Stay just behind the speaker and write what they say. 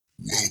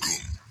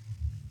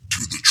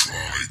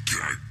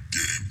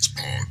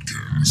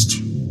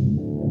Podcast.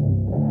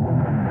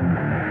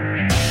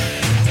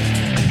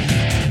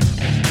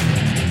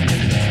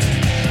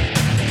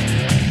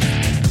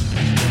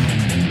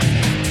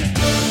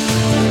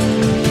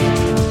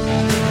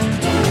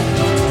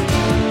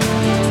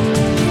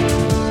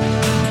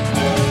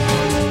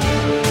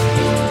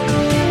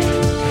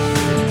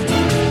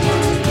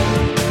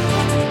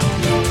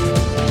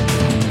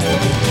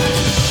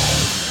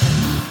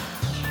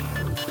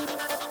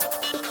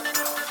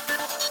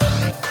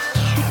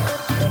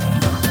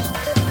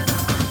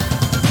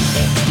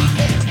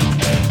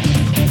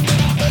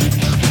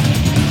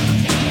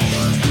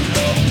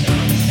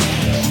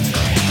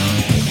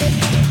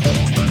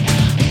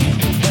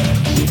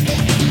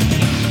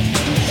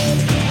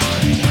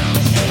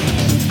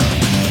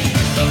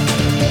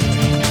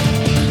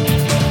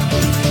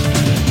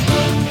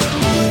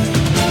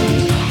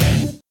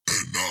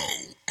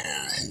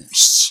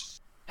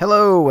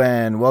 Hello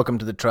and welcome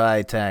to the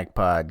TriTac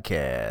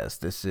Podcast.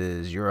 This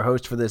is your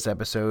host for this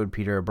episode,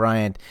 Peter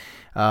Bryant.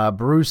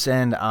 Bruce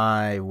and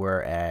I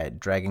were at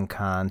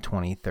DragonCon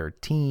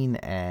 2013,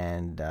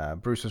 and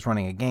Bruce was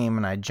running a game,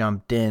 and I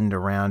jumped in to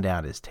round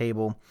out his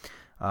table.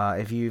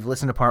 If you've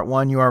listened to part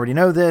one, you already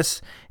know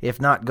this.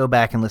 If not, go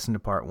back and listen to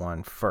part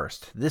one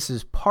first. This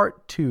is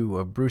part two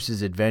of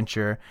Bruce's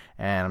adventure,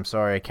 and I'm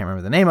sorry I can't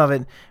remember the name of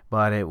it,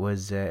 but it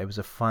was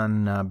a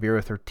fun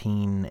Bureau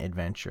 13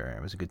 adventure.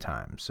 It was a good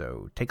time.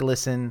 So take a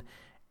listen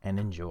and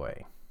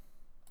enjoy.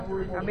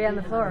 I'll be on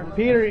the floor.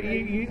 Peter,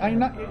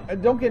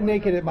 don't get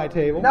naked at my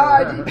table. No,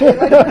 I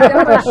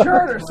got my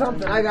shirt or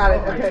something. I got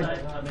it.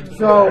 Okay.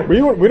 So we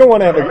don't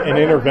want to have an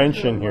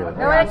intervention here.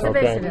 No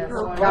exhibitionist.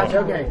 Okay. Gotcha.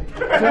 Okay.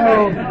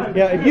 So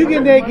yeah, if you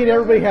get naked,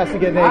 everybody has to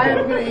get naked. I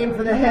am going to aim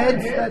for the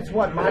heads. That's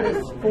what,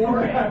 -4?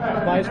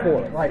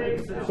 -4.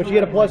 Right. But you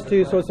get a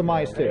 +2, so it's a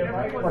 -2.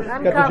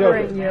 I'm Got the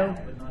covering joker. you.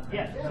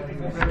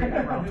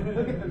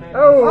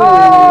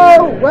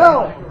 Oh,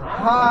 well.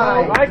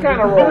 Hi. I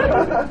kind of roll.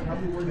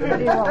 What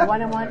do you want,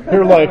 1 and 1?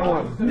 You're like,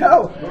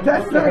 No,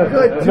 that's not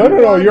good.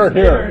 no, you're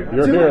here.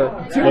 You're Two- here.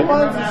 2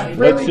 months is Let's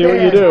really see what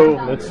you bad. do.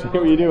 Let's see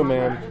what you do,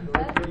 man.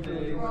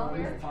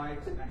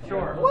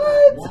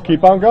 What?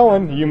 Keep on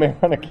going. You may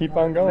want to keep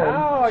on going.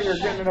 Oh, you're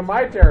getting into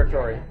my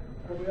territory.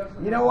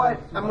 You know what?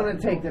 I'm going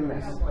to take the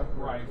miss.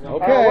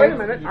 Okay. Wait a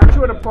minute. Aren't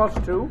you at a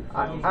 +2?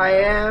 I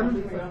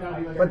am,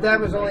 but that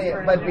was only.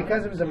 But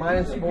because it was a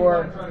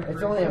 -4,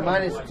 it's only a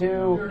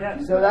 -2.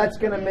 So that's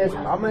going to miss.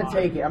 I'm going to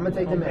take it. I'm going to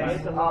take the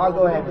miss. I'll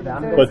go ahead with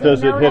that. But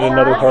does it hit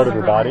another part of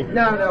your body?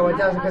 No, it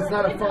doesn't. Because it's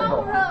not a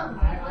fumble.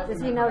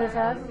 Does he notice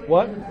us?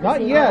 What?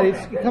 Not yet.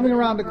 It's coming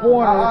around the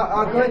corner.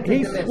 I'll go ahead and He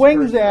take the miss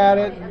swings first. at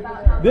it.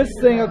 This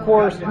thing, of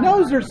course,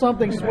 knows there's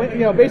something.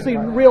 Basically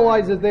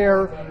realizes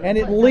there, and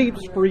it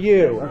leaps for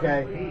you.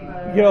 Okay.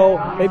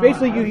 It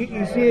basically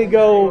you see it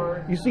go.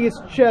 You see its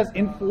chest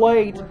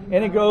inflate,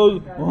 and it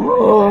goes.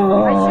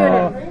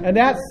 And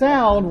that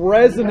sound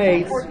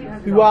resonates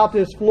throughout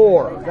this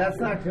floor. That's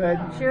not good.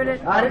 Shoot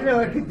it. I didn't know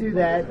it could do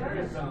that.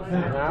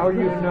 Now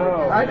you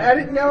know. I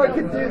didn't know it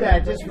could do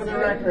that, just for the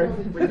record.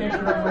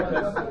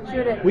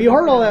 Shoot it. We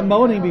heard all that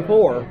moaning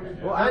before.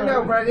 Well, I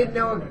know, but I didn't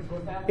know.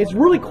 It's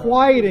really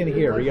quiet in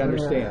here. You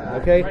understand?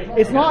 Okay.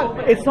 It's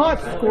not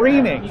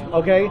screaming.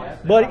 Okay.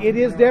 But it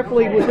is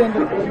definitely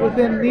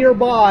within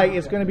nearby.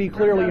 It's going to be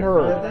clearly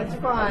heard. That's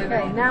fine.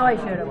 Okay, now I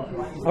shoot him.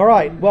 All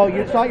right. Well,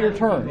 it's not your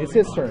turn. It's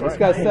his turn. It's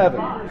got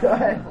 7. Go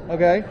ahead.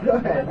 Okay. Go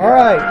ahead. All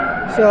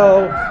right.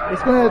 So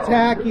it's going to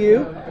attack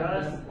you.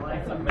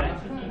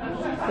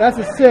 That's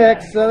a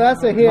 6. So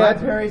that's a hit. My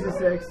parry's a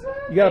 6.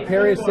 You got a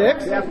parry of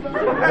 6? Yep.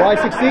 Well, I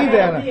succeed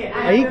then.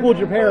 I equaled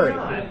your parry.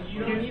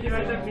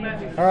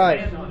 All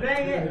right.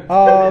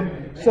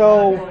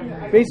 So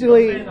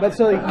basically,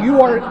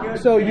 you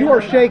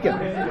are shaken.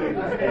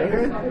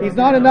 He's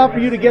not enough for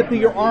you to get through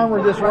your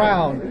armor this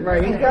round.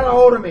 Right. He's got a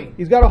hold of me.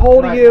 He's got a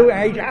hold of you,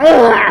 and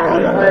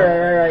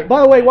Right.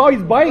 by the way, while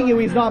he's biting you,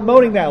 he's not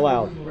moaning that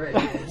loud.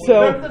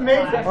 So,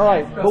 all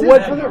right. But Just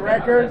what? for the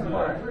record,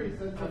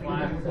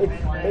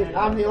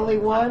 I'm the only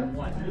one,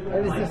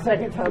 and it's the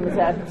second time it's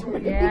happened to me.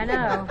 Yeah, I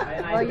know.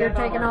 Well, you're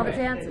taking all the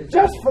chances.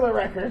 Just for the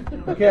record.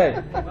 Okay.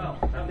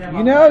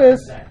 You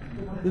notice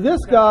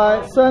this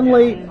guy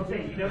suddenly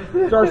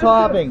starts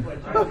hopping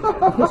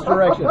this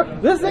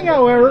direction. This thing,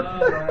 however,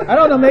 I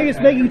don't know, maybe it's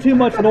making too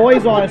much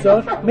noise on its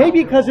own.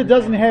 Maybe because it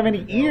doesn't have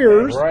any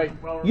ears. Right.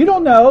 You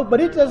don't know, but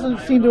it didn't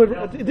seem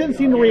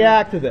to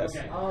react to this.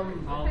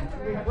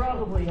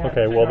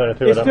 Okay, well then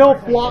It's still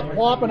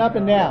flopping up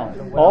and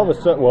down. all of a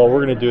sudden, well,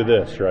 we're going to do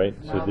this, right?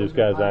 So these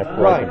guys act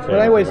Right. like But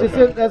anyways,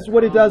 that's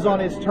what it does on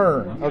its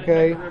turn.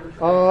 Okay.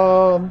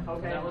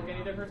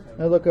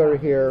 Now look over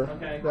here.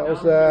 That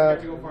was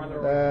that.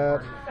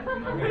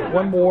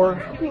 One more.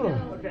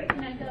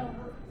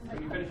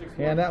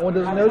 And that one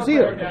doesn't notice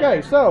either.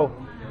 Okay, so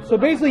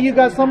basically you've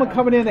got someone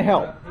coming in to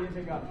help.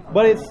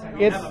 But it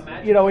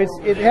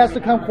has to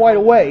come quite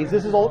a ways.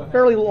 This is a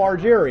fairly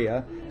large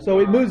area, so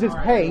it moves its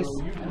pace,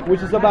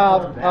 which is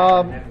about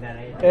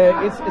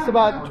It's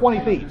about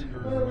 20 feet.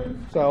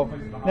 So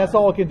that's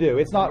all it can do.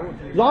 It's not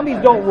zombies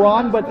don't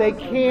run, but they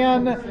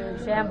can.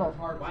 Shamble.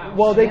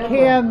 Well, they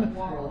can.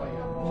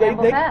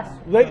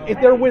 If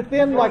they're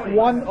within like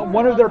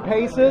one of their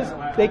paces,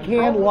 they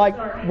can like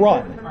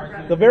run.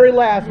 The very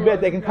last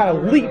bit, they can kind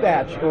of leap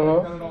at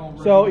you.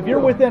 So if you're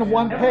within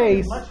one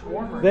pace,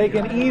 they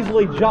can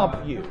easily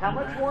jump you. How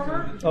much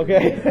warmer?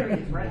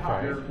 Okay.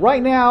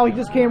 Right now, he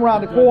just came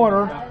around the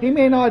corner. He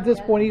may not at this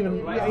point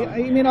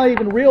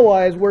even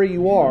realize where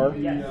you are.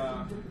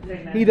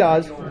 He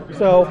does.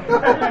 So.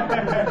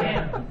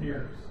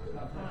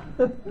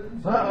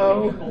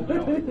 Uh-oh.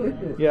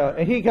 Yeah,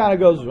 and he kind of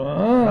goes,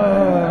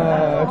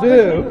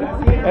 too,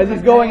 as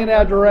he's going in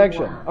that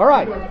direction. All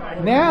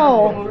right,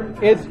 now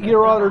it's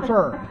your other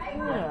turn.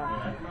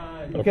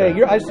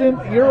 Okay, I assume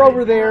you're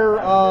over there.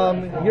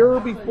 You're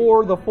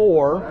before the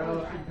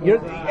 4.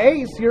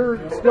 Ace,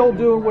 you're still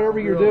doing whatever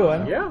you're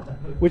doing. Yeah.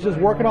 Which is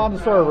working on the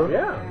server.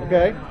 Yeah.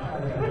 Okay.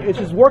 It's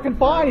just working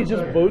fine. It's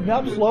just booting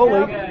up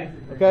slowly.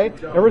 Okay.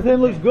 Everything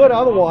looks good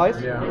otherwise.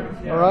 Yeah.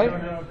 All right.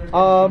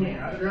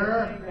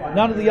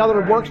 None of the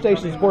other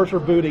workstations, of course, are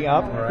booting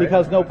up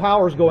because no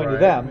power is going to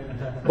them.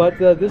 But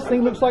this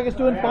thing looks like it's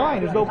doing fine.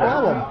 There's no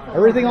problem.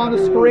 Everything on the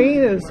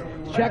screen is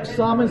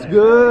checksum is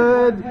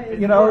good.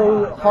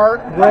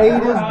 Heart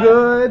rate is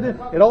good.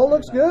 It all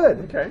looks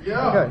good. Okay.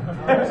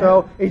 Okay.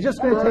 So it's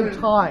just going to take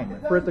time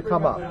for it to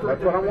come up.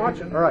 That's what I'm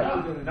watching. All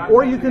right.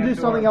 Or you can do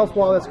something else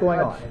while that's going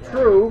on.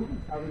 True,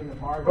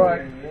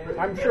 but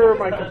I'm sure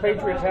my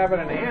compatriots have it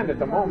in hand at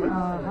the moment.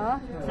 Uh-huh.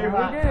 We do.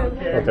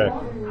 Okay.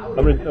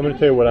 I'm gonna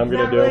tell you what I'm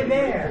gonna do.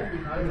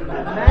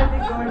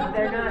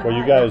 What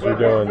you guys are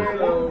doing.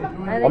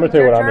 I'm gonna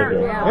tell you what I'm gonna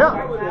do.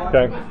 Yeah.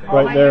 Okay.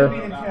 Right there.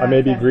 I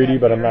may be greedy,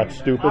 but I'm not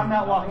stupid.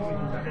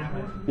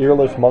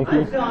 Earless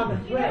monkey.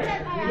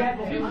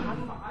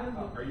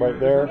 Right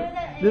there.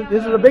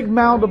 This is a big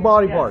mound of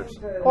body parts.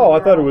 Oh, I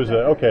thought it was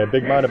a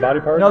big mound of body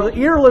parts. No, the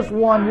earless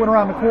one went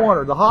around the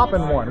corner. The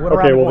hopping one went around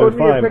Okay, the well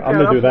corner. then fine. I'm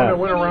gonna do When it that.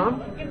 went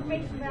around.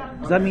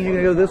 Does that mean you're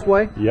going to go this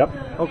way? Yep.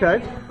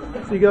 Okay.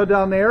 So you go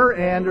down there,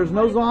 and there's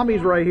no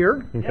zombies right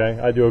here. Okay.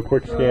 I do a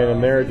quick scan in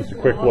there, just a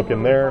quick look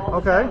in there.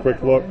 Okay.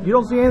 Quick look. You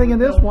don't see anything in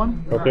this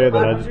one. Okay,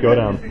 then I just go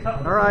down.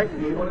 All right.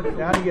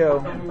 Down you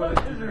go.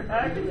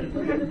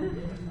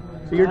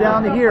 So you're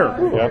down to here.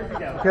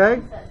 Yep.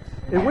 Okay.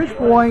 At which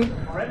point,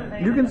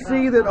 you can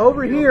see that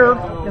over here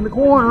in the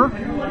corner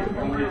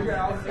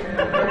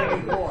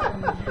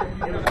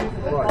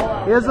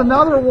is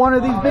another one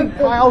of these big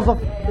piles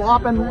of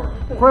flopping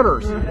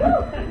critters.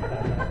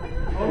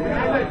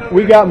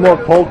 We got more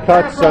cold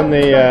cuts on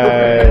the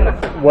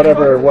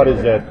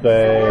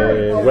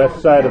the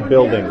west side of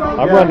building.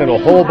 I'm running a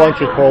whole bunch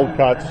of cold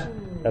cuts,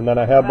 and then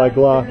I have my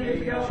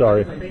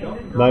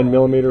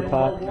 9mm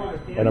pop,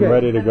 and I'm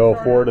ready to go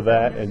forward to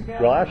that. And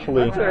well,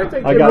 actually,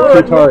 I got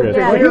 2 targets.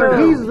 Yeah.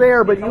 He's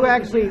there, but you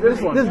actually this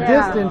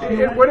distance.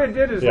 What it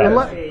did is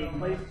Yeah.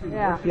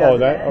 Oh,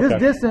 that okay. This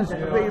distance,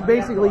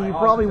 basically, you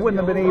probably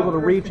wouldn't have been able to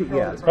reach it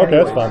yet. Okay,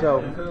 that's fine.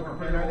 So,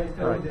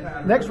 all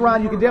right. Next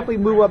round, you can definitely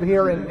move up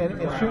here and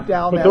shoot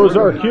down. But those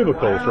are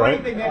cubicles,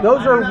 right?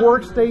 Those are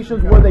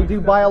workstations where they do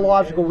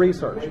biological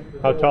research.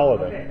 How tall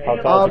are they? How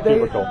tall is a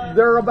cubicle?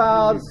 They're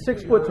about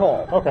 6 foot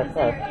tall. Okay,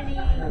 all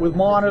right. With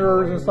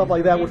monitors and stuff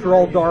like that, which are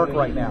all dark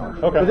right now.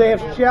 Okay. But they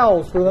have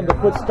shelves for them to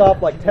put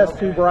stuff like test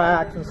tube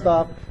racks and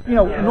stuff. A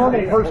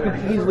normal person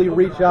can easily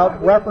reach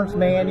out, reference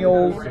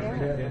manuals,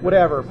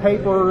 whatever,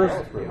 papers.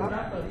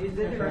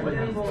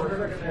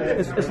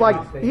 It's like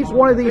each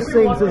one of these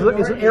things is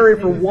an area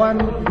for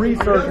one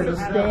researcher to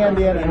stand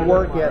in and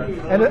work in.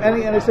 And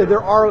they say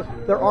there are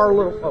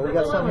little. Oh, we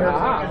got something here.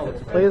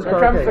 Play his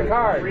card. Here comes the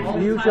card.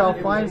 You shall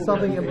find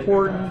something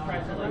important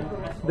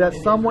that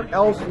someone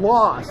else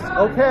lost.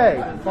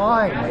 Okay,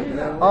 fine.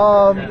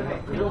 All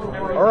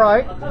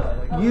right.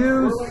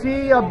 You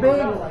see a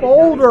big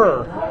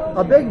folder,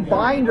 a big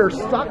binder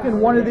stuck in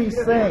one of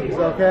these things,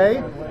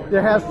 okay?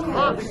 That has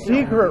top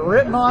secret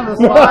written on the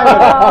side of it.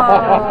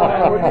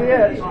 That would be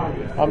it.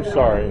 I'm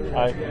sorry.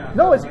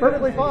 No, it's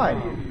perfectly fine.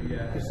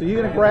 So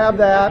you're going to grab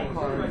that.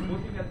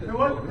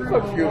 This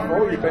looks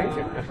useful, you think?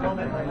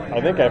 I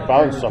think I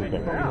found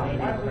something.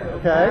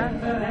 Okay.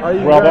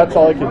 Well, that's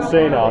all I can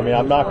say now. I mean,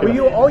 I'm not going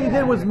to... All you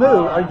did was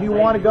move. Do you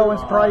want to go and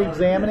try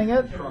examining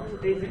it?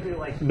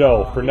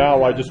 No, for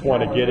now I just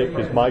want to get it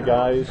because my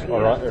guys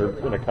are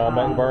in a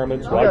combat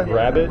environment, so I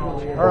grab it.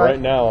 But right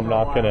now I'm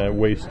not going to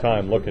waste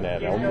time looking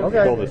at it. I'll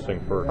kill this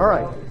thing first. All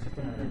right.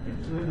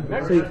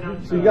 So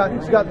you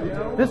got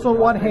this on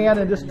one hand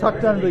and just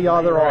tucked under the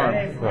other arm.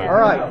 Right. All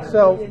right.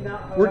 So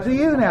we're to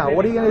you now.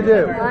 What are you going to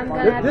do?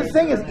 This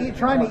thing is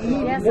trying to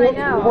eat Yes, I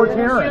know. more Shoot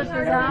Terrans.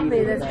 the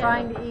zombie that's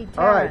trying to eat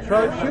Terrans. All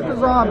right. Shoot the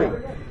zombie.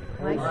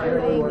 My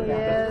shooting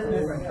is.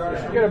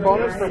 Did you get a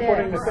bonus for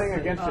putting the thing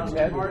against its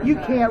head? You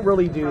can't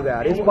really do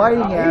that. It's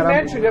biting at him. You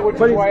mentioned it, which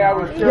but is why I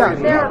was curious.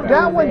 Yeah,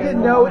 that one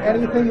didn't know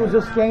anything. It was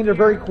just standing there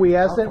very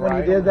quiescent when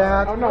he did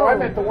that. Oh, no, I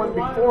meant the one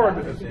before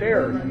the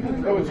stairs.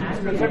 It was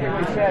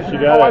specifically said,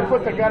 got I it.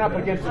 put the gun up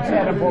against its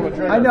head and pulled the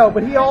trigger. I know,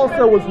 but he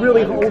also was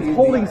really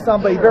holding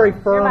somebody very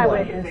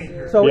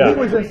firmly. So Yeah. he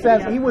was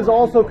incensed. He was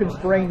also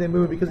constrained in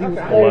moving because he was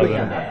holding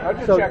him.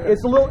 just So checking.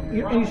 it's a little,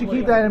 and you should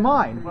keep that in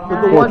mind.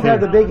 That the ones that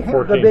have the big,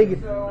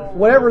 14.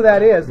 whatever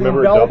that is, the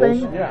Remember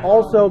enveloping doubles?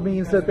 also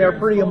means that they're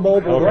pretty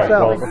immobile Okay,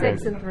 themselves.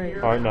 6 and 3.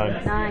 All right,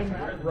 9. 9.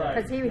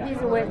 Because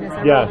he's a witness.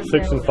 I Yeah, rolled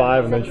 6 and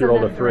 5, and then 6 she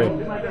rolled a then 3.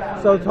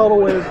 So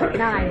total is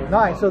 9.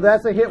 9. So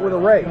that's a hit with a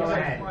raise.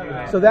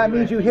 So that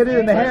means you hit it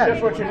in the head.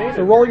 just what you needed.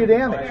 So roll your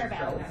damage.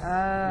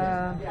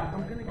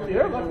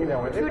 They're lucky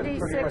that way. They can 2d6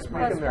 pretty much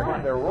plus make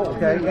their 1. roll.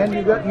 Okay, and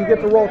you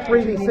get to roll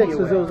 3d6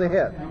 because it was a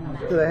hit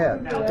to the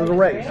head. It was a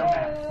raise.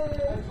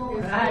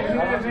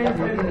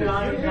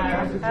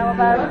 How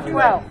about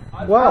 12?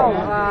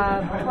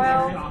 12.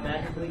 12,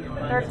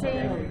 13.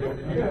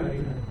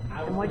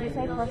 And what'd you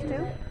say, plus 2?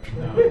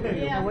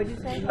 And what'd you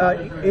say?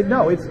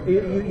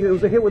 It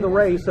was a hit with a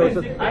raise, so it's a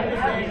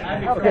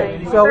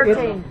Okay, so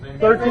 13.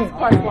 13.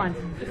 Plus 1.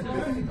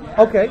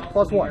 Okay,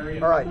 plus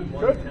 1. All right.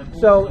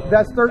 So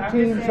that's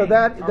 13. So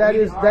that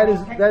is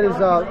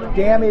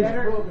damage.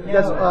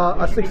 That's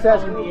a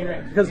success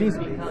because you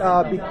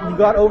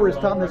got over his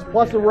toughness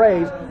plus a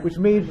raise, which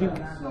means you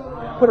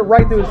put it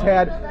right through his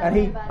head, and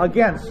he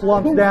again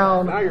slumps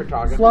down. Now you're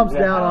talking. Slumps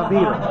down on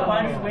Peter.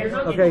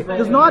 Okay,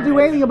 does not do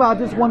anything about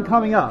this one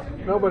coming up.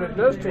 No, but it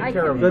does take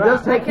care of So it that.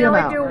 does I take can him only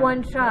out. do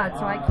one shot,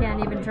 so I can't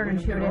even turn and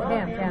shoot at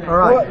him, can I? All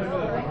right.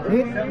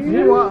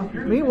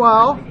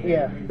 Meanwhile,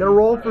 Yeah. gotta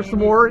roll for some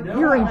more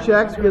hearing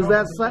checks because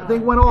that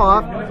thing went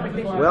off.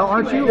 Well,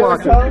 aren't you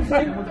lucky?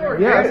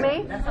 Yes.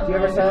 Me? Do you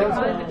ever silence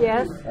it?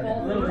 Yes.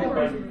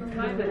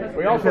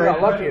 We also got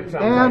lucky, it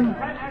sounds And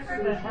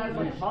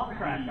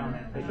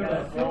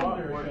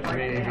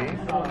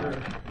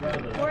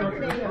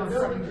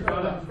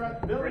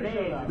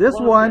this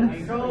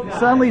one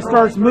suddenly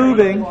starts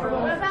moving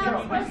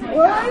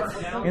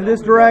in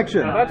this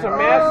direction. That's a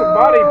massive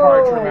body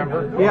part,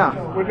 remember?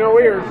 Yeah. With no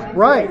ears.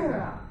 Right.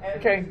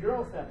 Okay.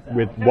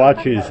 With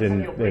watches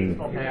and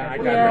Yeah, I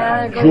got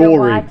Yeah, there goes Jewelry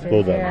your watches.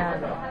 pulled up.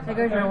 Yeah. There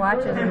goes your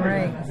watches and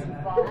rings.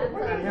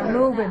 They're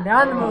moving. They're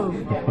on the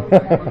move.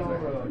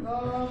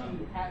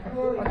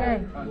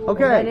 Okay.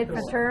 Okay. Is that it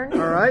for turn?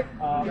 All right.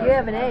 You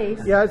have an ace.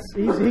 Yeah,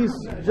 he's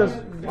just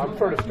I'm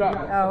sort of stuck.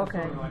 Oh,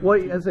 okay. what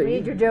is We need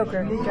it? your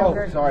joker. Oh,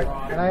 sorry.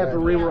 And I have to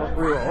reroll.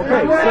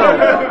 Okay,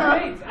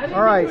 so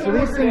all right. So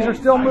these things are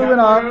still moving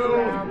up.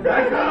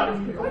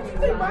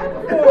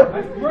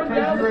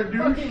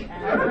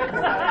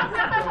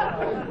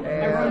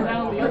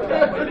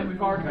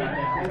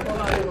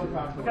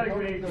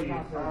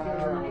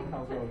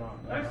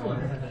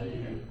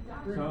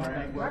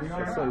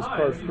 So his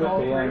car's flipped the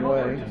wrong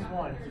way.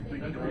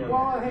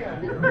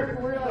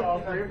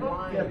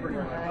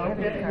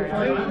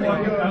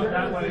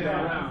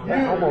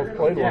 I almost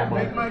played one of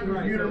mine. Oh,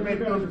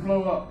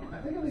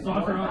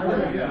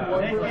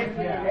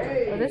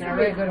 this would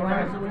be a good one.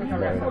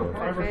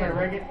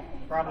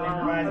 Probably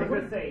improvising.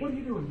 What are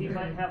you doing? He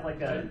might have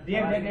like a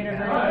DM detonator.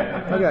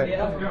 Okay.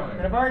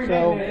 But I've already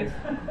So- detonated.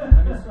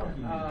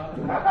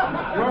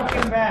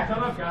 Working back. Shut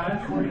up,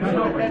 guys. Make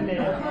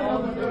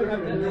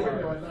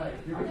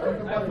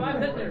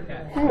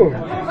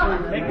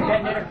the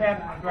detonator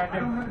cap. Do I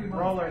have to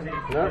roll or is it?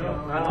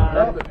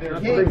 That's a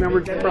big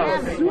number to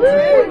cross.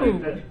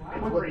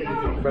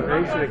 But an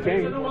ace and a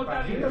king.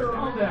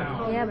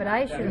 Yeah, but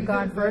I should have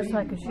gone first so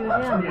I could shoot him.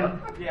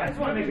 Yeah, I just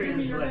want to make sure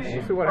you We'll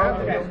see what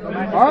happens.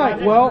 All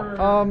right. Well,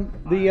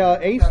 the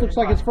ace looks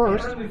like it's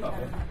first.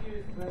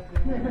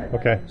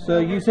 Okay. So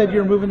you said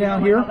you're moving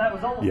down here. That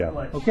was almost Yeah.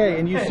 glitch. Okay,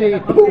 and you see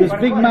this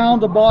big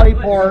mound of body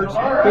parts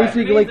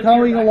basically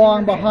coming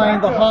along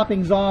behind the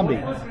hopping zombie.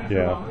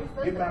 Yeah.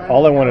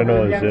 All I want to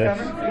know is this.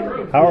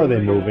 How are they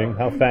moving?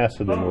 How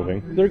fast are they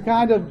moving? They're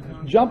kind of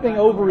jumping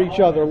over each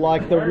other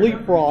like they're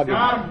leapfrogging.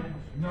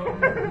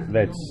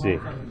 Let's see.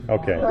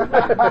 Okay.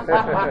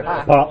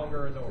 Pop.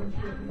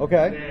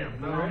 Okay.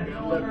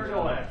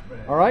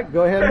 All right,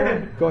 go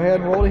ahead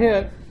and roll to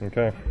hit.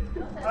 Okay.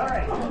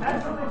 Nice.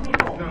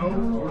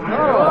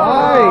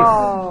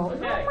 Oh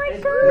my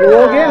God!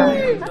 Roll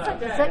again. That's like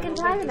the second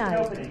time tonight.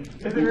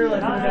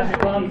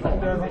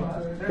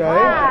 Okay.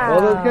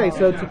 Well, okay.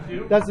 So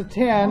that's a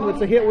 10.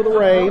 It's a hit with a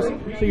raise.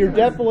 So you're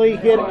definitely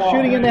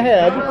shooting in the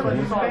head.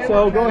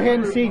 So go ahead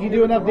and see if you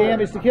do enough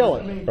damage to kill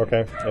it.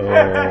 Okay.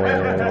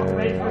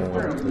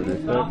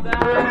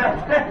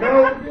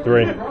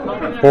 3,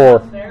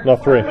 4, no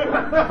 3.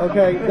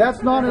 Okay,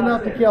 that's not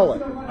enough to kill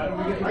it.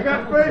 I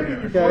got faith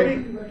in you,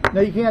 Okay. No,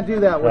 you can't do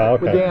that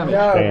with damage.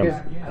 No, Damn.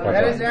 because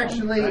that is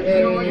actually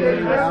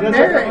a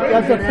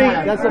That's a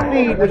feat. That's a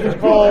feat, which is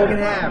called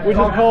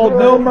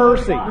no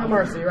mercy. No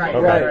mercy, right?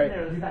 Okay. Right.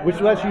 Which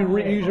lets you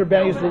use your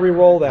bennies to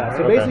re-roll that.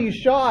 So basically, you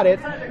shot it,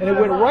 and it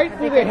went right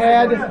through the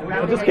head,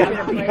 and just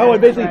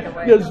it basically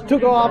just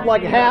took off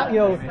like half,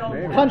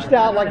 punched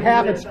out like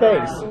half its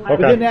face, but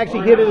didn't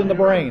actually hit it in the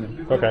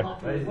brain. Okay.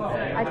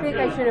 I think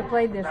I should have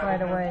played this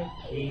right away.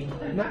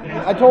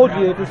 I told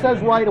you, if it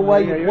says right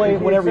away, you play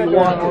whatever you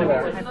want.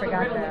 I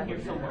forgot that.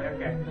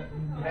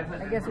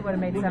 I guess it would have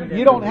made some difference.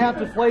 You don't have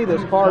to play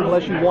this card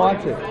unless you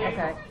want to.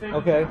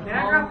 Okay.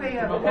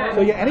 Okay?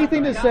 So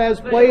anything that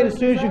says play it as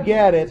soon as you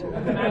get it,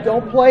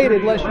 don't play it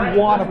unless you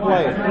want to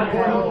play it.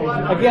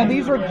 Again,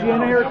 these are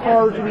generic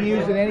cards to be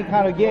used in any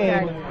kind of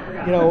game.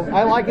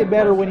 I like it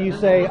better when you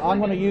say, I'm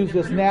going to use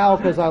this now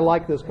because I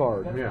like this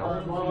card.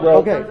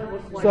 Okay,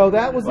 so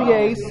that was the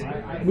ace.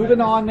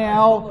 Moving on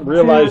now.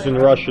 Realize in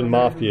Russian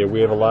Mafia,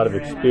 we have a lot of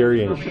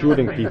experience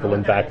shooting people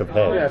in back of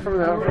head. Yeah, from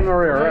the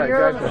rear, right?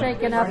 You're a Gotcha. little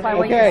shaken up by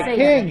what you Okay, see.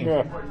 King.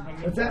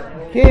 What's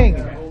that? King.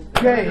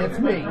 Okay, it's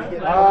me.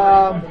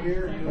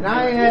 And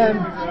I am.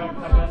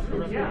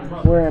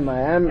 Where am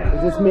I?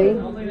 Is this me?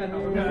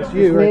 It's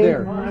you right me?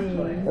 there.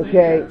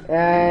 Okay,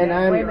 and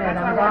I'm. Wait a minute,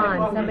 I'm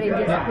gone. Somebody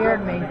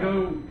disappeared me.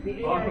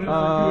 Did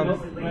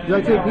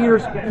I take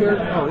Peter's?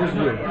 Oh, this is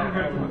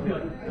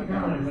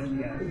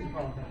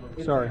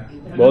you. Sorry.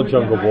 Well,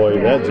 Jungle Boy,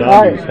 that All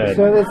zombie's right, head.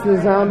 so this is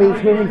the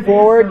zombies moving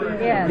forward.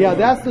 Yes. Yeah,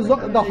 that's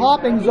the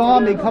hopping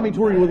zombie coming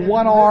toward you with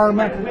one arm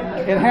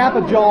and half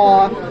a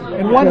jaw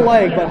and one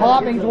leg, but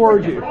hopping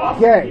towards you.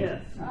 Okay.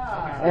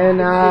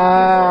 And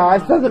I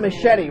still have the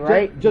machete,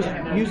 right? Just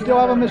you still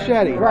have a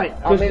machete, Right.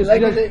 I Just, mean, just,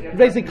 like, just is it-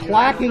 basically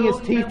clacking his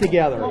teeth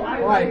together.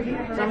 Right. So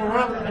I'm gonna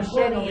run with the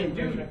machete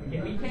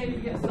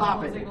and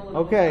stop it.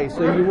 Okay,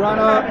 so you run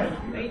up.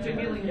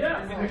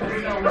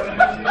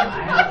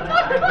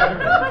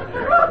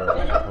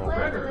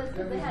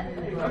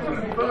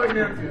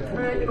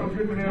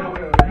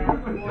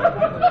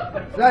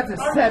 So that's a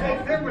 7.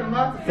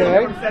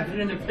 Okay.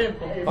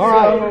 All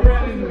right.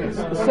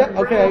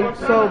 Okay,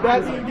 so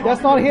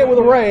that's not a hit with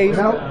a raise.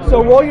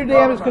 So roll your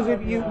damage because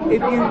if you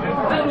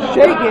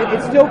shake it,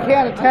 it still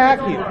can't attack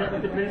you.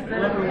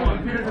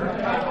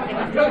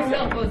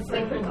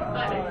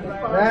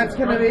 That's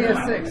gonna be a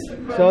 6.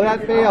 So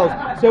that fails.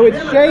 So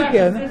it's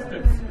shaken,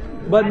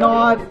 but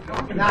not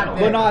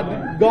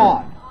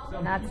gone.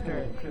 That's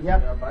true.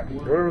 Yep.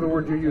 Whatever the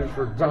word you use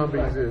for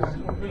zombies is.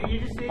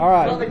 All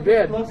right.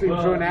 Dead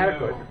seems so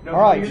inadequate. All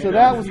right. So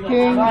that was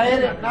King.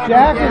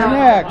 Jack is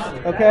next.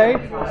 Okay.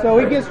 So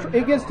it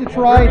gets to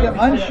try to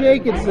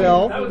unshake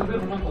itself.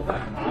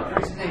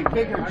 This is a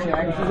bigger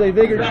check. This is a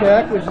vigor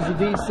check, which is a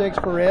D6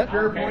 for it.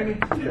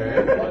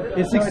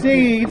 It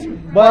succeeds,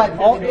 but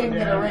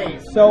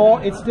so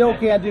it still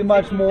can't do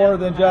much more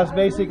than just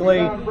basically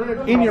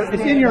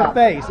it's in your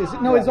face.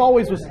 It's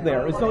always was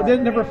there. It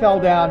never fell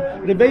down,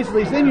 but it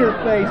basically is in your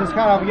face. It's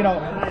kind of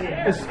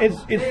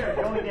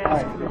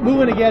it's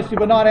moving against you,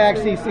 but not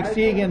actually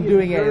succeeding in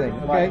doing anything.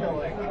 Okay.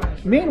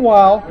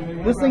 Meanwhile,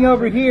 this thing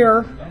over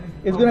here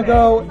is going to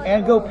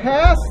go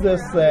past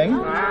this thing.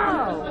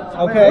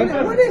 Okay.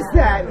 What is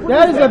that?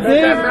 That is a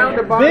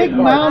big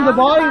mound of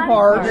body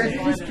parts.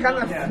 It's just kind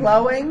of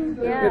flowing.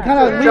 It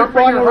kind of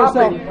leapfrog over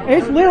itself.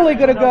 It's literally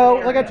going to go,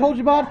 like I told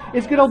you about,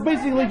 it's going to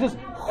basically just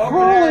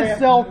hurl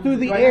itself through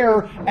the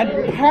air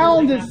and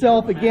pound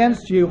itself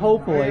against you,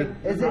 hopefully.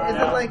 Is it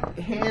like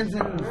hands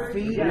and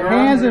feet?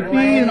 Hands and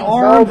feet and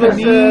arms and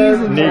knees.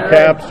 And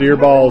Kneecaps,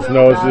 earballs,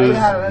 noses,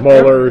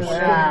 molars,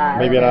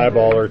 maybe an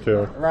eyeball or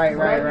two. Right.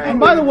 And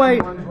by the way,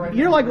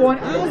 you're like going,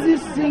 how's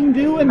this thing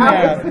doing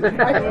that?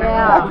 Okay.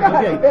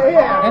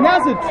 And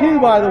that's a 2,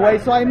 by the way,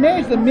 so I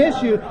managed to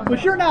miss you,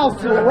 but you're now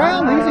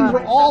surrounded. These things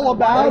are all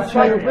about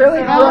you.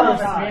 really how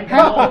it's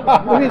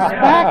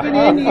smacking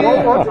into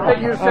What's the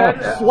thing you, you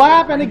said?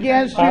 slapping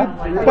against you,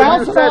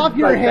 bouncing off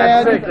your Like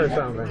head. That's sick or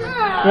something.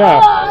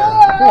 Yeah.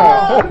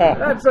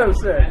 That's so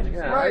sick.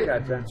 Yeah, I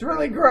gotcha. It's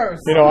really gross.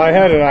 I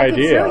had an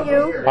idea shoot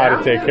you. how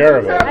to take care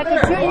of it. I can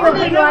shoot you if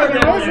you go out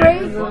your misery.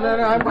 No,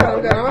 I'm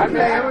okay. I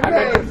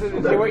bet this is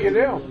see what you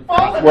do.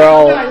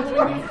 Well,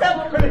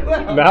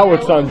 now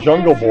it's on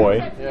Jungle Boy.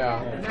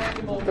 Yeah.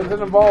 Does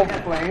it involve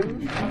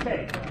flames?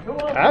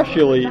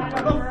 Actually,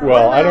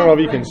 well, I don't know if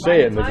you can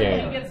say it in the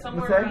game.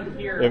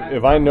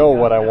 If I know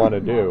what I want to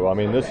do, I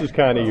mean, this is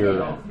kind of your.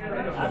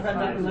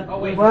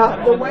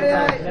 Well, the way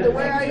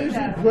I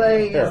usually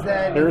play is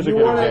that here's if a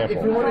you good want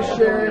example. to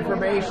share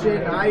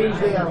information, I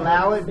usually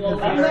allow it because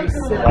it's a very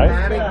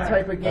cinematic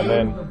type of game.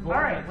 And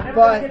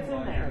But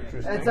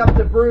it's up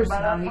to Bruce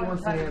how he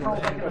wants to handle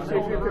it. Let's see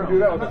if you can do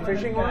that with a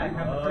fishing line.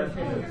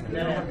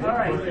 All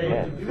right.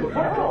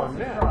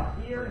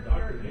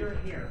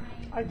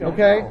 I don't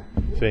Okay. know.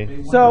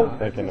 See? So,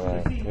 Thinking,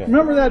 yeah.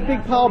 remember that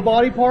big pile of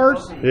body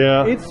parts?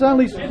 Yeah. It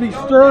suddenly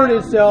stirred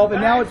itself,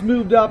 and now it's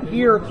moved up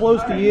here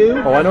close to you.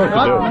 Oh, I know what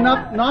you're doing.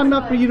 Not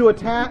enough for you to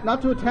attack,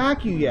 not to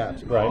attack you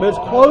yet, Right. but it's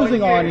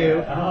closing on you.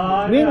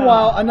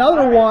 Meanwhile,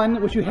 another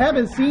one, which you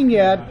haven't seen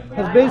yet,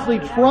 has basically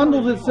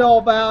trundled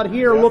itself out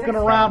here, looking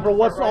around for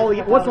what's all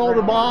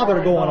the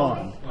bother going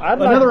on.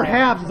 Another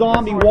half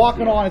zombie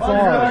walking on its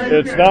arms.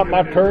 It's not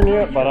my turn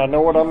yet, but I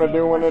know what I'm going to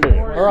do when it is.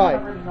 All right,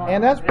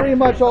 and that's pretty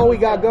much all we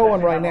got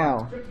going right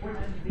now.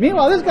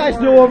 Meanwhile, this guy's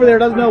still over there,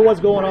 doesn't know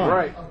what's going on.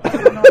 Right.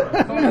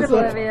 He's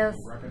oblivious.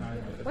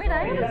 Wait,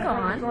 I haven't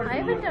gone. I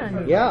haven't done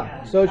anything.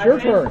 Yeah, so it's your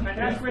turn. Oh,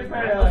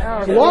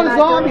 There's a lot of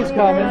zombies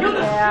coming.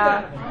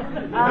 Yeah.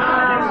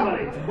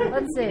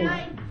 Let's see.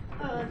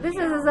 This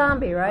is a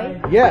zombie,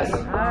 right? Yes,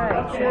 All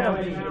right, shoot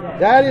him.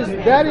 that is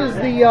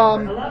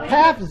the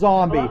half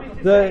zombie.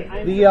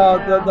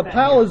 The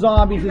pile of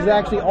zombies is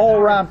actually all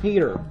around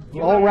Peter,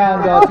 all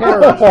around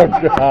terrorists. Oh,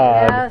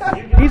 God.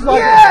 Yes. He's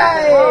like,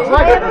 Well,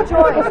 I have a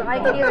choice. I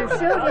can either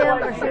shoot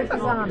him or shoot the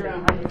zombie.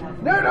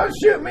 No, don't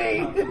shoot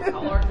me.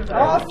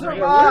 I'll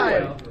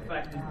survive.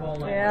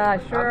 Yeah,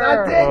 I'm sure.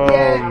 not dead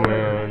yet. Oh,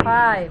 man.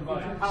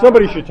 5.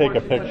 Somebody should take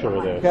a picture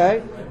of this.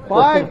 okay,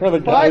 five For the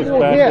guys will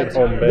back hit at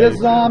home this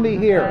base. zombie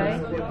here.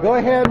 Go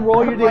ahead and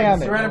roll your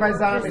damage. Surrounded by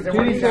zombies.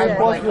 2d6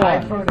 plus 1.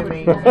 iPhone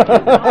me.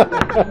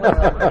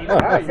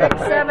 6,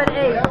 7,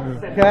 8.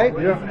 Okay,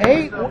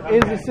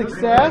 8 is a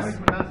success,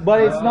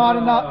 but it's not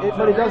enough.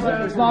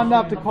 It's not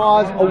enough to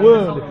cause a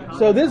wound.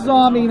 So this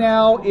zombie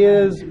now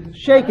is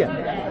shaken.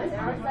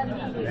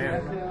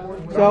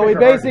 So it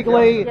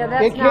basically Yeah,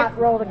 that's it can't. not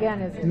rolled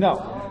again, is it?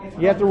 No,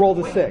 you have to roll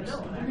the 6.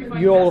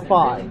 You roll a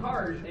 5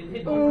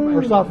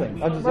 or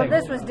something. I'm just Well, saying.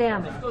 this was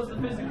damaged.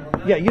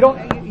 Yeah, you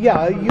don't.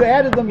 Yeah, you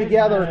added them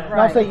together. No,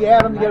 I'm saying you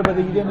added them together, but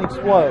you didn't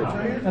explode.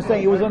 I'm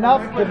saying it was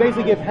enough to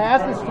basically get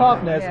past its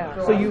toughness.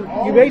 So you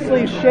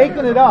basically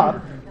shaken it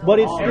up, but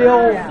it's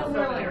still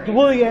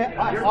completely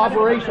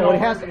operational. It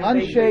has to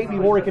unshake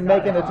before it can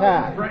make an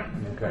attack.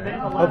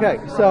 Okay,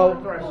 so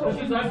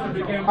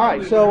all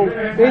right, so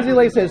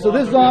basically it says so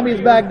this zombie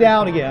is back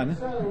down again.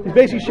 He's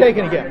basically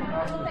shaken again.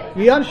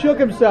 He unshook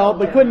himself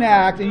but couldn't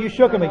act, and you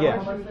shook him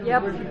again.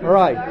 Yep. All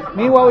right.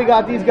 Meanwhile, we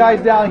got these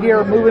guys down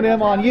here moving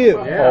in on you.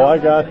 Oh, I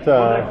got,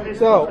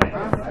 So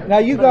now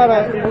you got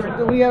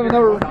a. We have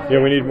another.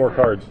 yeah, we need more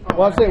cards.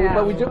 Well, I'm saying,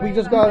 but we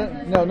just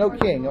got no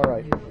king. All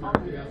right.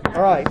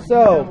 All right.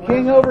 So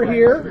king over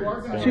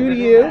here, 2 to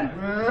you,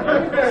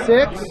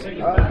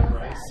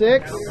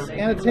 6,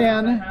 and a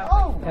 10,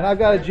 and I've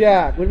got a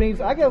jack, which means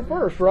I go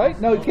first, right?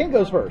 No, king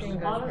goes first.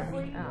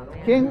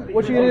 King,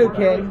 what you gonna do,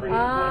 King?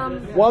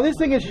 While this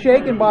thing is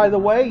shaken, by the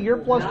way, you're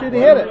 +2 to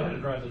hit it.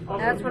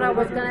 That's what I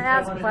was going to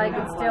ask, if I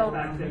could still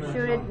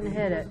shoot it and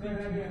hit it.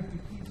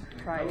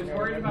 Try to hit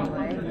it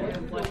anyway.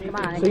 Come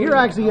on. So you're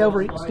actually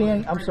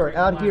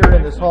out here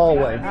in this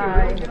hallway.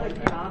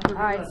 All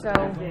right, so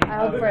I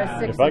hope for a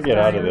 6. If I get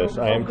out of this,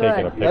 I am taking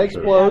a That picture.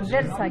 explodes.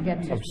 This I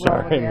get to. I'm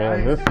sorry,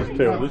 man. This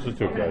is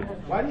too good.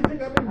 All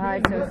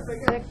right, so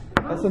 6.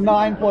 That's a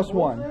 9 plus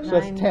 1, so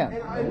that's 10. 2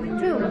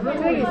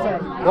 you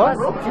said. What?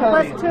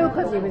 Plus 2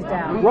 because he was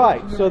down.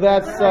 Right, so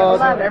that's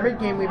Every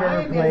game we've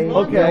ever played.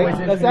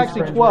 okay. That's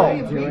actually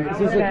 12.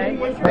 This is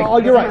oh,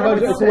 you're right. No,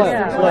 it's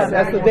 11. It's 11.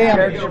 That's the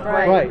damage.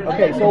 Right.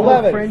 Okay, so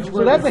 11.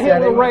 So that's a hit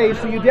with a raise.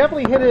 So you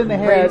definitely hit it in the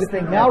head.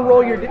 Now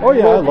roll your Oh,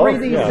 yeah, I roll love-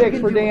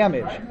 3d6 for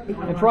damage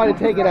and try to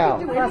take it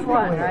out. Plus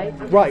 1, right?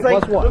 Right,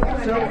 plus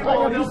 1.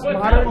 So this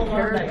modern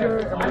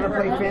character, I'm gonna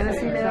play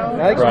fantasy now.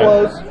 That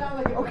explodes.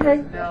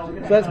 Okay.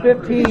 So that's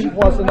 15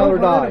 plus another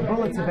die.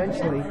 Bullets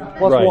eventually.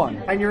 Plus Right.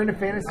 1. And you're in a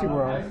fantasy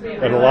world.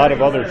 And a lot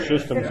of other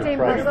systems are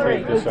trying to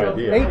take this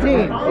idea.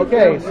 18.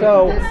 Okay,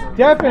 so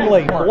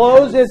definitely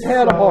blows his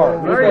head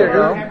apart. There you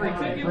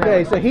go.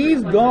 Okay, so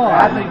he's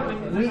gone.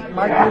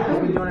 My group has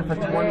been doing it for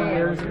 20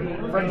 years.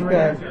 Friends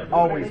Okay.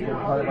 always been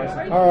part of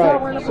us. All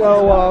right.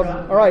 So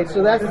all right.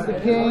 So that's the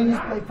king.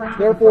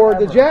 Therefore,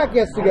 the jack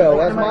gets to go.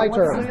 That's my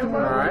turn.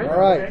 All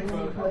right.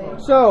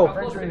 So,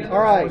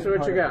 all right. So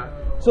what you got?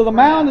 So the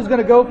mound is going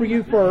to go for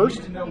you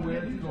first,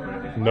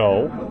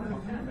 No.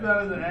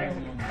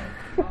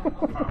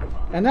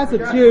 and that's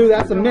a 2.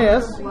 That's a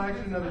miss.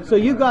 So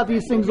you got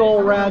these things all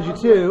around you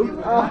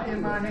too.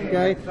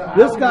 Okay.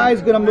 This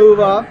guy's going to move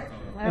up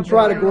and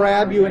try to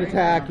grab you and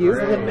attack you.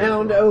 The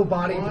mound O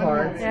body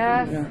parts.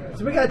 Yes.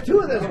 So we got 2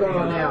 of those going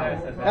on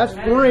now. That's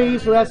 3,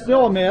 so that's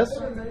still a miss.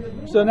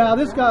 So now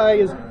this guy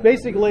is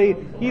basically,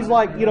 he's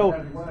like,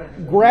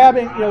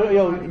 grabbing,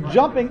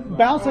 jumping,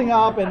 bouncing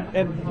up,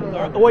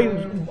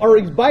 or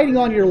he's biting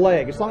on your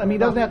leg. It's not, I mean, he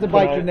doesn't have to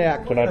bite your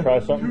neck. Can I try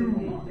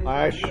something?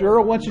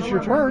 Sure, once it's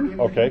your turn.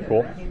 Okay,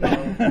 cool.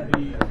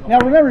 Now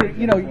remember,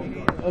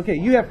 Okay,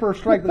 you have first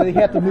strike, but they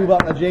have to move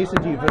up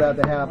adjacent to you for that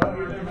to happen.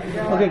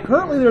 Okay,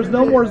 currently there's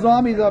no more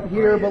zombies up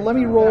here, but let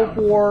me roll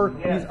for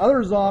these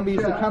other zombies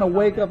to kind of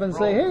wake up and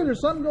say, hey, there's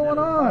something going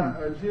on.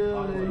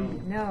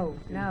 No.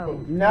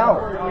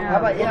 How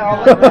about, yeah,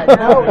 I'll let that.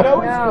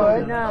 No is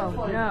good.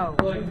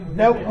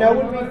 No.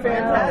 Would be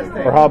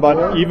fantastic. Or how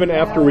about even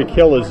after we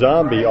kill a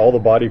zombie, all the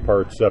body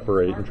parts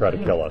separate and try to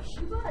kill us?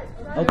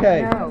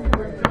 Okay. No.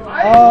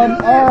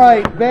 All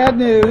right, bad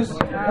news. Of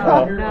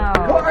No.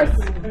 course.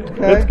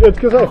 Okay. It's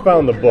because I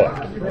found the book.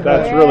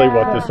 That's really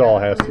what this all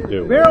has to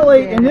do.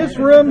 Apparently, in this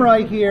room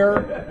right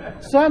here,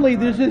 suddenly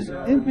there's this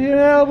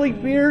incredibly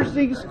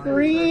piercing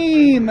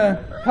scream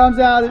comes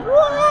out.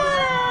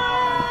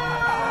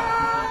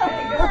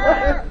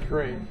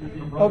 Great.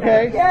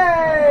 Okay.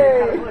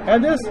 Yay!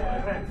 And this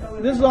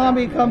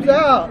zombie comes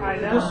out,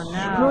 just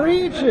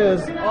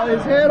screeches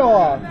his head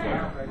off.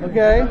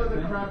 Okay.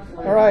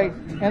 All right,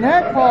 and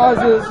that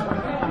causes.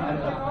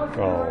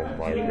 Oh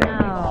my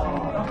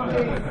god.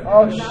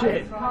 Oh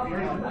shit!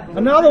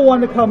 Another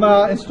one to come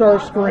out and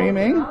start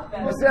screaming.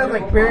 This sounds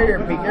like Barrier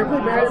Peak. You ever play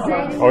Barrier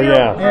Peak? Oh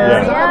yeah.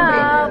 Yeah.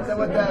 Is that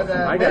what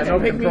I got no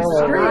control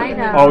over I it.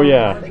 know. Oh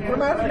yeah. They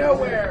come out of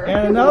nowhere.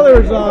 And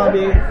another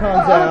zombie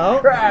comes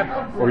out.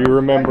 Crap! Or you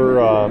remember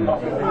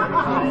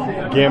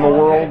Gamma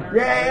World?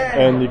 Yeah.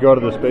 And you go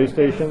to the space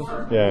station?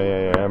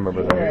 Yeah. I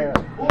remember that.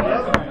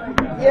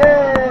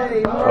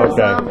 Yay! More Okay.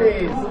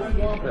 zombies.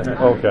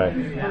 Okay.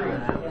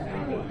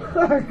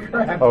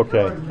 Crap!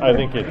 Okay. I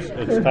think it's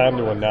time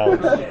to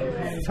announce.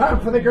 Time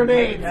for the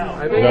grenades.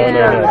 I think No. you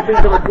got a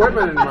piece of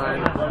equipment in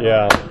mind.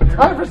 Yeah.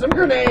 Time for some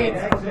grenades.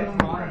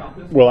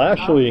 Well,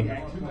 actually,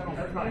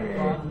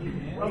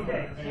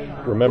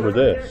 remember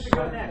this.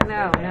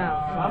 No.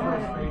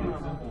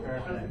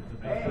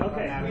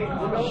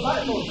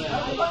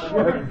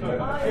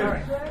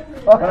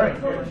 All right.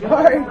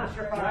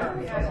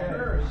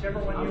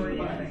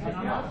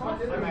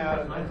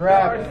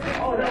 Crap.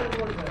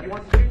 You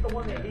want to shoot the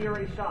one that he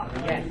already shot?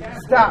 Yes.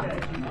 Stop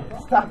it.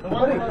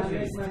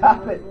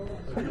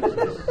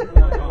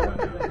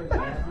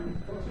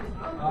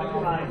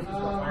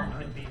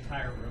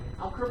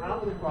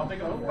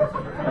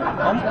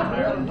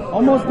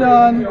 Almost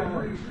done.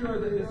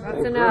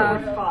 That's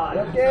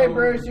enough. Okay,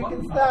 Bruce, you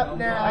can stop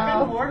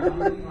now.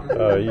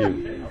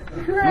 You.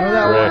 Remember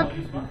that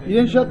one? You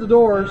didn't shut the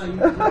doors.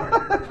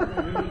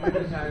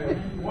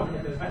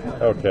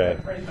 Okay.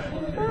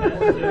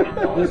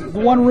 This is the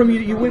one room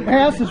you went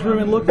past this room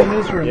and looked in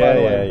this room. by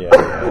the way. Yeah.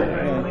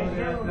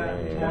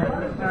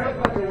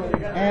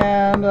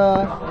 And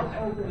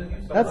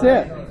that's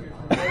it.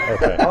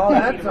 Okay. Oh,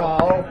 that's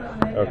all.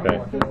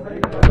 Okay.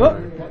 Oh,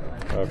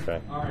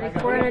 Okay.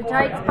 Think we're in a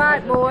tight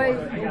spot, boys.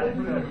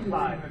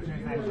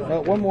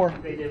 one more.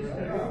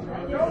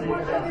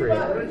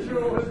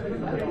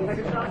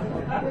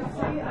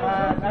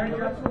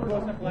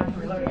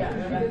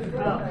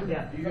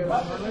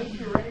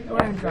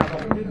 We're in trouble.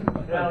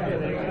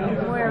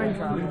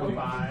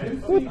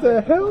 What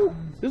the hell?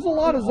 There's a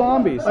lot of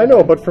zombies. I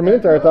know, but for a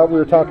minute there, I thought we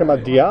were talking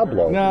about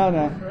Diablo.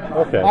 No.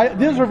 Okay.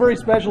 These are very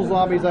special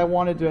zombies. I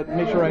wanted to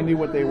make sure I knew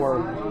what they were.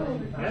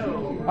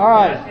 All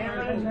right.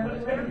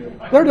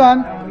 They're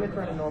done.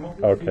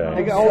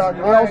 Okay. They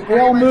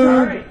all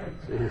moved. Okay.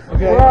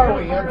 Where are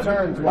we? On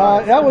turns.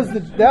 That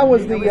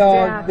was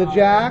the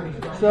jack.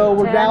 So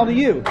we're down to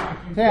you.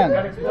 10.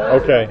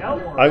 Okay.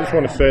 I just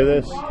want to say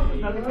this.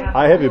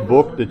 I have a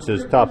book that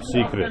says top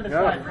secret.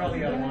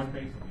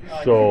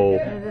 So,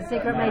 The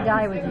secret may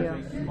die with you.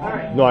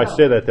 no, I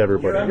say that to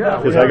everybody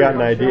because I got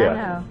an I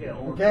idea.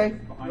 know. Okay,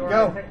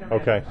 go.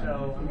 Okay.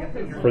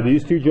 For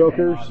these two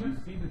jokers,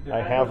 I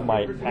have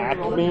my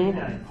Acme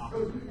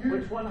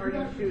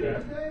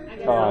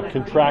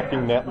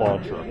contracting net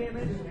launcher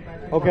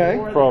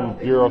Okay. from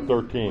Bureau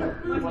 13.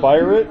 You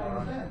fire it,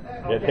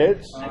 it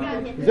hits.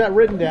 Is that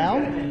written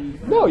down?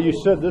 No, you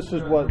said this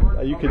is what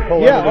you could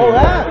pull. Yeah. everything. Oh,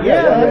 that.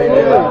 Yeah.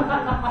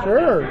 Absolutely.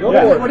 Sure. Go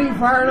Yeah. for it. What are you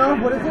firing off?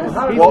 What is this?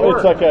 Well,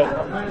 it's like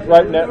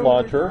a net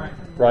launcher,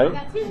 right?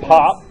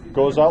 Pop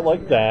goes out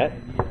like that,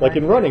 like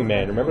in Running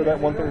Man. Remember that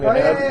one thing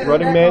they had?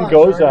 Running Man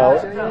goes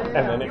out, and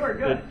then it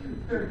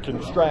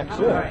contracts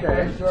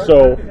in.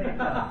 So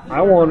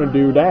I want to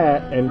do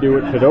that and do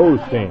it to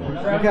those things.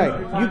 Okay.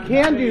 You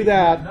can do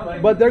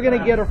that, but they're going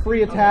to get a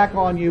free attack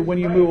on you when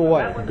you move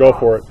away. Go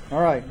for it.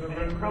 All right.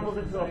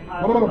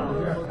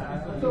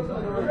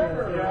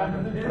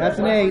 That's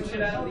an 8.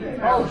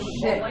 Oh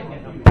shit,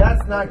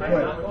 that's not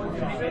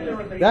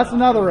good. That's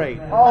another 8.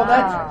 Oh,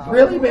 that's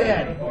really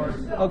bad.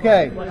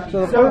 Okay.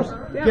 So the So first.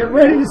 get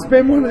ready to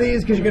spin one of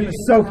these because you're going to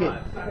soak it.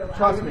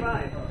 Trust me.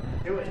 Yeah,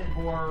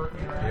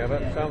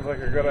 that sounds like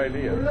a good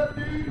idea.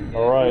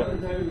 All right.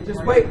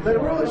 Just wait. Let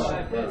it roll.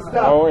 Stop.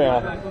 Oh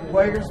yeah.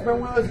 Well, you're going to spin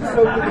one of those and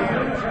soak the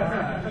damage.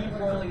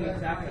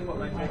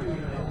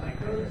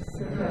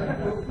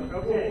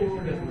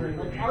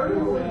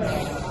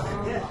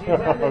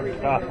 Oh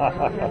God.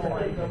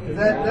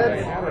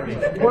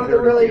 That's one of the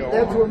really.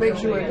 That's what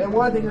makes you. And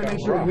one thing that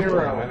makes you a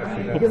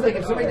hero. Because like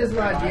if somebody does a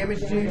lot of damage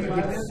to you, you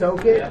can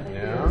soak it.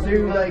 So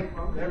you like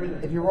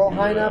if you roll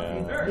high enough,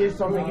 you just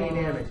don't take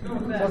any damage. So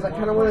it's like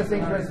kind of one of those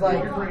things where it's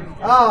like,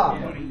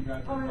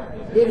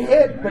 it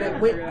hit, but it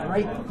went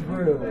right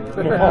through.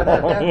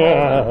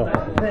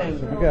 Yeah.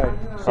 Thing. Okay.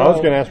 I was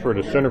going to ask for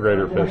a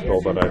disintegrator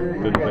pistol, but I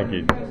didn't think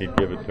he'd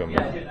give it to me.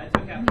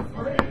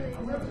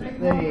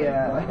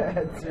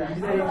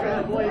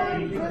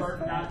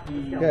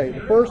 Okay,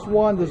 the first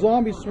one, the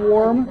zombie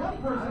swarm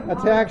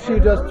attacks you,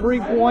 does 3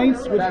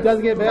 points, which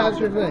doesn't get past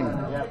your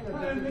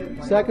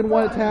thing. Second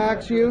one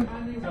attacks you.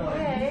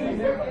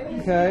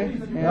 Okay,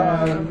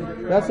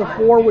 and that's a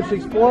 4, which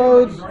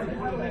explodes.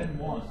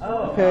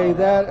 Okay,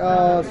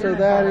 so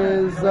that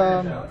is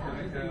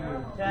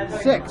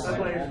 6.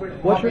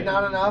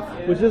 Not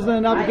enough. Which isn't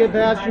enough to get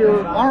past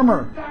your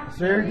armor.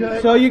 So you're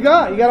good. So you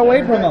got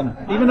away from them,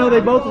 even though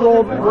they both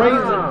rolled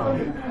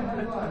raises.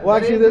 Well,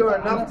 actually, do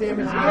enough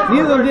damage.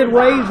 neither of them did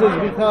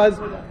raises because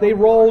they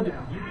rolled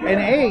an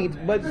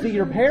 8, but see,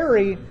 your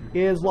parry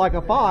is like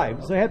a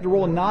 5, so they have to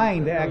roll a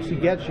 9 to actually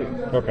get you.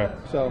 Okay.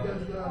 So,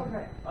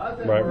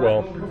 Right,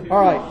 well.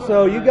 all right,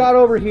 so you got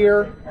over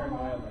here,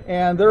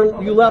 and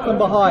you left them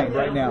behind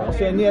right now.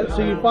 So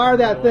you fire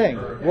that thing.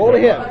 Roll to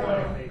hit.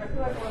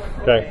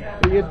 Okay.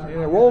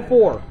 Roll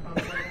 4.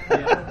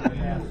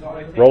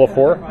 Roll a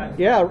 4?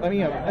 Yeah, I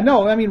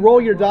mean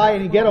roll your die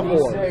and you get a 4.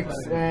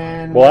 D6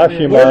 and Well,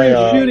 actually, Whatever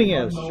your shooting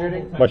is.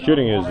 my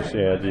shooting is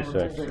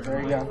D6.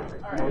 there you go.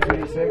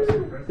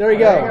 D6. There you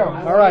go.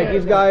 All right,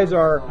 these guys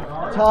are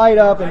tied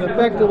up and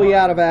effectively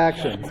out of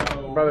action.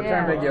 By the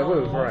time they get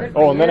loose, right?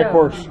 Oh, and then of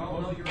course.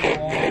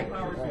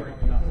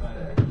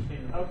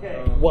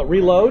 What,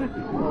 reload?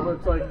 Well,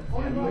 it's like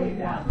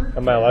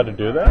Am I allowed to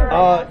do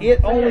that?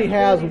 It only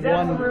has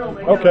one.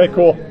 Okay,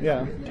 cool.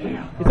 Yeah,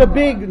 it's a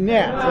big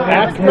net.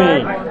 Ask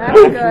me.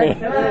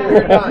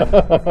 That's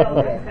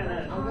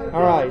good.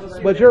 All right,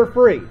 but you're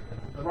free.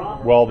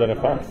 Well, then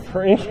if I'm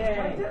free,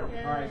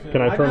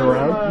 can I turn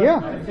around? Yeah.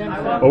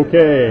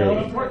 Okay.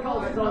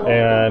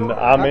 And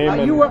I'm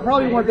aiming. You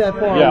probably weren't that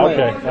far Yeah, away.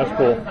 okay, that's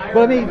cool. But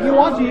I mean, if you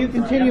want to, you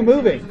continue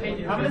moving.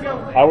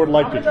 I would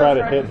like to try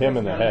to hit him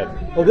in the head.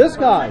 Well, this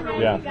guy,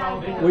 Yeah.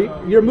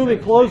 you're moving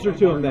closer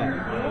to him then.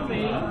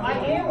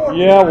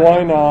 Yeah,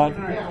 why not?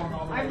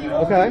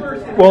 Okay.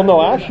 Well,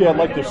 no, actually, I'd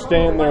like to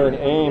stand there and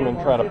aim and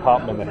try to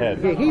pop him in the head.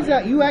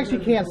 Okay, you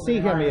actually can't see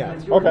him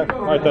yet. Okay,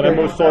 all right, then I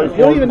move slowly You don't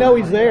forward. even know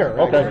he's there.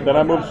 Okay, then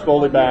I move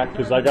slowly back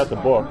because I got the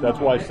book. That's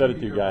why I said it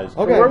to you guys.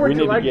 Okay. where We would need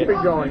you to like to get be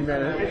going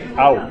then?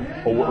 out.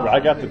 Oh, I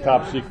got the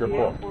top secret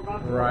book.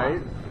 Right.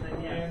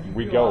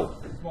 We go.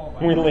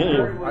 We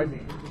leave.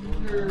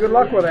 Good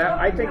luck with that.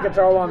 I think it's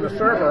all on the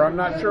server. I'm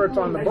not sure it's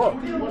on the book.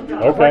 If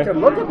I Okay. could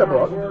look at the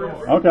book.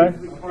 Okay.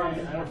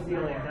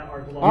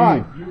 All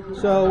right.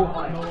 So,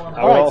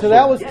 all right. So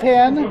that was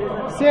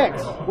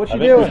 10-6. What I you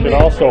think we doing? should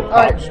also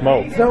pop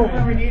smoke. So,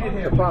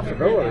 The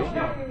possibility.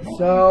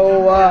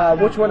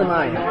 which one am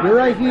I? You're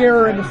right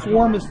here, and the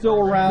swarm is still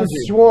around The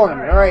you. swarm.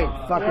 All right,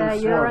 fucking Yeah,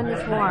 you're in swarm.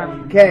 the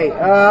swarm. Okay.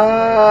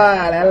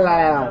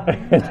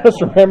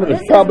 Just remember, there's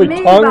This probably is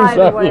me, tongues by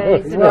the on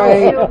way, you. so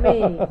Right. don't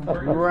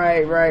shoot me.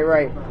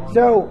 Right.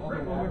 So,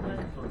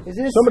 is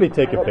this Somebody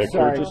take a Oh, picture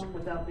sorry. just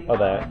of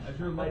that.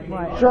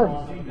 Sure.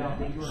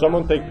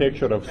 Someone take a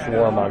picture of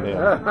swarm on him.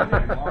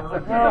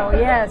 Oh,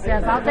 yes,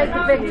 I'll take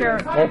the picture.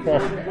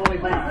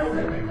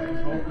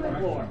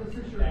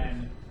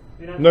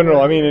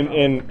 No, I mean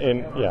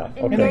in yeah.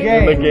 Okay. the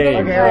game. In the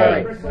game. Okay,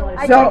 Right.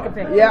 I So, take a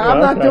picture. yeah, I'm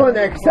not Okay. doing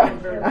that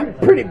because I'm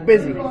pretty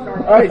busy. All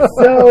right,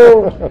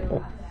 so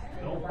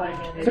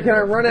can I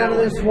run out of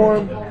this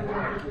swarm?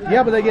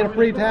 Yeah, but they get a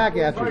free attack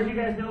after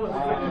you.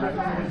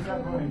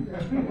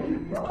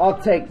 I'll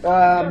take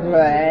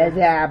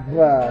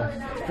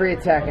free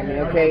attacking me.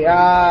 Okay. You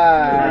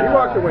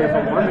walked away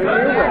from one. Maybe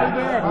you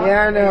will.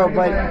 Yeah, I know,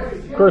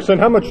 but Carson,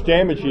 how much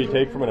damage do you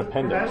take from an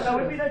appendix?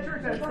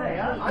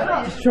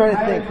 just trying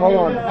to think. Hold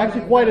on.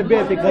 Actually, quite a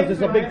bit because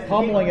it's a big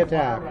pummeling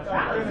attack.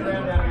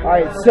 All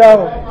right,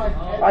 so,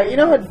 you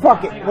know what?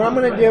 Fuck it. What I'm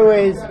gonna do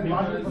is,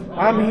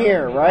 I'm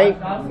here, right?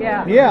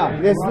 Yeah. Yeah.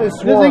 This This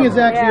swarm. thing is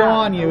actually Yeah.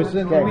 on you. So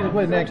let me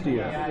put it next to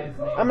you.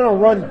 I'm gonna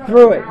run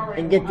through it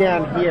and get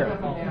down here,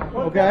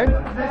 Okay.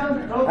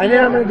 and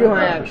then I'm gonna do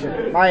my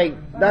action.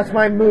 That's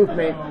my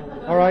movement.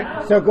 All right.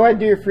 So go ahead and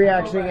do your free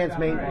action against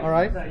me. All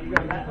right.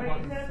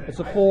 It's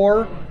a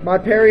 4, My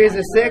parry is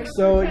a 6,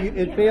 so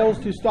it fails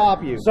to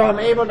stop you. so I'm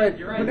able to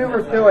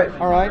maneuver through it.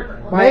 All right.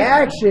 My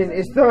action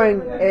is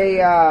throwing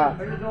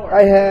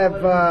I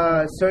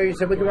have, so you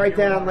said we can write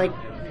down like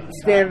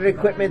standard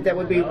equipment that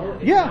would be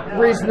Yeah.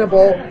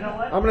 reasonable.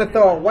 I'm going to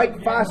throw a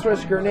white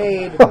phosphorus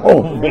grenade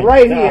Oh,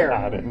 right God here.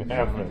 in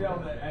heaven.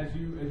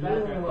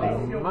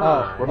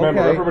 Oh, Remember,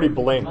 okay. everybody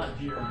blink.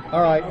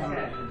 All right.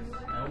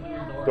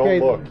 Don't Okay.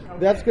 look.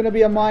 That's going to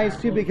be a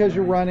 -2 because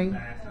you're running.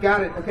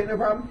 Got it. Okay, no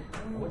problem.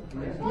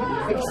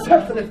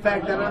 Except for the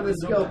fact that I'm the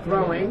skill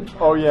throwing.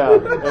 Oh yeah,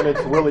 and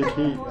it's Willie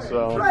Pete,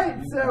 so. Right,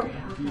 so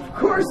of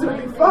course it'll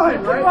be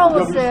fine, right? Roll a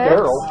You'll be 6.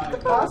 sterile.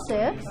 Roll a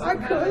 6. I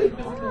could.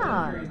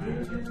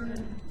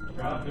 Yeah.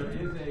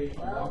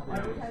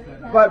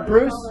 But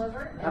Bruce,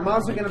 I'm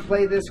also going to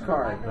play this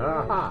card.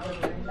 Aha.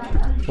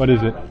 What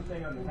is it?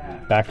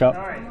 Back up.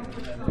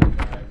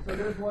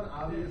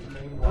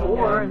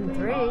 4 and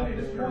 3.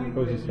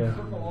 What does it say?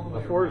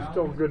 A 4 is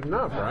still good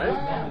enough,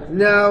 right?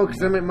 No,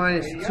 because I'm at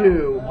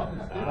 -2.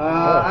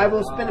 I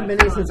will spin a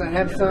mini since I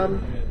have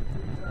some.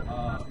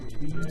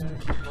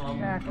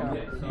 Back up.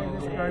 Play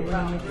this card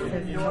when you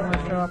said you want to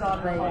show up to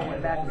play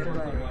and back to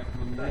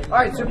play. All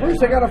right, so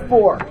Bruce, I got a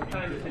 4.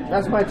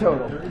 That's my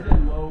total.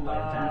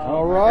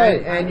 All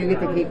right. And you get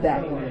to keep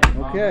that.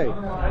 Okay.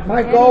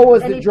 My goal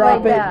was and to he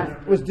drop played it.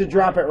 that. Was to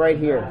drop it right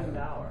here.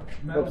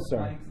 Oops,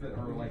 sorry.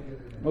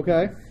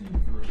 Okay.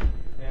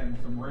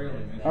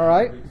 All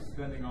right.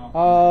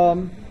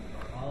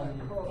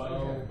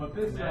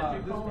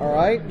 All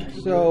right.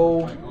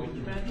 So.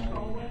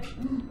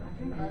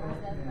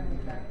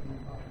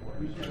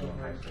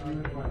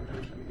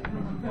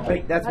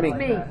 Wait, that's That's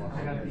me.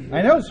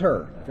 I know it's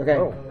her. Okay.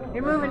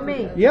 You're moving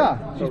me.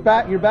 Yeah, she's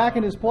back. You're back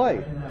in his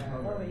play,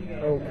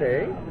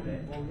 Okay.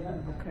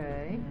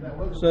 Okay.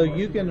 so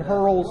you can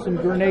hurl some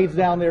grenades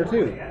down there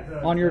too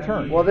on your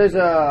turn. Well, there's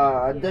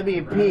a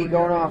WP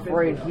going off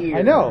right here.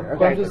 I know,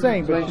 but I'm just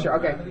saying, but-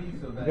 Okay.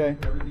 Okay.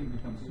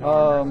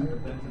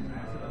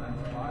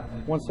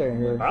 One second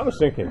here. I was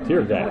thinking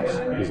tear gas,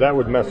 because that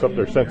would mess up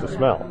their sense of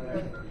smell.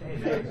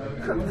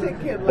 I'm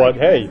thinking But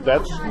hey,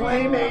 that's...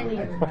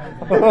 flaming.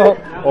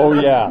 Oh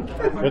yeah,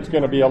 it's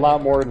going to be a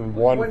lot more than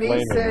one When he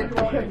flaming.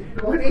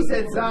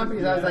 said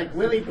zombies, I was like,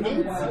 Willie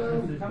Pete's?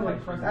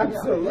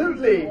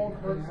 Absolutely.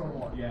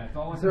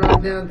 So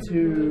I'm down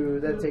to,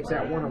 that takes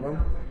out one of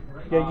them.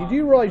 Yeah, you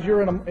do realize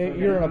you're in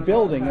a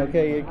building,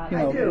 okay? You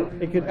know, I do.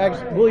 it could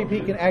actually, Willie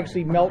Pete can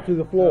actually melt through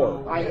the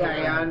floor. I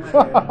understand.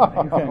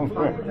 I'm Okay.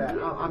 fine with that.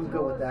 I'm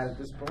good with that at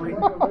this point.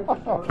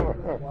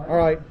 All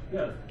right.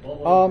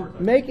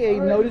 Make a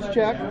notice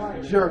check.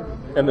 Sure.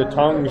 And the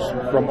tongues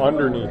from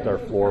underneath our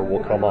floor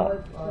will come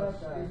up.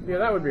 Yeah,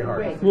 that would be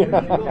hard.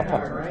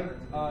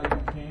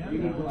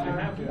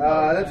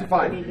 That's a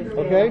 5.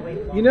 Okay.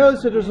 You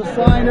notice that there's a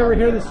sign over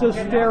here that says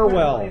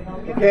stairwell.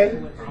 Okay.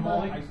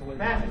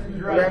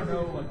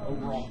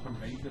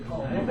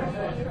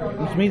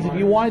 Which means if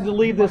you wanted to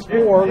leave this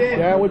floor,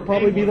 that would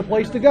probably be the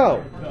place to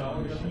go.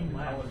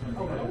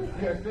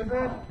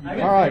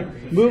 All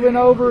right, moving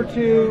over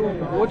to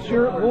what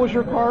was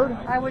your card?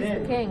 I was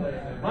the king.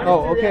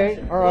 Oh,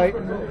 okay. All right.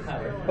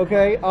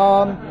 Okay.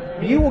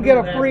 You will get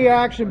a free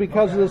action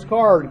because of this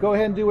card. Go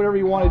ahead and do whatever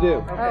you want to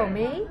do. Oh,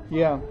 me?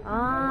 Yeah.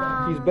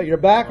 You're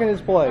back in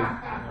his play. All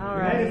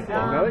right.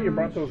 Now that you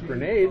brought those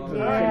grenades, it seems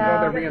Yeah.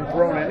 though they're being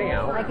thrown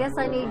anyhow. I guess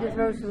I need to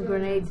throw some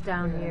grenades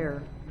down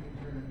here.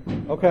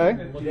 Okay.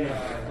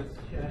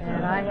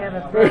 And I have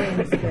a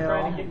throwing skill.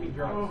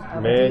 of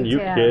a Man, you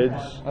D10.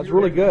 kids. That's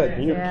really good.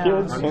 You Yeah.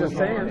 kids. I'm just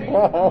saying. Hey,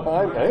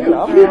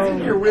 So,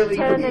 You're really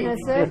 10 and a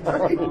 6.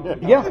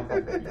 Yeah.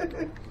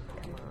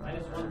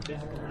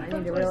 I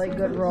need a really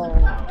good roll.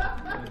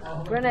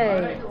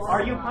 Grenade.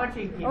 Are you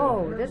punching people?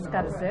 Oh, this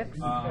got a 6.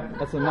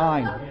 That's a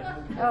 9.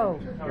 Oh,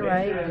 you're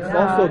right. It's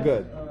also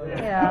good.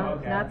 Yeah,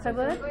 not so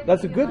good?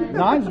 That's a good.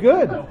 9's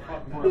good.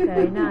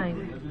 Okay,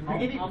 9.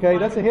 Okay,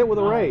 that's a hit with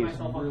a raise. 8.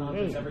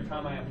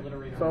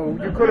 So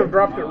you could have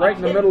dropped it right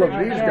in the middle of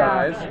these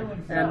guys,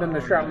 and then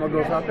the shrapnel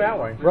goes out that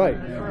way. Right.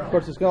 Of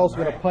course, it's also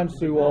going to punch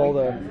through all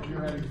the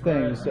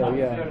things. So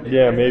yeah.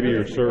 Yeah, maybe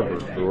your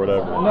servers or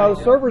whatever. No,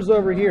 the server's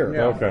over here.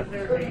 Okay.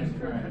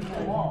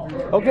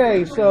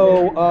 Okay,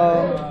 so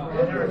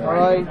all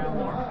right.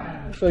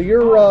 So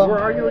you're. Where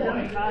are you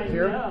again?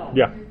 Here?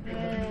 Yeah.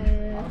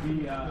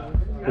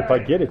 If I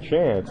get a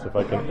chance, if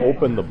I can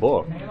open the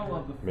book,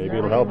 maybe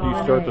it'll help you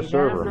start the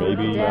server.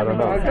 Maybe, I don't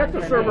I've know. got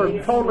the server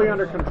totally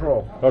under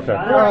control. Okay.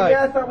 All right.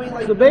 Yeah, I thought we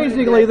like. So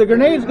basically, the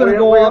grenade's going to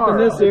go We up in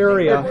are. this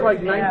area. It's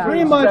like 1970s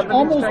Pretty much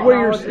almost where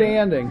you're technology.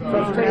 standing.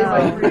 So it's taking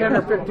like 10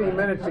 or 15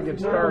 minutes to get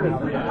started.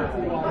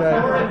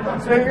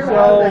 Okay. So you're So-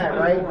 on that,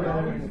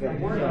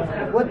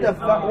 right? What the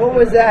fuck? What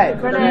was that?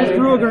 You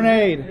threw a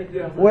grenade.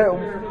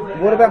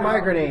 What about my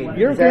grenade?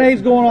 Your Is that-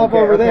 grenade's going off Okay,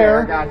 over okay,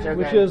 there, I gotcha, okay.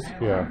 which is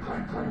Yeah.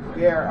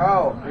 Yeah.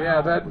 Oh.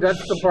 Yeah, that's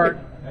the part.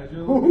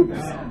 Oops.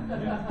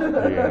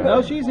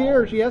 no. She's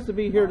here. She has to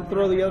be here to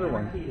throw the other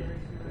one.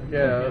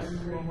 Yes.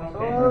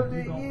 Oh,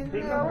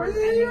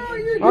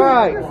 you're All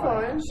right. You're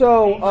fine.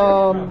 So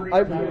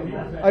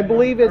I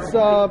believe it's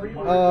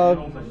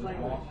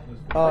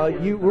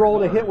you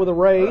rolled a hit with a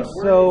raise,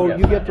 so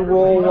you get to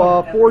roll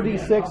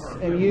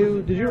 4d6,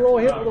 and did you roll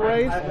a hit with a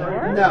raise?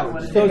 No.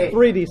 So it's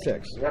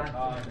 3d6.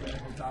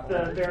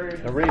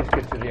 The raise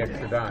gets you the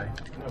extra die.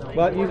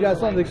 But you got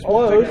something that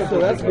explodes, so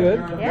that's good.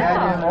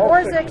 Yeah,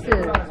 4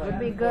 6s would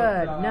be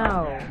good.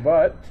 No.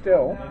 But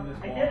still,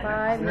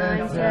 5,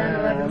 9, 10,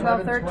 11,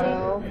 12,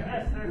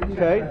 13.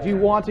 Okay. Do you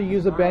want to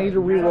use a Benny to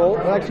re-roll?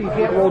 Actually, you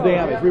can't roll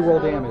damage. Re-roll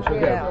damage.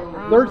 Okay.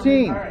 Yeah.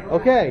 13.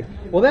 Okay.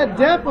 Well, that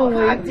definitely.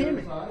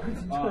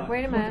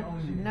 Wait a minute.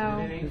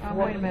 No.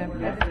 Wait a minute.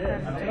 That's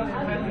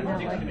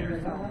not like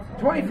it.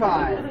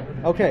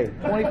 25. Okay.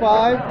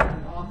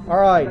 25. All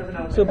right.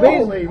 So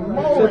basically,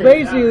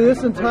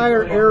 this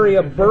entire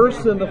area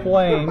bursts into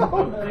flame.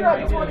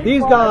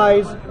 These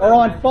guys are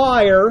on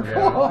fire.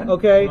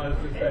 Okay.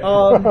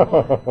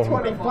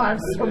 25,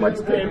 so much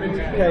damage.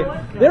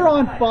 Okay. They're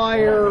on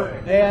fire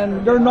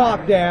and they're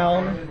knocked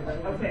down.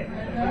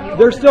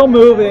 They're still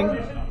moving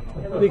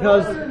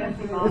because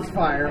It's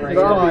fire, right?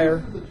 it's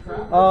fire.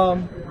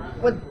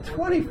 But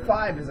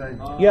 25 is a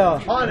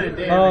ton of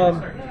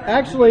damage.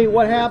 Actually,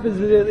 what happens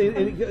is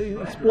it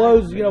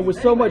explodes,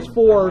 with so much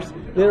force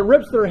that it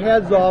rips their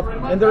heads off,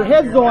 and their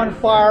heads go on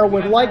fire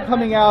with light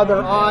coming out of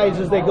their eyes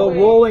as they go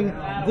rolling.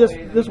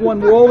 This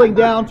one rolling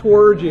down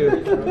towards you.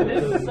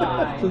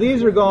 So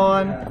these are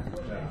gone.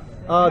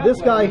 This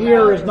guy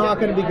here is not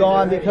going to be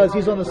gone because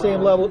he's on the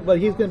same level, but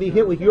he's going to be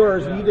hit with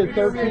yours. And you did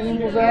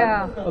 13, was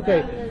that? Yeah.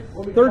 Okay.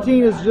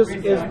 13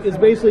 is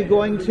basically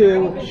going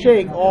to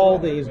shake all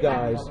these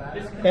guys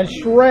and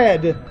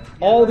shred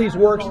all these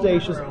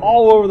workstations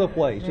all over the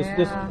place. Just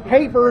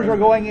papers are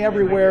going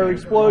everywhere,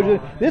 explosion.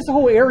 This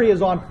whole area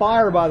is on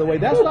fire, by the way.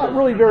 That's not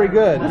really very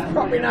good.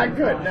 Probably not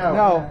good, no.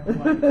 No.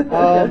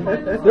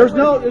 There's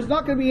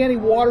not going to be any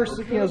water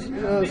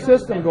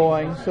system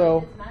going,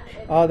 so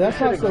that's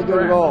not so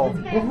good at all.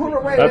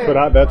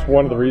 That's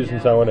one of the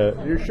reasons I want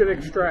to. You should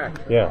extract.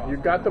 Yeah.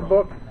 You've got the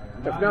book.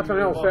 If nothing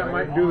else, that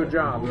might do the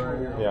job.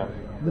 Yeah.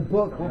 The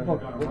book, what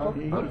book?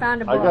 He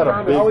found a I book. got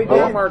a big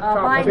book.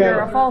 Binder,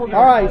 a folder.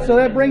 All right, so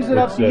that brings it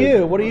up to It's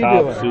you. What are you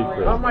top doing?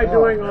 secret. How am I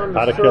doing on the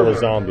How to server? kill a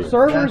zombie.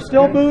 Server's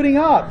still booting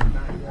up.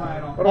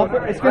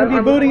 It's going to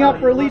be booting up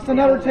for at least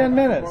another 10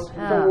 minutes.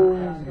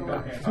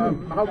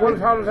 How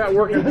does that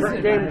work in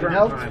game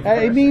time?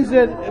 It means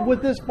that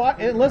with this fire,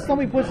 unless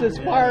somebody puts this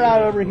fire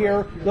out over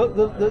here,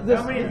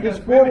 this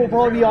floor will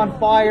probably be on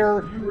fire,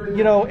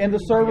 and the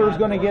server is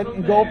going to get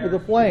engulfed with the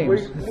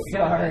flames.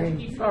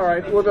 All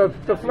right. Well,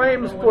 the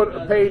flames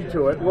paid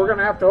to it. We're going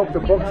to have to hope the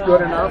book's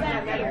good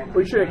enough.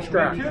 We should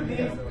extract. I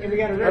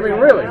mean,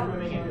 really.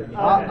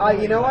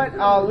 You know what?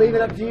 I'll leave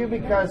it up to you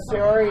because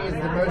Sori is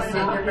the most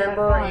senior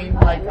member in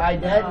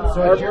IDET,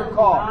 so it's your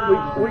call.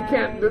 We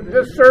can't.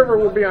 This server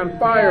will be on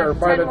fire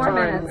by the 10 more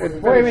time minutes.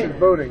 it Wait a finishes minute.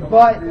 booting.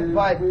 But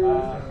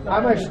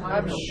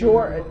I'm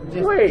sure.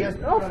 Wait!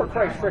 Oh, for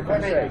Christ's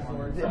frickin' sake!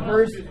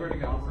 Bruce,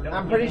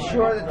 I'm pretty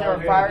sure that there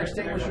are fire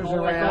extinguishers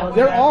around.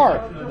 There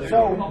are,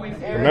 So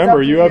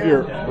Remember, you have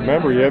your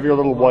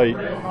little white.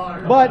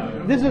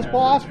 but this is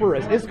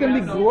phosphorus. It's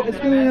going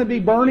to be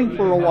burning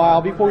for a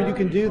while before you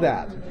can do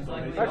that.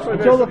 Actually,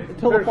 Until the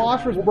there's-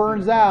 phosphorus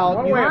burns out.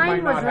 One you- way it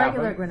Mine might was not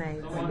regular happen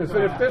grenades. is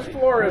that if this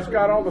floor has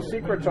got all the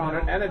secrets on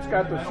it and it's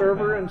got the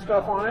server and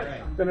stuff on it,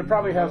 then it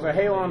probably has a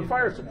halon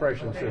fire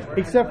suppression system.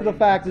 Except for the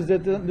fact is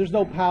that there's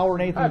no power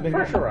and anything's been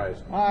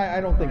Pressurized. I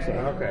don't think so.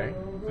 Okay.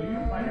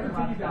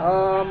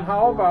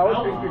 How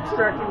about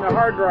extracting the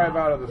hard drive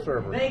out of the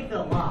server?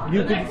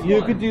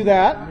 You could do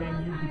that.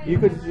 You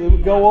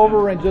could go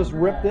over and just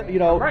rip the,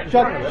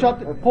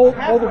 pull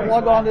the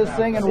plug on this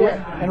thing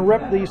and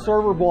rip the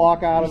server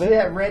block out of see it.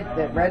 that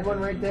red one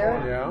right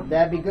there? Yeah.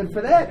 That'd be good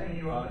for that.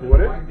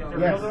 Would it?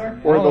 Yes.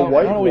 Or the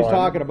white I don't know what he's one.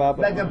 talking about,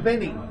 but Like a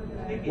Benny.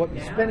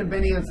 Spin a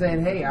Benny and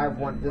saying, hey, I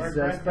want this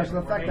special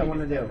effect I want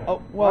to do. oh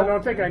I well,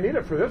 don't think I need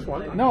it for this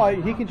one. no,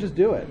 he can just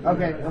do it.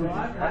 Okay.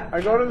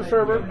 I go to the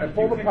server, I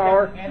pull the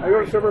power, I go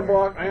to the server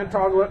block, I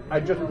untoggle it, I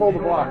just pull the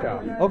block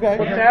out. Okay.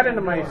 Put that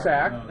into my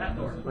sack,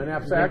 my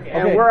knapsack,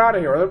 and Okay. we're out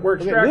of here. We're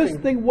Okay, extracting. this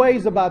thing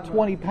weighs about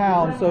 20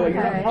 pounds, so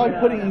you're not probably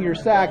putting it in your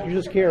sack. You're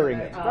just carrying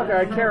it. Okay,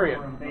 I carry it.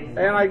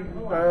 And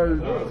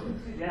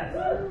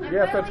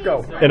yes, let's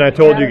go. And I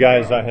told you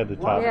guys I had the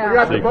top Yeah. We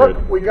got the secret.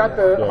 book, we got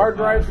the hard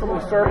drives from the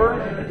server.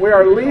 We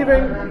are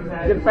leaving,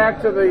 get back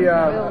to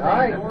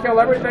the, kill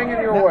everything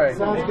in your way.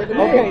 Sounds good to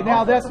me. Okay,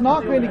 now that's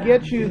not going to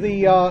get you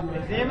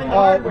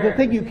the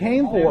thing you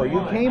came for.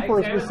 You came for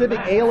a specific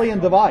alien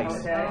device.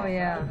 Oh,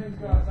 yeah.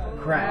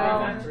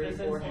 Crap.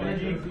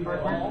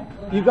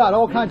 You've got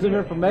all kinds of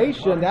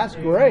information. That's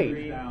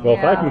great. Well,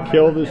 if I can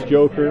kill this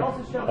Joker,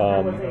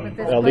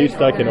 at least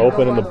I can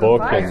open in the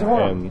book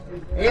and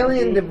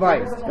Alien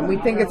device, and we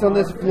think it's on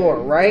this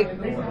floor, right?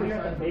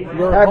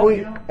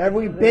 Have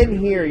we been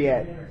here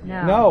yet?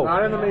 No.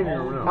 Not in the meeting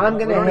room, no. I'm We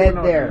gonna don't head even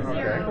know. there.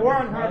 Okay. We're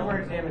on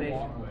hardware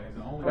examination.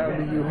 That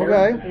would be you here.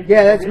 Okay.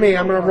 Yeah, that's me.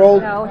 I'm gonna roll.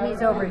 No,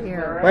 he's over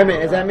here. Wait a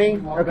minute, is that me?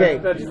 Okay.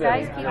 That's You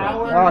guys keep making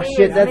Oh me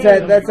shit,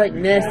 as that's like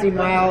nasty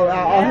mile.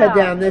 I'll head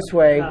down this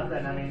way.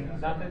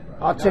 Nothing.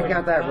 I'll check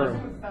out that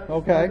room.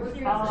 Okay.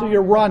 So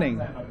you're running,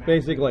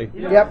 basically.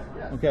 Yep.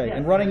 Okay,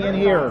 and running in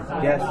here.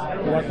 Yes.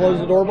 You want to close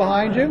the door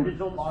behind you?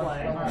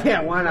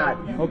 Yeah, why not?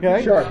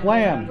 Okay. Sure.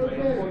 Slam.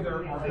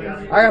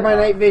 I got my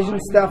night vision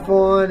stuff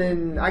on,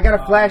 and I got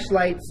a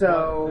flashlight,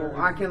 so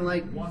I can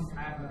light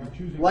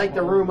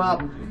the room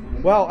up.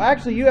 Well,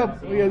 actually,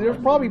 there's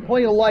probably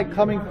plenty of light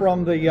coming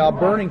from the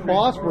burning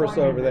phosphorus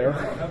over there,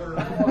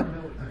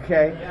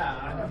 Okay.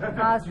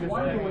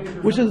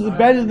 which is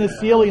embedded in the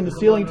ceiling. The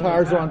ceiling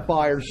tires are on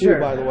fire too,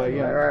 by the way.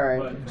 Yeah. All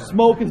right.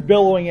 Smoke is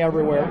billowing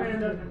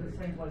everywhere.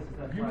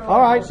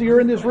 All right, so you're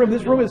in this room.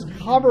 This room is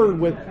covered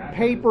with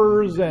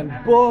papers and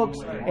books,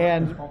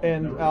 and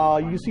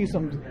you see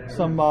some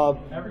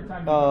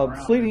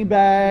sleeping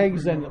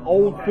bags and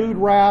old food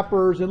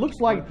wrappers. It looks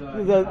like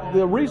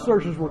the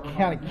researchers were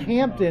kind of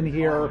camped in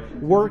here,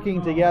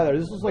 working together.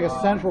 This is like a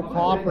central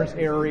conference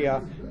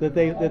area that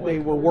they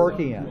were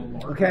working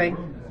in. Okay.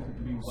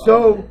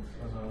 So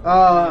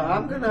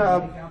I'm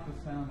gonna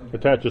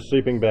Attach a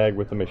sleeping bag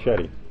with the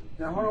machete.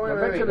 now hold on,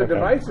 I bet you the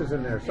devices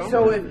in there somewhere.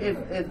 So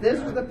if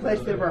this was the place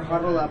they were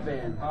huddled up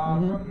in,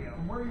 I'm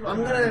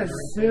gonna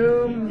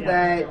assume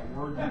that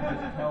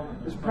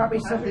there's probably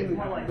something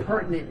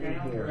pertinent in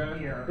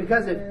here.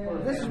 Because if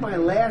this is my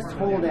last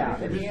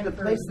holdout, if this is the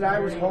place that I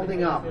was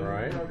holding up,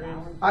 Right.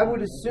 I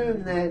would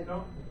assume that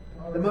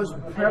the most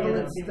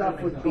prevalent stuff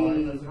would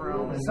be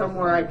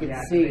somewhere I could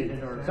see.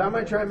 So I'm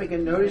gonna try and make a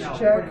notice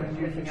check.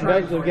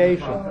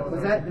 Investigation.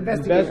 Was that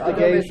investigation? I'll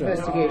do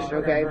investigation.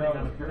 Okay.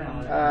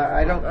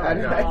 I don't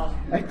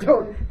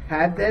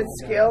have that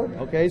skill.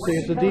 Okay, so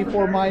it's a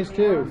D4 minus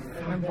 2.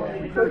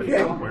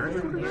 Okay.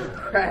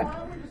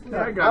 Crap.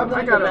 I got I'm a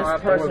the best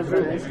lot person to for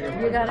do. this.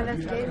 You got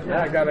investigation?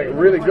 Yeah, I got a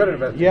really good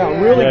investigation. Yeah,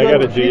 really Yeah, I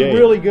good. got a She's G8.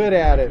 really good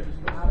at it.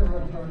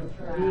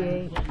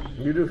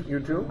 D8. You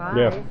too?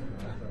 Yeah.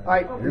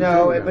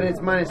 No, but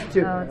it's minus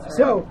 2. Oh, it's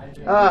So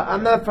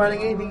I'm not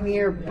finding anything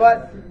near,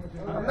 but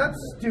I'm not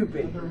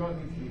stupid.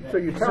 So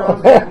you So tell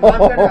I'm them.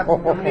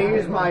 gonna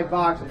use my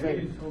box and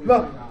say,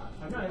 look,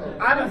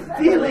 I have a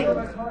feeling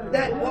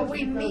that what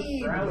we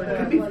need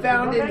can be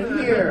found in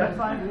here,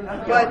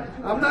 but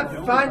I'm not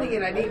finding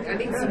it. I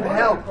need some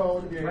help.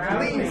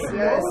 Please,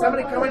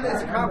 somebody come into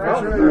this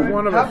conference room. There's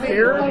one of us help me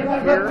here,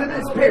 look here, through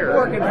this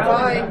paperwork and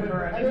find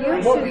You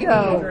what we should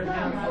go. need.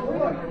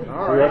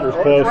 Whoever's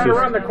Right closest.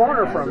 around the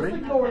corner from me.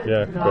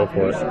 Yeah, go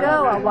for it.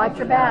 Go. I'll watch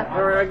your back.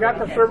 All right, I got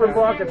the server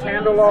block. It's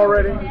handled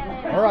already.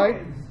 All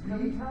right.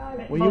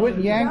 Well, you went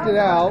and yanked it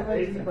out.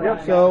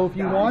 So if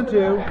you want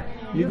to,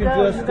 you can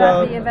Go. just You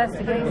got the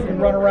investigation.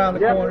 run around the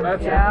Yep, corner.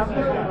 that's Yeah.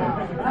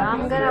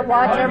 I'm gonna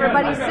watch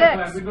everybody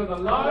 6. it.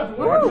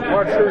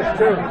 Watch yours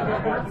too.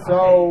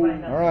 So,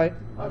 All right.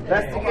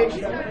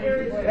 investigation.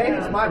 Hey,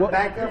 it's my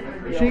backup.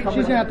 She's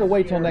gonna have to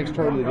wait till next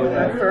turn to do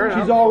that. Fair enough.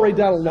 She's already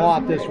done a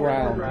lot this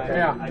round.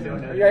 Yeah.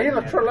 Yeah,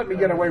 he'll sure let me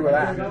get away with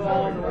that.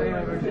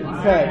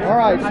 Okay. All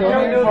right. So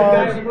main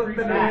cards.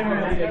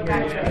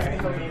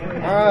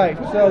 All right.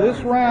 So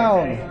this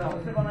round,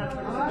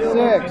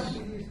 6,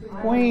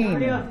 Queen,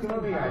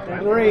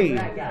 3,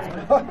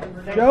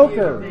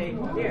 Joker,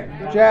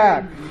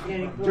 Jack.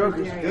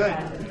 Joker's good.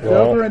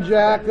 Joker and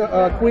Jack,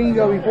 Queen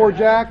go before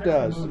Jack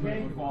does.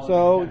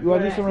 So you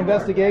want to do some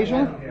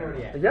investigation?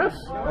 Yes.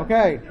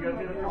 Okay.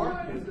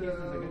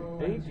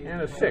 8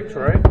 and a 6,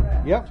 right?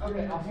 Yep.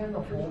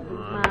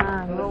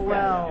 Go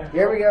well.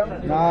 Here we go.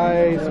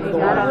 Nice.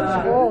 Got a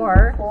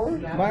score.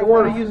 Might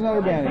want to use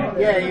another bandit.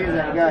 Yeah, use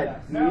that. Got it.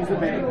 Use the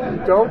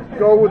bag. Don't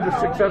go with the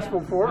successful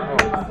 4.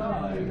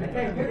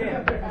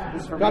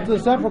 Got to the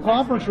Central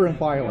Conference room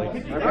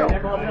finally. So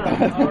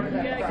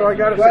I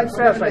got Go ahead, a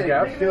success, spend I it.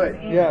 guess. Do it.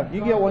 Yeah,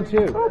 you get one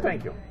too. Oh,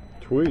 thank you.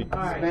 Tweet.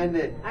 Spend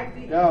it.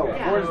 Go.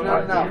 4's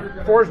not enough.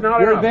 4's not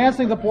You're enough.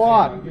 advancing the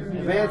plot.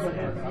 Advance.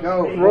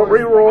 Go.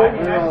 Reroll.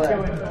 Reroll that.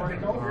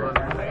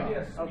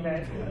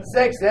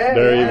 6, eh?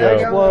 There you There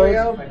go. we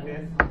go.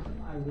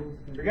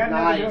 Forgot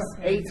Nice.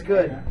 8's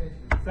good.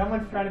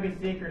 Someone's trying to be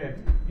secretive.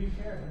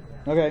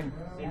 Okay.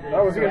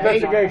 That was the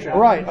investigation.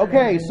 Right.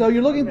 Okay. So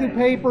you're looking through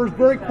papers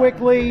very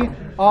quickly.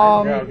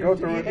 Yeah, go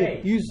through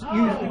it. You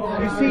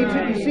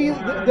see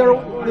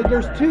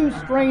there's 2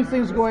 strange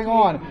things going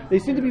on. They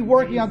seem to be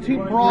working on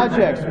 2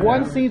 projects.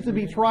 One seems to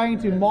be trying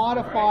to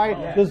modify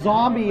the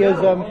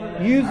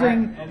zombieism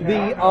using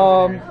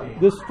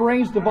the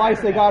strange device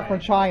they got from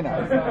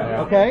China.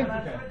 Okay.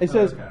 It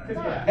says,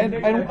 and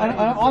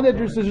on it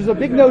there's a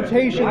big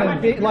notation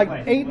in like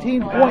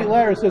 18-point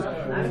letters. It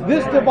says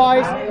this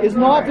device is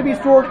not to be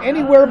stored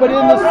anywhere but in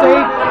the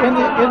safe in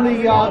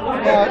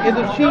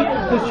the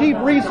chief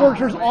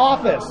researcher's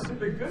office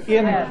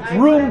in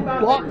room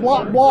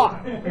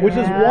block, which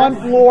is 1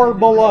 floor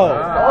below.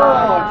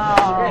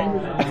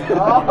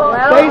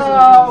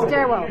 Well,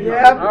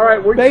 stairwell. All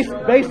right,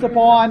 Based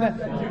upon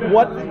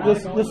what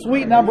the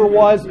suite number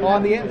was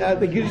on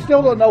the you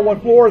still don't know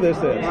what floor this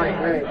is.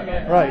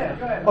 Right.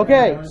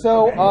 Okay.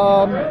 So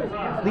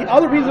the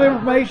other piece of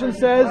information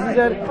says is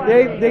that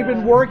they've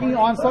been working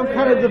on some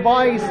kind of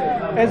device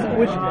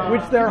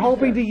which they're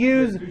hoping to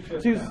use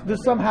to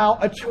somehow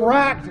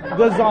attract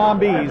the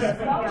zombies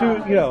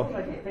to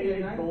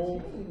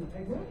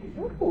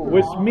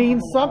which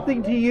means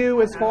something to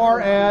you as far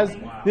as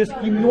this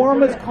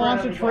enormous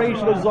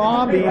concentration of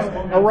zombies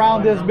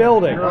around this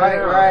building.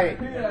 Right.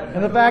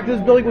 And the fact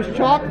this building was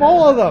chock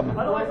full of them.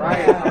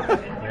 Right.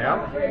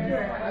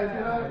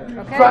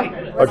 Okay. Right.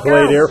 A Let's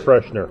Glade go. air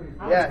freshener.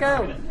 Yes.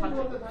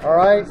 Go. All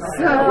right.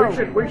 So,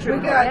 We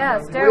should. Yeah, we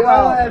all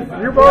stairwell. have,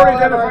 You've we all already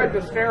have identified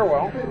our, the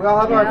stairwell. we all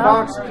have our Yeah.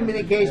 Vox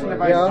communication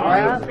devices,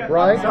 Yeah. right?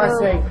 Right. So I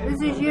say,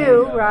 This is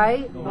you,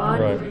 right?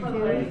 One,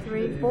 Right. 2,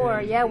 3,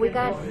 4. Yeah, we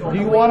got. Do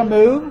you want to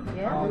move?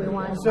 Yeah, we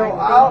want. so we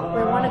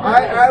want to go.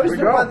 I was We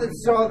the go. one that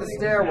saw the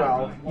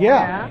stairwell.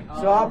 Yeah.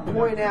 So I'll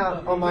point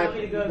out on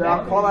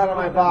I'll call out on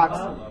my box,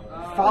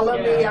 follow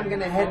me, I'm going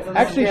to head for the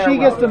Actually, stairwell. she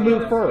gets to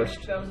move first.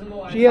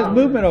 She has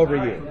movement over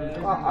you.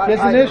 She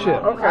has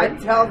initiative. Okay. I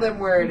tell them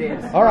where it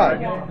is. All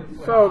right.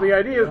 So the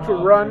idea is to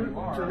run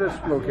to this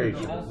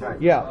location.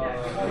 Yeah.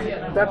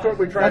 That's what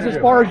we try That's to as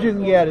do. far as you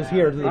can get is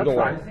here to the That's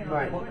door. fine.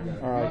 Right. All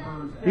right.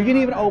 You can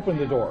even open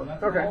the door.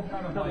 Okay.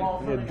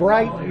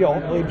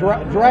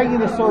 Dragging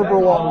the server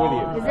along with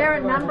you. Is there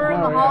a number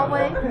in the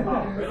hallway?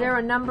 Is there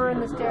a number in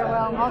the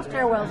stairwell? All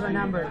stairwells are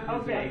numbered.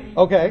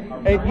 Okay.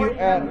 If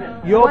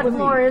you What open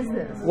floor the, is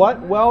this?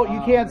 What? Well,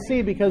 you can't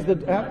see because the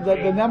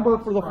number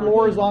for the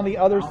floor is on the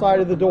other side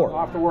of the I'll door.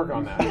 have to work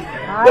on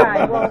that. All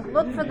right. Well,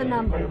 look for the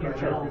number.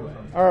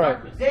 All right.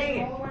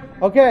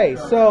 Okay.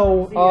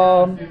 So,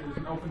 all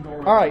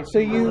right. So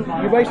you're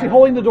basically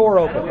holding the door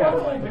open.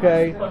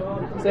 Okay.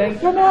 Saying,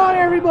 "Come on,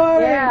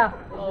 everybody!" Yeah.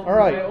 All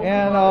right.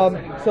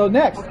 And so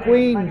next,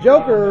 Queen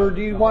Joker.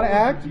 Do you want to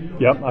act?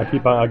 Yep,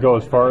 I go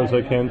as far as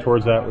I can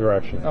towards that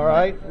direction. All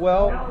right.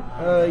 Well,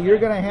 you're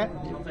gonna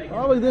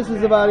probably this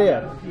is about it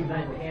Okay.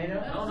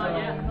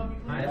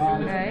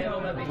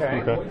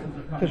 Okay. Okay.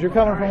 because you're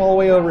coming from all the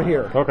way over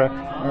here. Okay.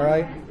 All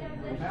right.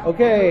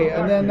 Okay,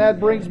 and then that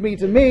brings me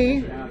to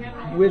me,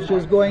 which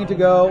is going to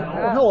go.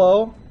 Oh,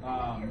 hello.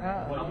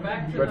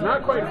 But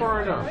not quite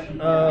far enough.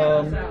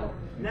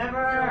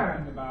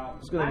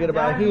 It's going to get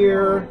about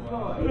here.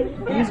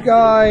 These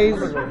guys.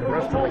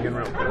 Restroom again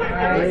real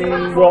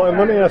quick. Well, and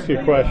let me ask you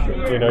a question.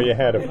 You know, you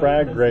had a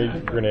frag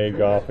grenade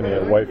go off and you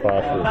had a white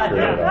phosphorus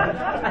grenade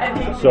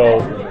off. So,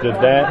 did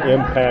that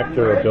impact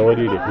their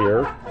ability to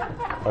hear?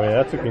 I mean,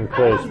 that's a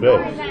controlled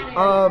space.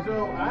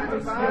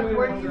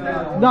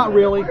 Not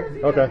really.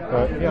 Okay. All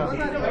right. Yeah.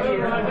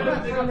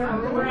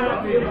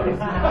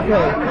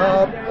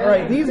 Okay. All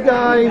right. These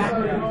guys,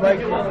 like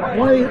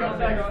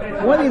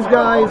one of these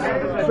guys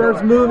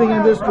starts moving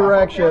in this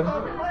direction.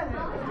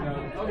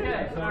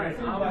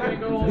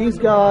 These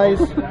guys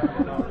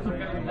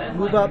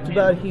move up to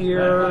about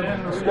here.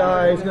 This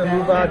guy's going to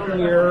move out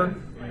here.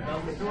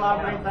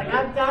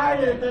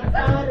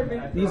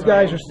 These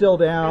guys are still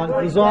down.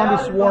 The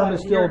zombie swarm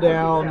is still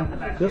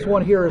down. This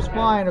one here is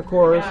fine, of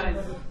course.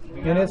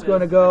 And it's going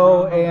to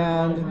go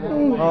and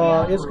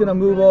it's going to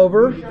move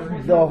over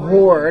The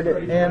horde.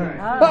 and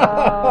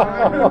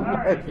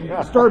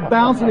start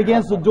bouncing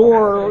against the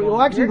door. Well,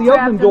 actually, the You're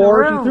open trapped in the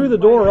door. She room. threw the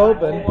door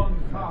open.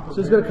 So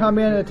it's going to come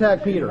in and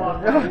attack Peter.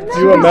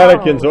 You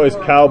Americans always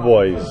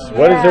cowboys.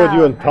 What is there with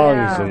you and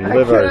tongues Yeah. and I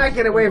livers? cannot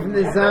get away from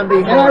this zombie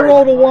And I horde.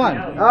 rolled a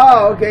 1.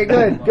 Oh, okay,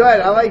 good.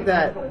 I like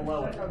that.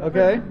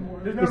 Okay?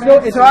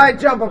 It's So I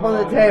jump up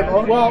on the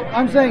table. well,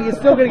 I'm saying it's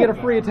still going to get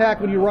a free attack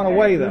when you run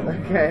away, though.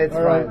 Okay, it's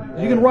All right. fine.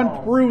 You can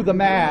run through the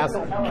mass,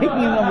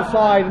 kicking them on the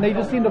side, and they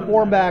just seem to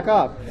form back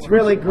up. It's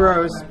really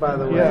gross, by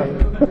the way.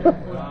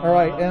 Yeah. All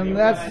right, and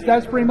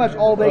that's pretty much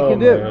all they Oh, can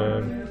do.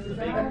 man.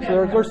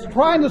 So they're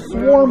trying to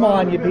swarm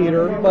on you,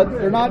 Peter, but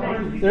they're not.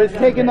 It's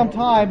taking them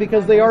time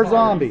because they are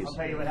zombies.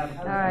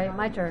 All right.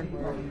 My turn.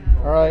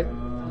 All right.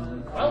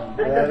 I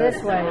go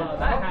this way.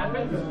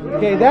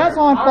 Okay, that's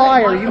on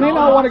fire. You may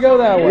not want to go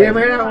that way. You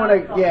may not want to.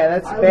 Yeah,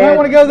 that's bad. You might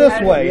want to go this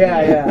way.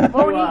 Yeah.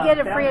 Oh, when you get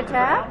a free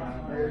attack?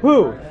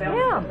 Who?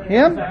 Yeah.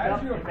 Him?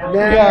 Nah,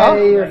 Yeah.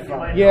 you're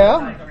fine.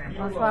 Yeah.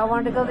 That's why I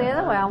wanted to go the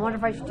other way. I wonder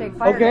if I should take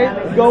fire Okay,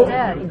 damage go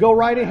instead. go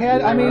right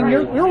ahead. I mean,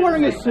 you're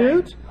wearing a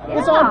suit.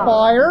 It's Yeah. on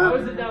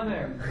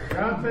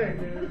fire.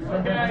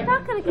 I'm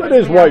not going to It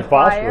is white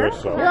phosphorus,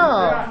 so.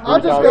 Yeah, I'll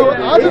just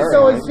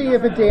go and see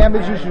if it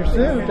damages your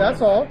suit.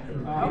 That's all.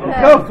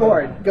 Okay. Go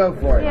for it. Go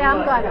for it. Yeah,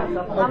 I'm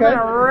gonna. I'm Okay.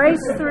 gonna race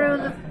through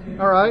the.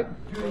 All right.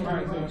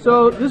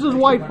 So this is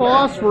white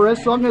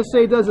phosphorus. So I'm going to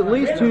say it does at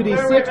least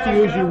 2d6 to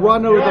you as you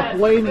run over the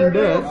flaming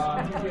bits.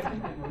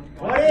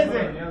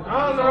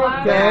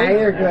 Nah, Okay.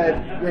 you're good.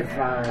 You're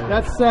fine.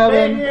 That's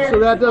 7. So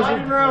that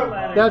doesn't.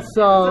 That's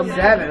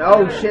 7.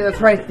 Oh shit,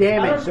 that's right.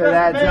 Damage. So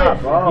that adds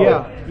up.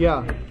 Oh.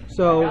 yeah.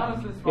 So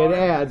it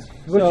adds.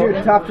 What's So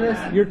your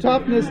toughness? Your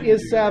toughness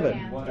is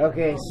 7.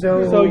 Okay,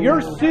 so. So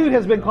your suit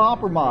has been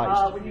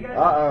compromised.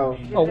 Uh-oh.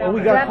 Oh, well,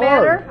 we Does got that a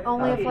card. matter?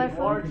 Only a flesh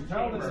wound?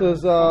 It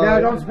says, No,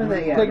 don't spin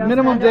that yet. take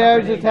minimum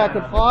damage the attack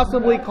could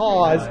possibly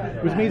cause,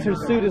 which means her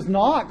suit is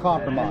not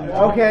compromised.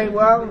 Okay,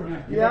 well,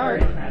 yeah,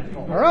 alright.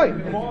 All right.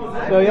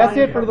 So that's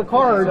it for the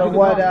card. So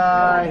what,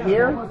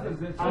 here?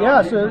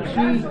 Yeah. So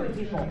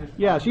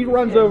she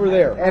runs over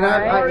there.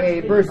 And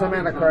hey, Bruce, I'm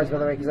out of cards, by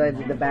the way, because I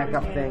did the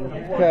backup thing.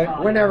 Okay.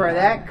 Okay. Whenever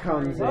that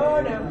comes in.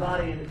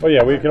 Oh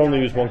yeah, we can only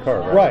use one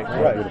card. Right,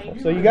 Oh, right. Beautiful.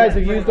 So you guys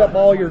have used up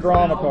all your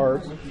drama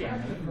cards.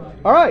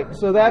 All right,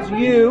 so that's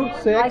you,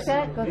 Like 6.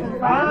 that? Go through the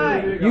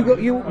fire?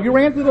 You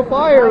ran through the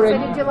fire So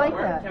and did you like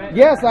that?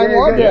 yes, I Yeah,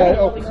 loved good. that.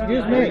 Oh,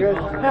 excuse me.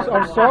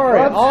 I'm sorry.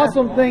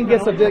 Awesome thing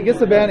gets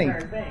a Benny.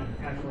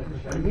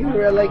 You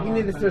were like, you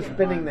need to start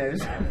spinning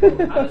those. I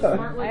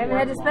haven't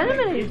had to spend him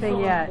anything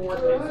yet.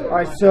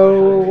 Alright,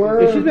 so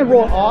we're. She's been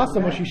rolling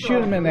awesome when she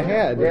shoot him in the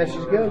head. Yeah,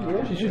 she's good.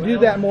 Yeah. She should do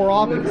that more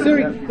often.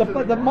 Considering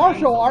the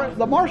martial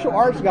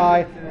arts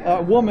guy,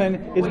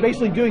 woman, is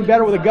basically doing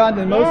better with a gun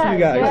than most of you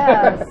guys.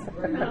 Yes.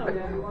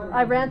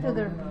 I ran through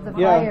the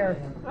Yeah. fire.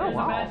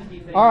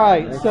 All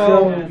right,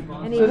 so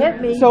And he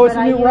hit me. so it's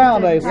but a new used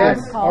round, a I card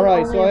assume. called All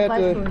right, so Only I a have Flesh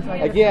to Wounds, so I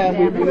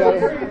again. We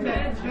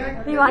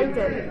got. He liked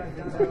it.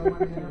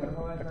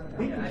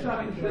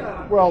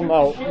 Well,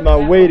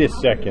 now wait a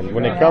second.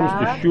 When it comes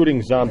to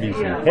shooting zombies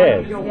in the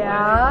head,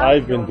 Yeah.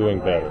 I've been doing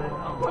better.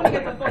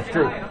 That's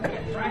true.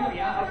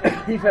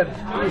 He's had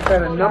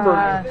a number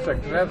of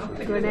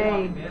successes.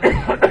 Grenade.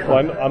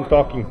 Well, I'm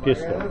talking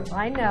pistol.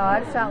 I know.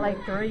 I've shot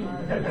like 3.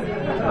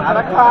 Not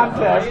a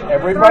contest.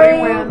 Everybody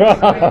 3. wins.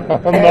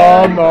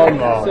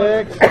 No.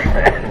 6.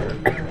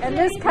 And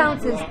this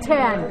counts as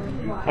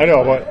 10. I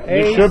know, but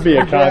it Ace, should be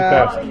a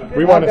jack. contest.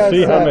 We want to I've got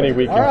see how 7. many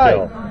we can All right.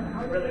 kill.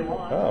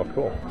 Oh,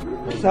 cool.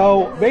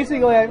 So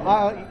basically,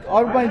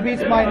 everybody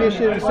beats my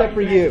initiative except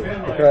for you.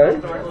 Okay.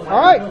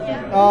 All right.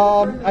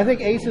 I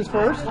think Ace is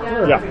first.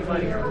 Yeah.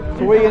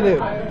 So what are you gonna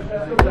do?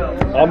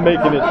 I'm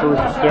making it through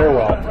the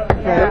stairwell.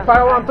 If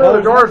I want through,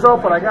 the door's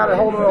open. I got to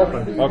hold it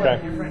open. Okay.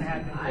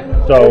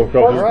 So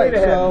go All through. right.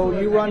 So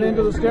you run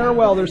into the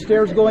stairwell. There's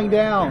stairs going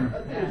down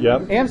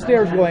Yep. and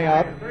stairs going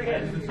up.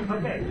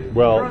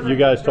 Well, you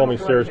guys told me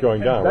stairs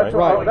going down, That's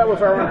right? that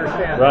was our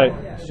understanding. Right.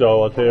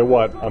 So I'll tell you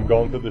what. I'm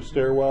going through the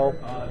stairwell.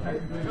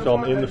 So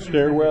I'm in the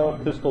stairwell,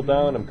 pistol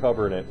down. I'm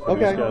covering it. So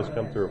Okay. These guys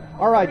come through.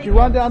 All right. You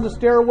run down the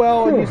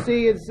stairwell and you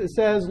see it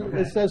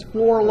says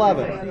floor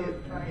 11.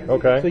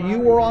 Okay. So you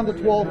were on the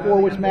 12th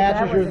floor, which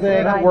matches your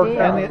thing, That was a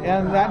good idea.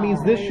 and that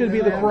means this should be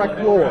the correct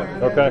floor.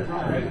 Okay.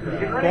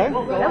 Okay. That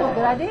was a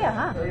good idea,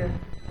 huh?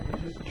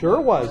 Sure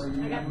it was.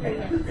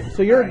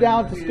 So you're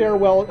down to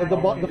stairwell at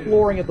the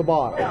flooring at the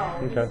bottom.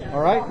 Okay.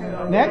 All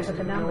right. Next.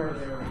 The numbers.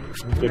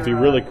 It'd be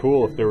really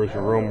cool if there was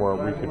a room where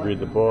we could read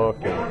the book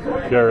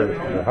and share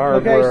the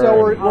hardware. Okay.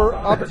 So and- we're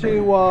up to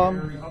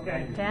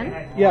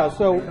 10? yeah.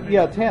 So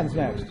yeah, 10's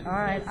next. All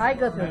right. I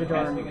go through the door.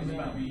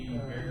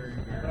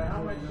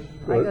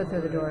 I go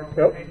through the door.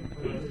 Yep.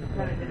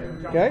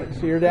 Okay.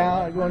 So you're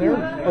down going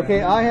there.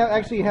 Okay. I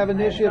actually have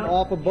initiative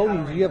off of both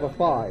of you. You have a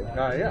 5.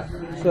 Yeah.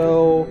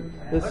 So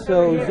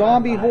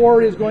zombie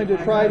horde is going to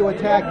try to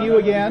attack you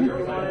again.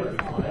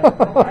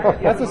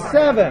 That's a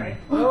 7.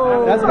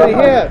 That's going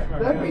to hit.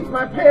 That beats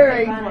my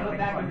parry.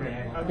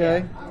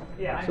 Okay.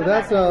 So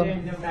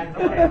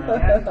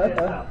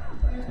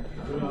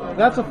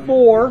that's a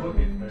 4.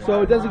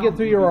 So it doesn't get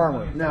through your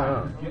armor.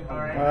 No. All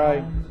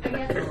right.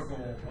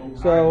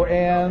 So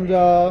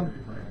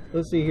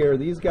let's see here.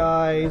 These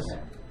guys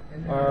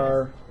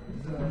are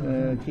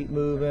keep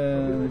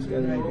moving. These guys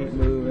are gonna keep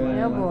moving.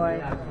 Oh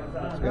boy.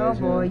 Oh guy's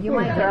boy. You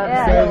might get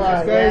This Ed.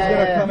 guy's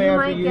gonna come You after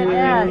might you. get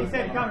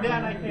Ed. Come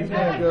down. I He's can't.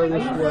 gonna go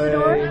this Through the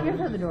door? way. You're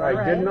through the door, I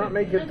right? did not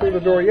make it through the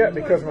door yet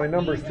because my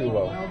number's too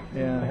low. I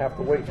Yeah. have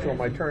to wait till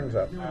my turn's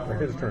up, or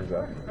his turn's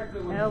up.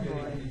 Oh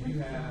boy.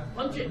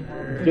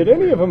 Did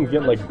any of them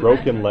get like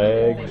broken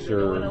legs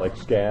or like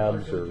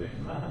scabs or?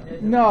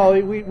 No,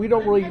 we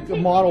don't really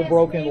model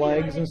broken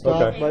legs and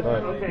stuff, Okay, but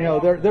all right. you know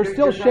they're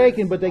still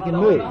shaking, but they can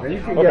move. You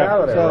can Okay. get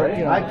out of there, So right?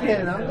 you know. I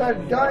can. I'm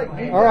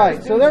done. All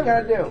right, so they're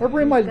gotta do.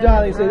 pretty much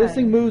done. They say this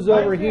thing moves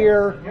over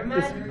here.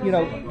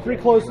 It's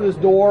pretty close to this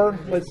door.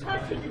 Let's.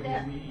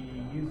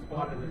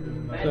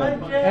 So,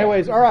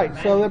 anyways, all right.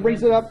 So that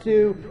brings it up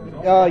to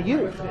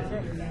you.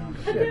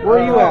 Where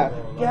are you at?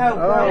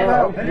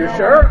 You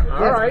sure?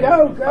 All right.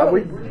 Go.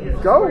 We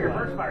go.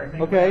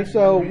 Okay,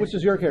 so which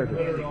is your character?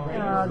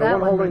 The That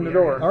one one. holding the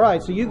door. All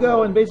right, so you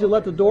go and basically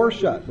let the door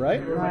shut, right?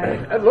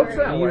 It looks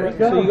that way.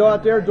 So you go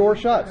out there, door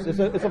shuts. It's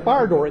a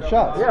fire door. It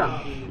shuts.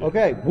 Yeah.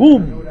 Okay.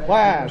 Boom.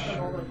 Flash.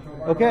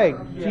 Okay.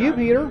 To you,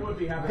 Peter.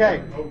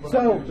 Okay.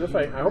 So This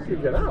way. I hope you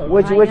get out.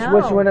 which I which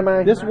know. one am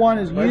I? This one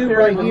is you there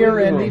right in the here,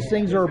 meeting and room. these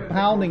things are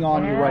pounding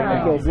on you right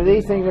now. Okay, so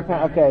these things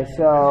are okay.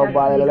 So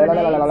blah, blah, blah, blah,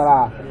 blah,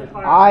 blah,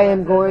 blah. I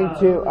am going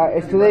to.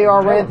 So they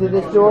all ran through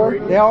this door.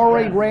 They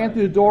already ran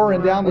through the door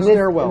and down the And this,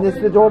 stairwell. And this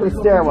is the door to the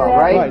stairwell,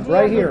 right? Right, Do you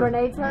right have here. the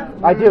grenades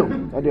left? I do.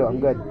 I'm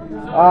good.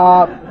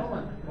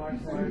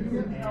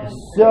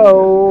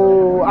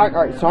 So, all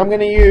right. So I'm going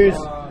to use.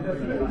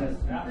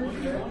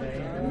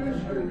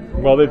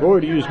 Well, they've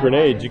already used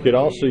grenades. You could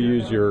also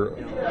use your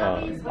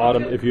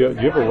autumn. Do you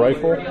have a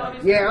rifle?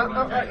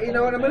 Yeah. You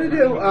know what I'm going to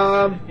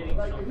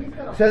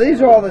do? So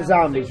these are all the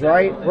zombies,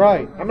 right?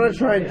 Right. I'm going to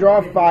try and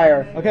draw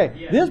fire.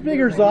 Okay. This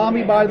bigger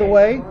zombie, by the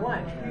way,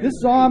 This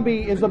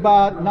zombie is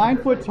about 9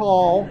 foot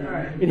tall.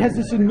 It has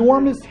this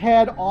enormous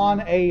head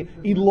on a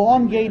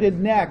elongated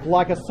neck,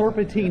 like a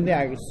serpentine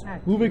neck. It's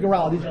moving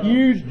around. These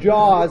huge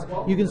jaws.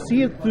 You can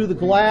see it through the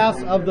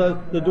glass of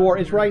the door.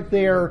 It's right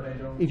there.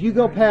 If you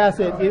go past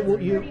it, it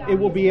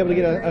will be able to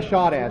get a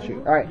shot at you.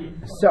 All right.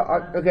 So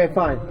okay,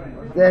 fine.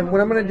 Then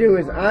what I'm going to do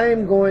is I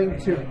am going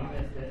to.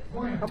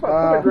 How about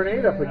put a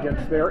grenade up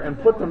against there and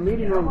put the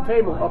meeting room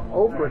table up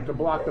over it to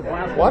block the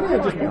blast? Why don't you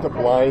just put the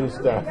blinds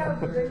down?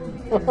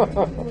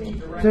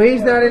 So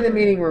he's not in the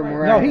meeting room,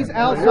 right? No, he's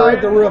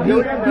outside the room.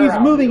 He's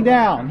moving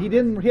down. He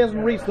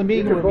hasn't reached the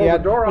meeting room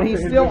yet, but he's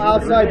still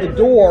outside the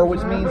door,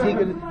 which means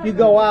you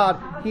go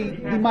out, he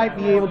might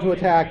be able to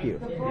attack you.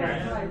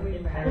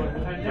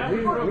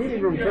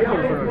 Meeting room tables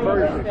are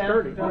very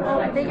sturdy.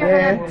 I think you're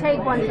going to take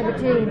one for the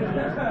team.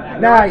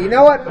 Nah, you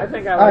know what? I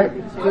think All right,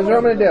 so this is what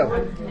I'm going to do.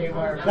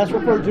 That's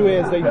referred to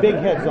as a big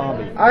head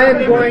zombie. I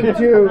am going to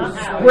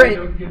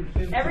sprint,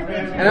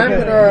 and I'm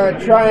going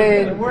to try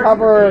and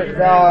cover,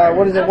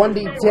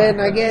 1d10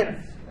 I get?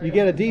 You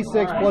get a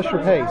D6 plus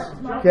your pace.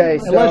 Okay,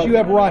 so... Unless you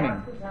have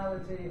running.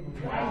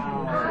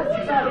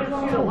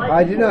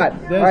 I do not.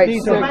 Then All right,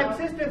 it's so,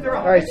 D6.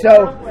 all right,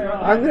 so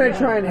I'm going to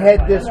try and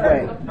head this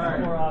way.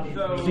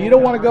 So you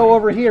don't want to go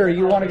over here.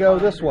 You want to go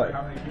this way.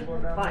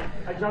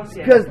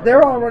 Because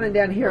they're all running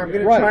down here. I'm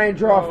going to Right. try and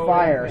draw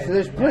fire. So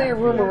there's plenty of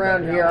room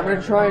around here. I'm going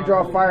to try and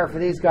draw fire for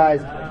these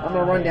guys. I'm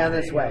going to run down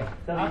this way.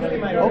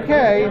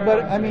 Okay,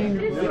 but I mean,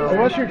 the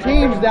rest of your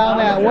team's down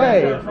that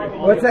way.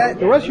 What's that?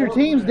 The rest of your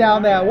team's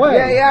down that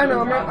way. Yeah, I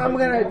know. I'm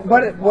going to...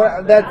 But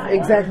that's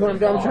exactly what I'm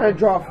doing. I'm trying to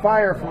draw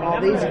fire from all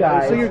these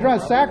guys. So you're trying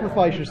to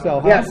sacrifice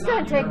yourself, huh? Yes. He's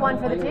going to take one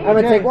for the team. I'm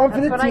going to take one for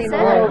the That's what I team.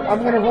 said. I'm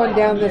going to run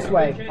down this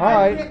way. All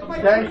right.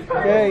 Okay?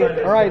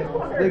 Okay. All right.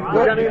 Go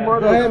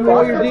ahead and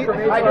roll your D.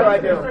 I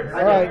do.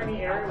 All right.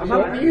 I'm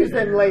going to use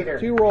them later.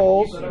 2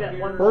 rolls.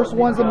 First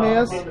one's a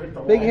miss.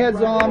 Big head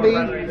zombie.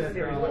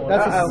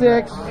 That's a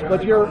 6.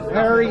 But your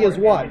parry is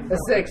what? A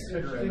 6.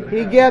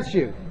 He gets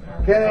you.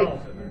 Okay.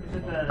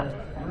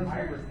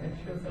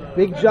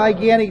 Big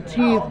gigantic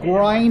teeth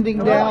grinding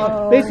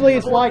down. Basically,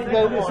 it's like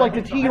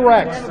the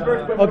T-Rex.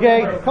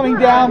 Okay, coming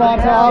down on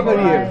top of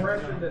you.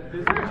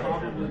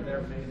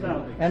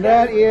 And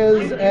that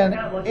is an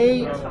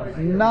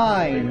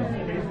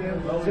 8-9.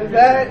 So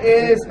that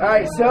is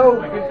alright. So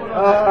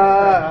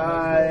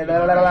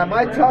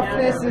my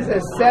toughness is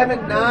a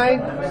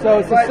 7-9. So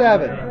it's a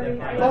 7.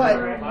 But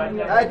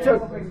I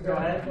took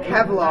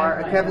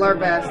Kevlar, a Kevlar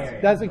vest.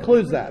 That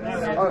includes that.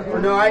 Oh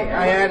no, I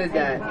added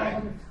that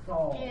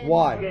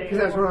Why? because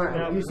that's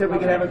what you said we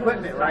could have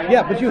equipment, right?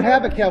 Yeah, but you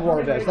have a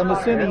Kevlar vest. I'm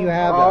assuming you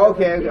have that. Oh,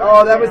 okay.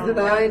 Oh, that was the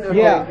 9. Okay.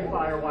 Yeah.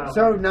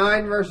 So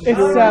 9 versus. It's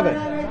yours.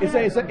 7.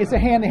 It's a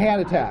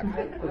hand-to-hand attack.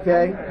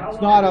 Okay.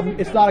 It's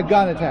not a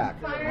gun attack.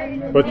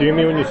 But do you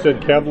mean when you said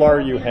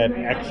Kevlar, you had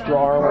extra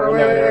armor? Hold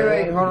on,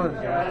 wait. Hold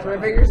on. So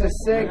my finger's a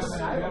 6.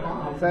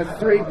 So that's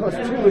 3 plus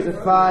 2 is a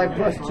 5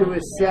 plus 2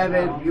 is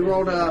 7. You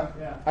rolled a.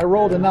 I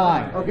rolled a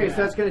 9. Okay, so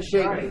that's gonna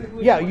shake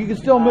me. Yeah, you can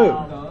still move.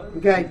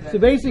 Okay. So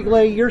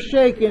basically, you're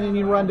shaking and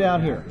you run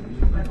down here.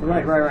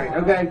 Right.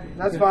 Okay,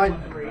 that's fine.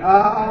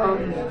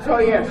 So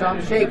I'm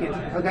shaking.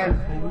 Okay.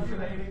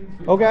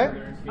 Okay.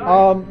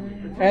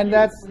 And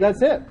that's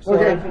it. So,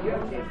 Okay.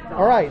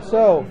 All right.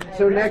 So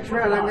So next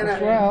round, I'm Next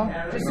gonna. round.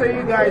 Just so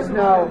you guys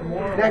know,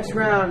 next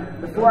round,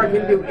 before I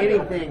can do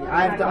anything,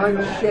 I have to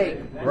unshake.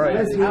 Right.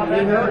 Because he hurt me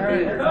on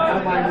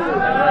my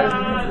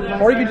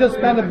move. or you could just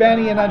spend a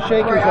Benny and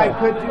unshake All right, I yourself.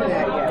 could do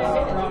that.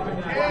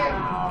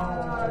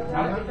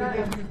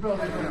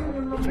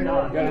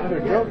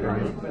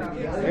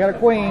 I got a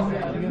queen,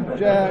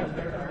 jack.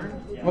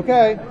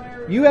 Okay.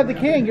 You have the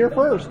king. You're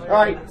first. All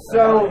right.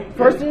 So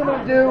first thing I'm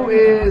gonna do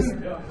is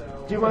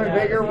do my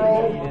bigger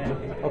roll.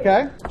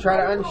 Okay. Try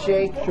to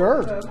unshake.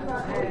 Sure.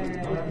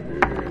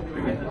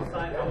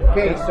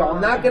 Okay, so I'm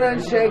not gonna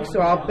unshake, so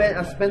I'll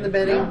spend the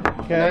Benny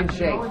Okay. and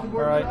unshake.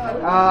 All right.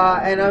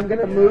 And I'm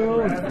gonna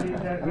move.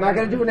 I'm not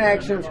gonna do an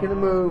action. I'm just gonna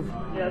move.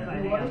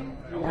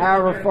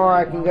 However far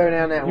I can go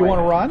down that You way. want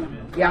to run?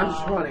 Yeah, I'm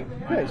just running.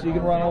 Okay. So you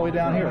can run all the way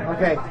down here.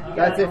 Okay,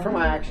 that's it for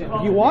my action.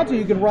 If you want to,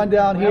 you can run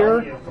down here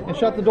and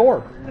shut the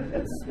door.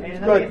 It's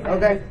good.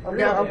 Okay, I'm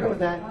good with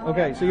that.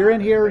 Okay. So you're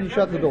in here and you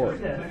shut the door.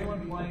 That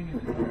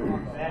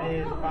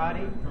is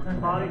body.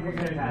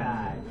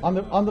 On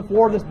the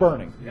floor that's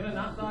burning.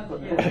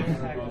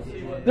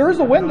 There is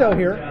a window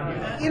here.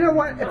 You know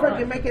what? If I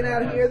can make it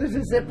out here, there's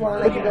a zip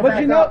line. I can go But back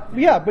you know, up.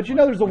 yeah, but you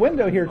know there's a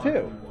window here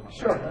too.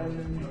 Sure.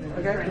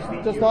 Okay.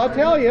 Just thought I'd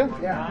tell you.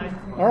 Yeah.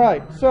 All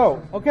right,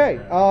 so, okay.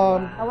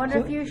 I wonder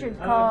if you should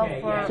call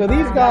for. So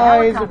these the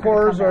guys, helicopter of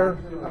course, to come are.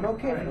 I'm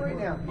okay for right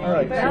now. All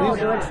right, No,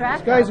 so do a track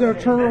this guy's going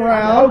to turn I'm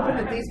around. hoping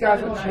that these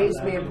guys will chase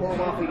me and pull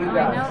them off of you I know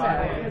guys.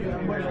 that.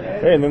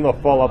 Hey, and then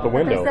they'll fall out the They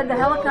window. said the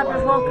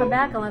helicopters won't come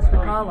back unless we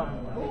call them.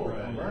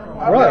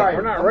 Right.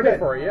 We're not ready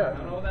for it yet.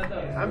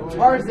 I'm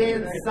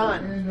Tarzan's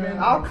son.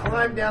 I'll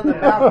climb down the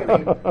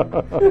balcony.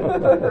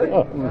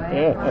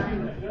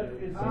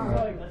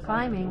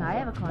 Climbing. I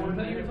have a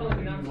climbing.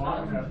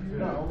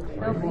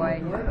 Oh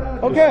boy.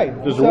 Okay.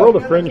 Does the World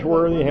of Fringe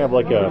Worthy have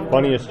like a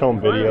funniest home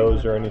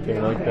videos or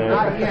anything like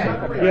that?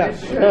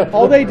 Yes.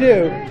 Oh, they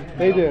do.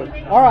 They do.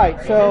 All right.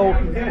 So,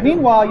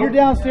 meanwhile, you're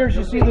downstairs.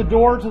 You see the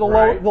door to the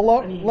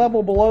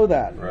level below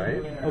that.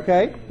 Right.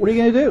 Okay. What are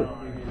you going to do?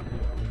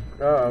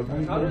 We're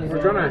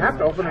going to have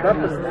to open it up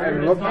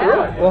and look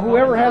through it. Well,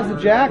 whoever has the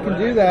jack can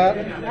do that.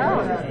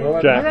 Oh.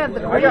 Jack. You have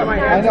the I got my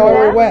green hand. I know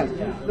where it went.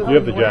 You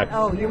have the jack.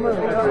 Oh, you moved.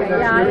 Okay.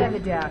 Yeah, I have the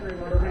jack.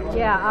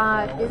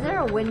 Yeah. Is there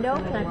a window?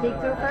 Can I peek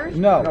through first?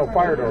 No. No,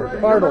 fire doors.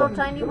 Fire A little door.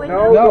 tiny No,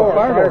 window? No, door,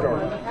 fire fire door.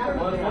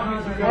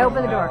 door. I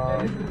open the door.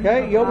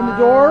 Okay. You open the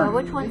door.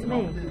 Which one's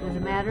me? Does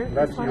it matter?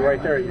 That's This you one?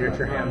 right there. You get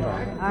your hands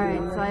on it. All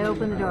right, so I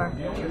open the door.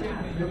 It's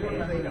going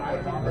to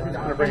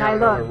bring And I out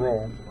another look.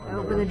 roll. I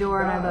open the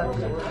door and I look.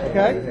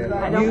 Okay.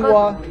 I don't You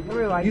go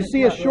through. I you just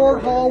see a look.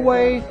 short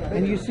hallway,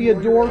 and you see a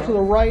door to the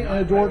right and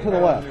a door to the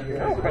left.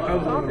 Oh, but no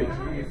zombies.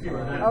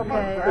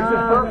 Okay. This is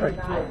perfect.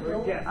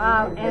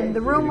 And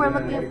the room we're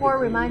looking for,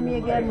 remind me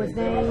again, was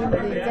named the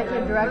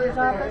Executive Director's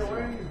Office?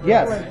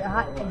 Yes. Was it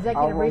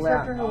Executive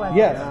Researcher? Who was it?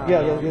 Yes.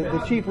 Yeah. The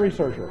chief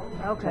researcher.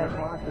 Okay.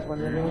 No,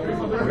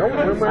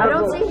 I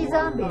don't see any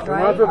zombies, might as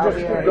right? well just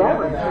keep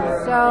going.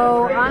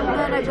 So I'm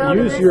going to go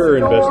to Use this your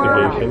door.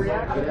 investigation.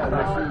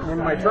 When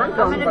my turn I'm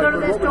comes, going to go to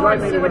this door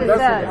and see what it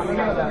says.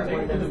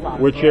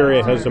 Which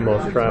area has the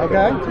most traffic?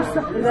 Okay.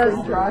 It says,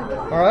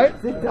 All right.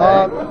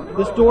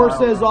 This door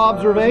says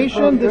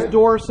observation. This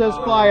door says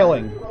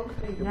filing.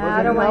 no,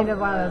 I don't want to do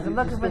one of those. I'm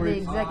looking for the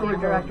Executive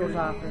Director's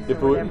Office, If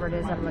it or would- whatever it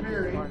is I'm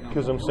looking for.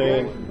 Because I'm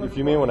saying, if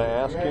you may want to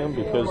ask him,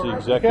 because the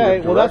executive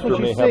Okay, well, that's director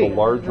what may you have see. a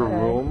larger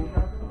room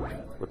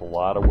with a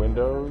lot of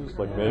windows,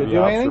 like maybe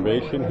do anything?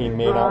 observation, he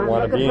may not I'm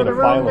want to looking be for in a the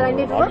room filing that I room.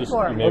 need to I'll look just,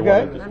 for. you may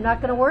Okay. want to I'm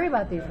not going to worry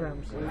about these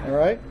rooms. All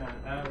right.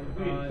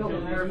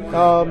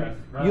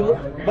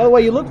 By the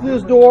way, you look through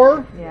this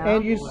door, Yeah.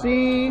 and you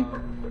see a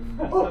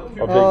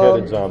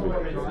big-headed zombie.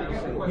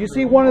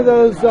 one of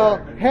those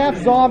half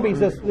zombies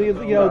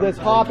that's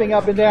hopping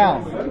up and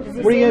down. Does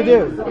he What are you see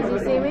gonna me? do?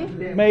 Does he see me?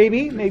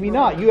 Maybe, maybe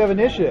not. You have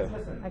initiative.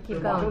 I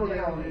keep going.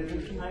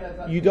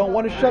 You don't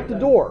want to shut the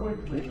door.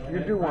 you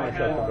do want to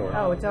shut the door.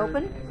 Oh, it's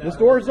open? This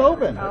door is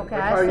open. Okay,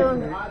 I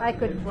assumed I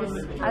could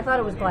just, I thought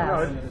it was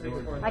glass.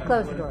 I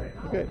closed the door.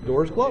 Okay,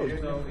 door's closed.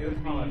 It's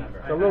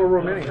a little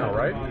room anyhow,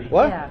 right?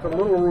 What? Yeah. It's a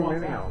little room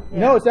anyhow.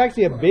 No, it's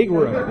actually a big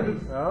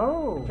room.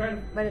 Oh,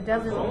 But it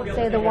doesn't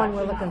say the one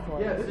we're looking for.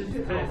 it's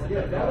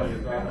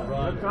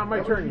not my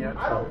turn yet.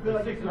 So.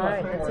 All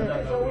right, that's it.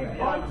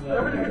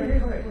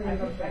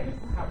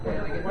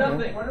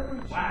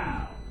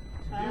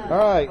 All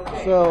right,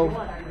 so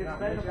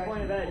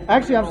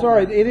actually, I'm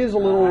sorry. It is a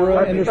little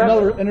room, and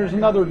there's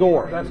another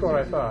door. That's what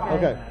I thought.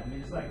 Okay.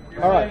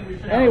 All right.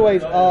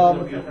 Anyways,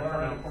 so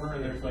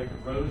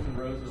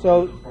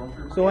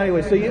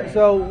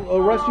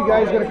the rest of you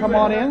guys gonna come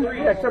on in?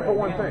 Yeah, except for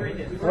one thing.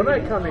 When I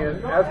come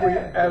in,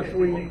 as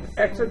we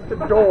exit the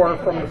door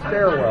from the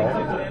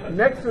stairwell,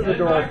 next to the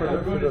door for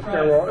the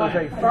stairwell is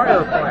a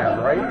fire plan,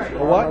 right?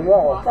 what? On the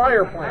wall, a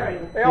fire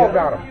plan. They all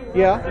got them.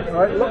 Yeah. All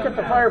right, look at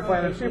the fire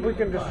plan and see if we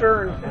can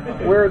discern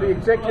where the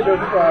executive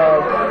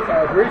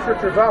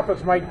researcher's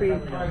office might be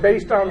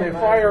based on the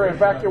fire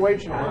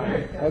evacuation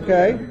plan.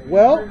 Okay.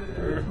 Well,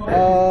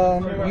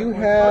 you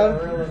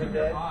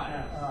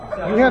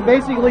have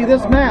basically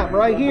this map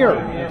right here.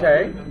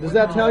 Okay, Does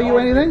that tell you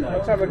anything?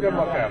 let's have a good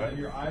look at it.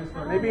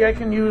 Maybe I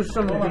can use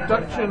some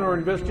deduction or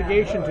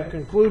investigation to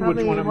conclude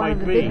Probably which one it one might of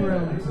the be. big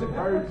rooms.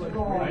 I would think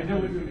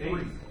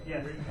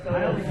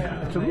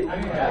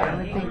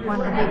one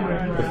of the big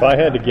rooms. If I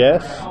had to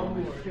guess,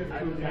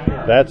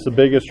 that's the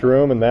biggest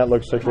room, and that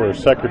looks like where a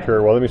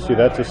secretary. Well, let me see.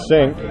 That's a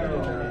sink,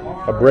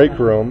 a break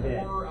room.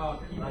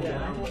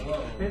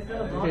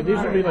 Okay, these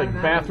would be like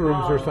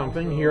bathrooms or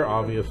something here,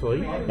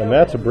 obviously. And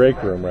that's a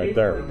break room right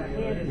there.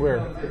 Where?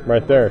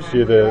 Right there.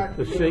 See The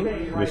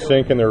sink? the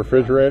sink and the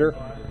refrigerator?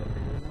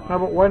 How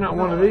about why not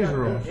one of these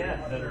rooms?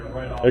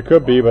 It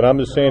could be, but I'm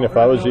just saying if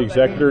I was the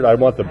executor, I'd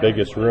want the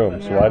biggest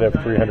room, so I'd have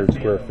 300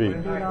 square feet.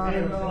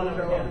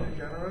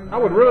 I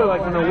would really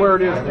like to know where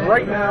it is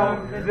right now,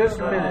 this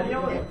minute,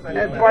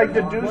 and by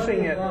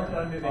deducing it.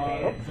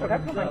 Oops, what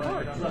happened to my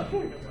cards?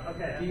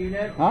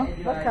 Huh?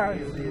 What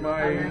cards?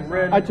 My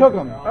red. I took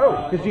them.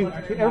 Oh. Because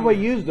everybody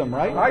used them,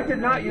 right? I did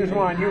not use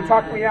mine. You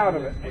talked me out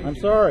of it. I'm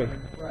sorry.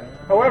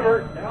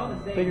 However,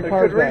 Take your it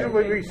cards could back.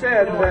 reasonably be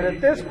said that at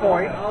this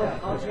point,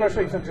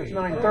 especially since it's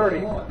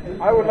 9:30,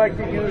 I would like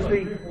to use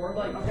the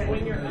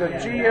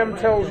GM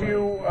tells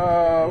you.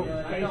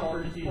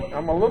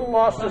 I'm a little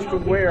lost as to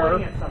where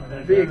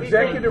the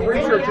executive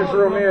researcher's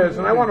room is,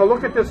 and I want to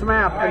look at this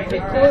map and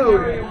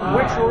conclude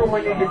which room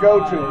I need to go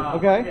to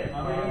Okay.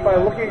 by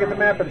looking at the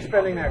map and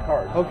spending that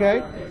card.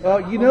 Okay.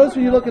 You notice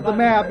when you look at the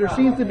map, there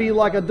seems to be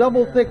like a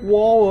double thick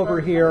wall over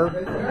here,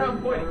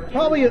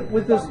 probably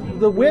with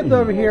the width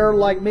over here,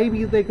 like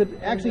maybe they could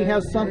actually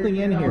have something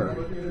in here,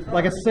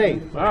 like a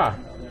safe. Ah.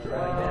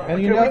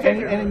 And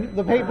and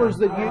the papers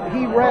that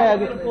he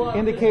read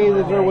indicated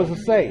that there was a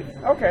safe.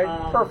 Okay,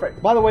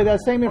 perfect. By the way, that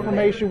same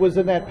information was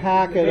in that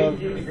packet.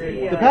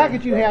 The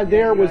packet you had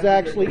there was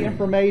actually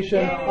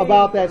information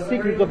about that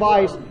secret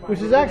device, which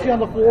is actually on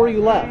the floor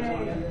you left.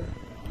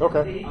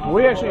 Okay.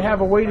 We actually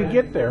have a way to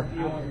get there.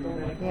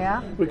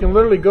 Yeah? We can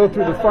literally go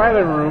through the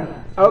filing room,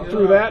 out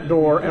through that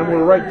door, and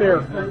we're right there.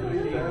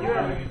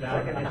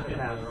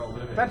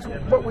 That's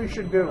what we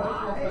should do.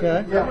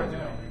 Okay.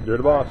 You're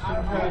the boss.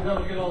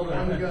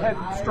 Head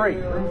straight.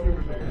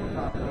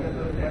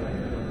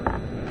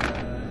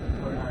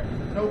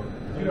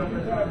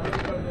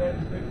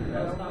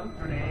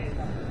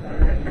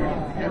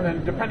 And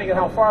then depending on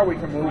how far we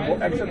can move,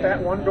 we'll exit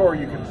that one door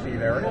you can see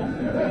there.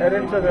 Head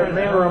into the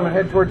main room and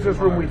head towards this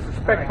room we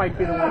suspect might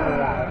be the one we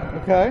want.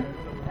 Okay.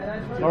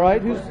 All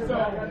right.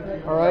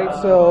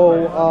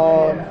 So.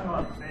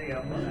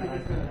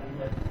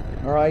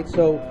 All right.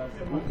 So.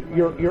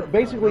 You're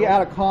basically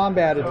out of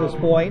combat at this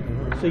point,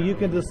 so you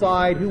can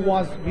decide who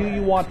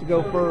you want to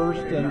go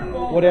first and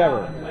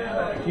whatever.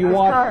 Do you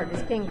want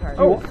It's king card.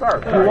 Oh,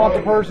 sorry. Do you want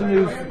the person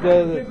who's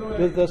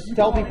the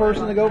stealthy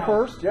person to go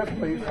first? Yes,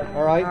 please.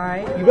 All right.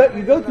 All right.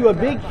 You go through a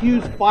big,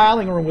 huge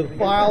filing room with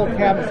file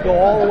cabinets go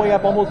all the way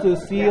up almost to the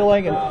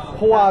ceiling, and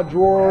pull out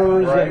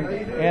drawers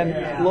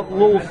and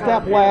little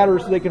step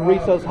ladders so they can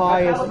reach those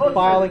highest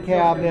filing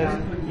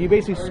cabinets. You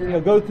basically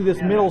go through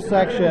this middle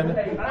section.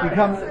 You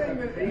come.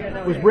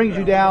 Which brings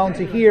you down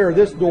to here,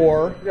 this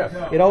door. Yes.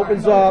 It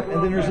opens up,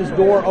 and then there's this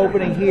door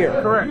opening here.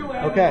 Correct.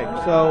 Okay,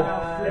 so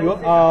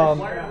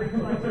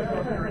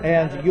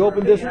you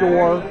open this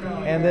door,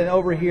 and then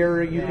over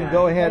here you can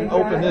go ahead and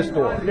open this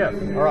door. Yes.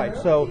 All right,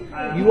 so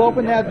you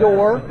open that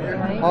door,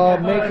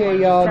 make a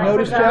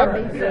notice check.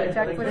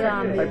 Check for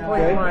zombies. I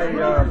played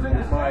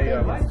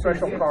my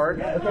special card.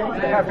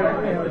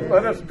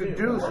 Let us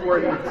deduce where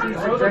the chief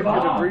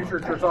executive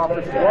researcher's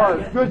office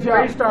was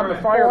based on the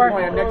fire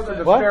plan next to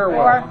the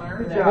stairwell.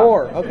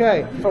 4.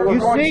 Okay. So we're You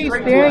going see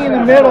straight standing in to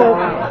the the middle,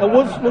 it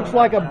looks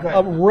like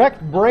a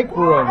wrecked break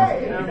room.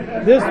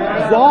 This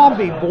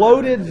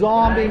bloated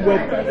zombie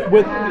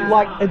with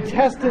like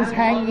intestines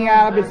hanging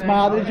out of its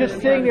mouth, is just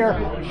sitting there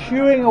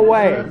chewing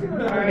away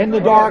in the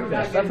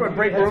darkness. That's what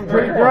break rooms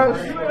are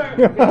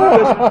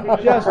for.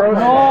 just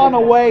gnawing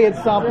away at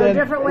something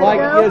different way like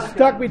to go? it's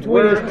stuck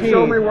between his teeth.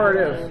 Show me where it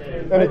is.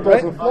 And it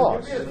doesn't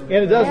floss. And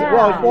it doesn't.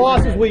 Well, it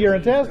flosses with your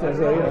intestines.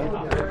 So,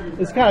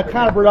 it's kind of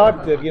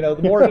counterproductive.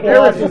 The more it There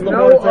flosses, is the no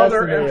more intestine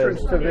other there is.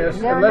 entrance to this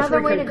there unless we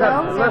another way can to go?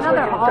 cut Is there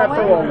another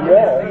through a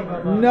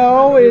wall.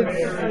 No,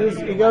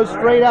 it goes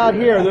straight out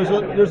here.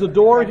 There's a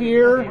door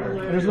here.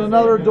 There's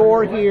another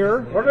door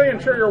here. What are the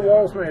interior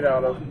walls made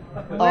out of?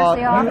 Where's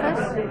the office?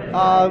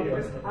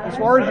 As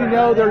far as you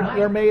know,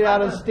 they're made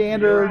out of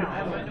standard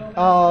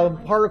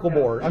particle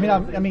board. I mean,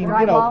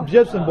 Drywall?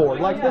 gypsum board,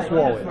 like this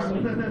wall is.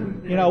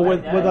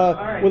 With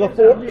a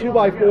 2x4 You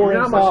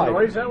know how much inside.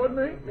 noise that would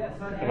make?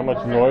 How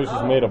much noise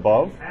is made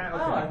above?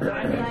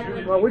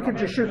 Well, we could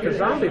just shoot the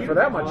zombie for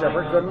that much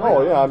effort, couldn't we?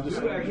 Oh yeah,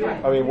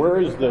 where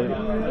is the?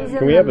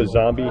 Can we have a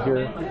zombie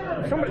here?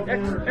 Somebody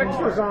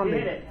extra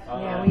zombie.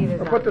 Yeah, we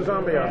Or put the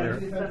zombie on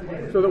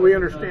there so that we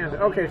understand.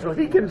 Okay, so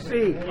he can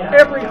see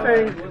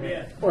everything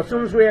as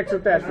soon as we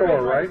exit that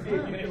door, right?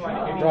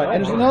 Right,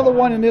 and there's another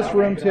one in this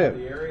room too.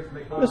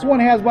 This one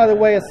has, by the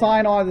way, a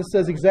sign on it that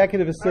says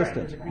Executive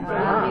Assistant,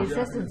 The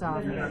assistant's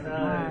office. All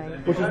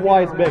right. which is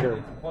why it's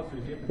bigger.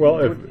 Well,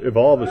 if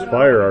all of his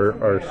fire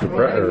are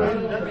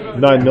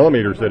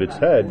 9mm at its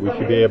head, we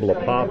should be able to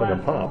pop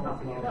and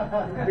pop.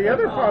 The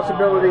other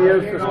possibility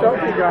is the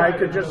stealthy guy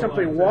could just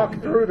simply walk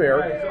through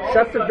there,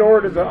 shut the door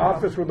to the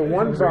office with the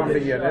one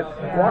zombie in it,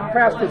 walk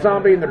past the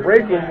zombie in the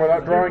break room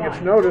without drawing its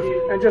notice,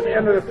 and just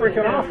enter the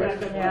freaking office.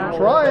 Yeah.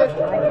 Try it.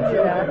 I can do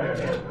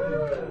that.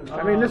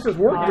 I mean, this has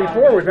worked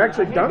before. We've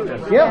actually done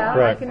this. Yeah. I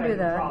Right. can do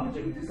that.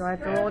 Do I have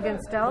to roll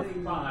against stealth?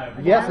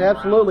 Yes,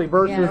 absolutely.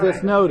 Versus Yeah.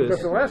 this notice.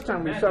 Because the last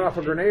time we set off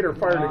a grenade or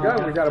fired a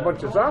gun, we got a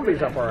bunch of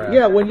zombies up our ass.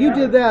 Yeah, when you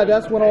did that,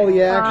 that's when all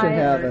the action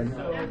happened.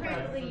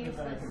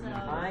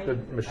 The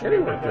machete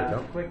worked good,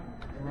 though.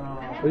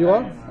 What do you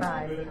want?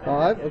 5.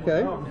 5?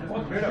 Okay. All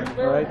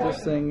right,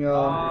 this thing.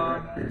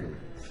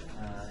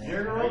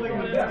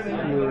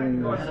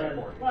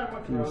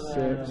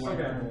 D6.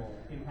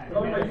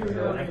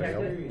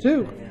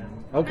 2.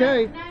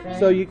 Okay,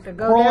 so you So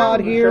go crawl down,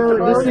 out here. shut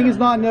the This door. thing is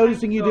not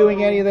noticing you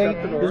doing anything.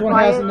 This one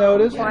hasn't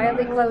noticed. All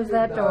Quietly close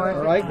that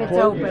door. right, If it's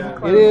close- open. It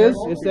Close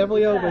is. It's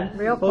definitely open.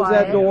 Real Close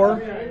quiet. that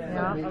door.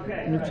 Yeah.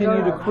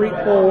 Continue to creep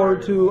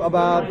forward to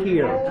about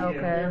here.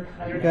 Okay.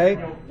 Okay,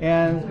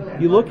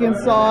 and you look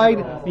inside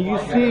and you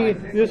see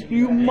this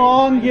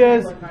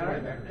humongous,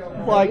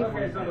 like,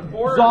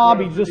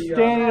 zombie just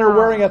standing there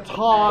wearing a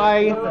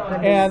tie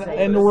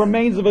and the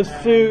remains of a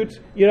suit,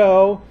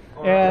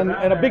 and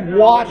a big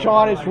watch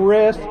on its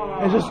wrist,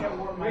 and just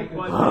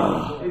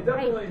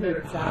hate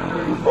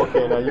pizza.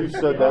 Okay, now you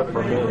said that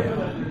for me.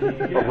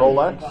 A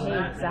Rolex?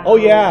 Pizza. Oh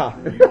yeah,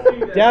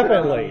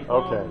 definitely.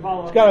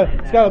 Okay.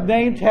 It's got a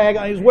name tag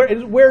on. He's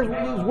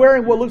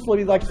wearing what looks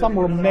like some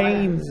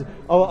remains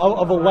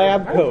of a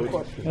lab coat.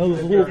 And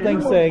there's a little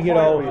thing saying,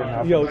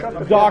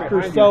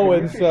 Dr. So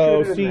and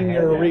So,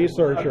 senior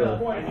researcher.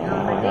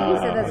 You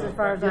said that's as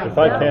far as I can If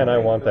go. I can, I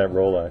want that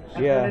Rolex.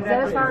 Yeah. Is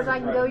that as far as I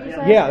can go, you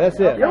say? Yeah, that's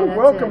it. You're that's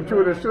welcome it.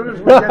 to it as soon as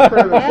we get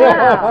through the show.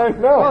 Yeah.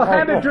 know. I'll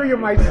hand it to you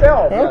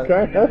myself.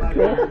 Okay, that's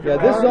cool. Yeah,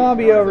 this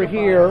zombie over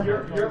here.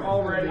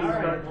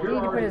 You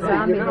need to put a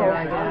zombie there,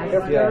 I guess.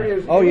 If there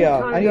is Oh, yeah.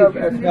 any I kind need- of,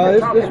 if you no, could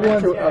this pop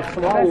one's- into a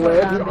small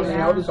ledge on the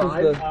Yeah, this is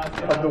outside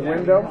of the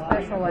window,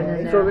 Special one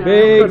in so there. that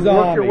Big you could work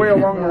zombie. your way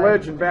along the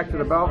ledge and back to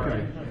the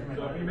balcony.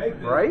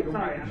 Right?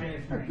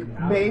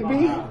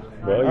 Maybe.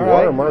 Well, you All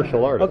are a right.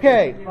 martial artist.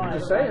 Okay.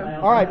 Just saying.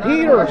 All right,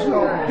 Peter.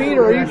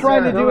 Peter, are you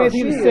trying to do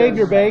anything to save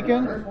your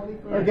bacon?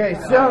 Okay,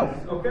 so.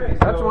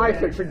 That's my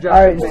suggestion.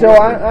 All right, so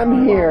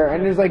I'm here,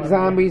 and there's like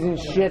zombies and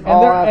shit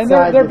all And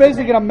outside. they're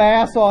basically going to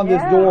mass on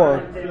this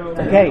door.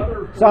 Okay,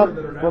 so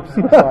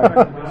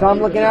I'm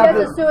looking He out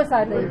does this. a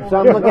suicide leave. So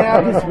I'm looking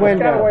out this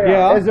window.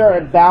 Yeah. Is there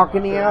a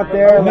balcony out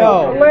there?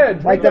 No.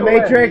 Ledge. Like the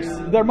Matrix?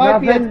 There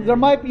might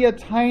Nothing? be a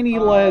tiny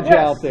ledge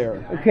out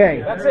there.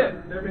 Okay. That's it.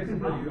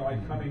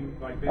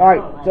 All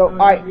right. So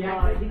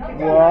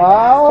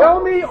well.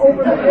 Tell me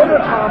over the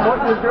intercom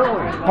what you're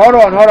doing. Hold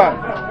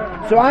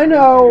on. So I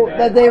know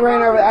that they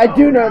ran over. I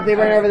do know that they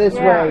ran over this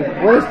way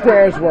where the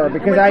stairs were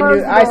because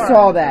I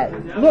saw that.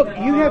 Look,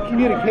 you have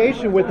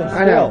communication with them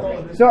I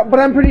know. So, but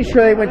I'm pretty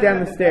sure they went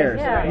down the stairs.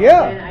 Yeah.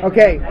 Yeah.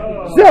 Okay.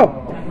 So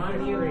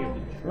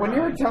when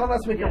you were telling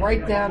us we could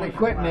write down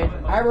equipment,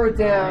 I wrote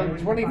down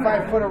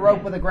 25 foot of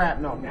rope with a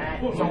grapnel.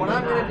 So what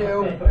I'm going to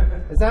do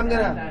is I'm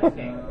going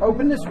to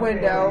open this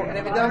window, and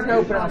if it doesn't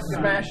open, I'll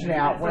smash it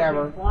out,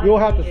 whatever. You'll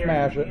have to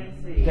smash it.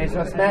 Okay, so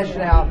I smash it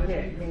out.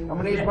 I'm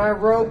going to use my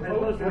rope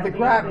with the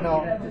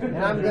grapnel, and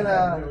I'm going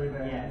to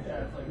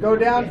go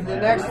down to the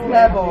next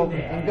level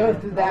and go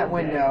through that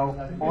window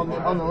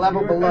on the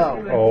level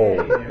below.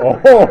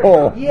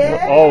 Oh,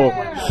 Yeah.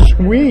 oh,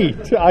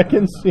 sweet! I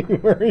can see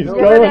where he's You're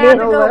going to going have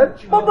to in.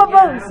 go boom, boom,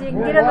 boom, so you can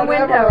get in the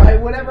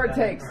window. Whatever it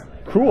takes.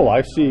 Cool!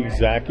 I see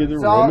exactly the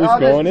So room he's I'll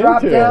going just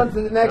drop into. down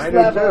to the next I do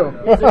level.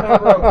 too. using my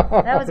rope.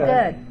 That was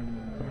good.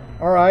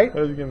 All right.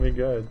 That's gonna be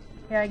good.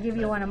 Here, I give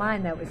you one of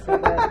mine that was so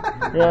good.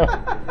 Yeah.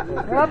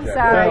 Oh, I'm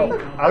sorry.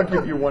 Well, I'll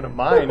give you one of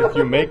mine if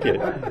you make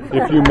it.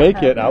 If you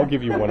make it, I'll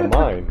give you one of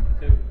mine.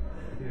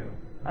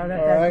 I don't know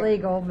if All that's right.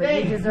 legal, but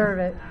you deserve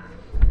it.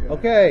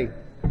 Okay.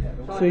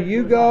 So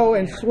you go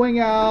and swing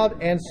out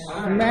and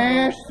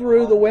smash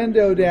through the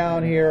window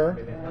down here.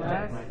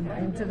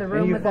 Into the And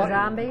room you with the fi-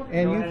 zombie.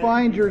 And you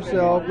find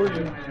yourself.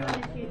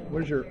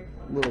 Where's your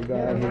little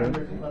guy here?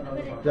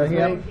 Is that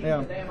him?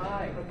 Yeah.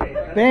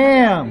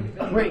 Bam!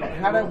 Wait,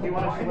 how do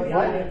what?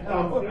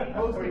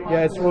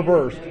 Yeah, it's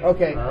reversed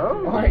Okay. All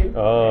right.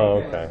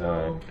 Oh, okay.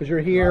 All right. because you're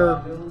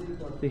here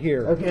to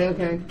here.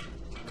 Okay.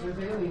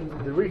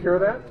 Did we hear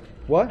that?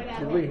 What?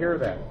 Did we hear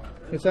that?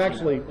 It's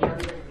actually.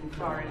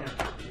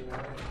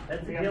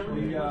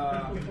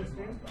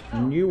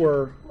 You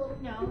were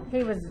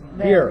He was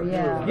there, here.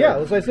 yeah. Yeah,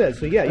 as I said.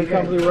 So yeah, you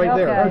come through right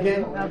Okay.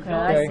 there. Okay.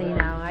 I Okay. see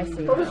now. I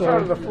see. Well, this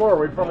side of the floor,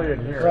 we probably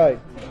didn't hear. Right.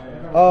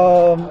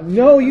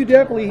 No, you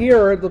definitely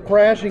hear the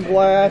crashing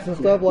glass and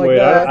stuff like Wait,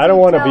 that. I don't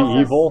want to Tells be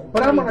us. evil.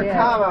 But I'm gonna Yeah.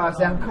 calm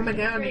us. I'm coming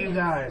down to you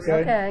guys.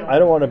 Okay. I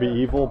don't want to be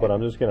evil, but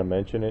I'm just going to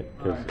mention it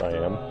because I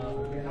am.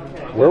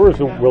 Where was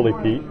Willie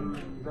Pete?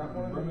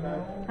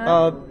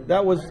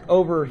 That was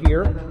over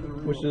here,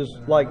 which is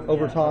like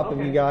over top of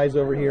you guys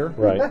over here.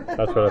 Right.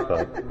 That's what I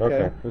thought.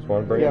 Okay. Just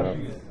want to bring it up.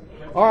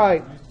 All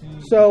right.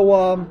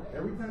 So,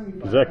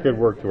 Because that could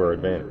work to our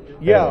advantage.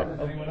 yeah.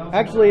 Anyway.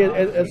 Actually,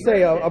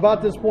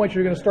 about this point,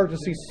 you're going to start to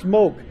see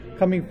smoke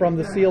coming from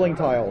the ceiling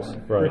tiles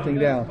drifting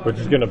down. Which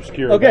is going to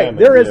obscure Okay, them.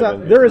 there and is we a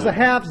have there is a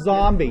half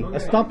zombie, a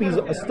stump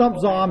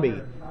zombie,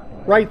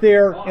 right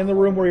there in the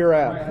room where you're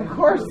at. Of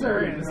course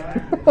there is.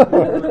 I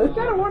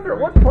gotta wonder, at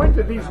what point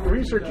did these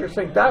researchers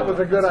think that was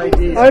a good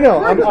idea? I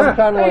know. I'm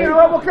kind of Hey, you know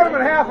like. what? We'll cut them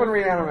in half and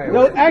reanimate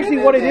No, them. actually,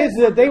 what it is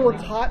that they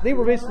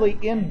were basically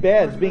in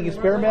beds being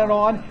experimented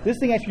on. This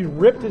thing actually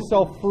ripped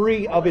itself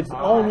free of its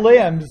own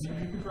limbs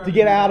to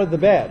get out of the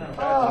bed.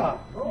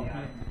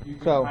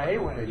 So, I hate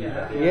when they do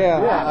that.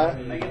 yeah.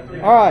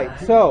 All right,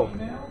 so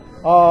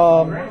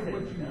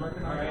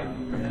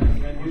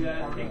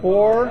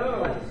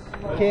 4,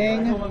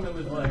 King,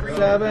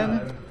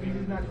 7,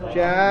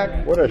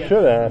 Jack, What I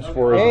should ask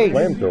for is a Ace.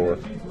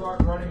 flamethrower.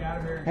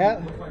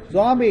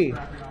 Zombie,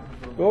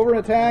 go over and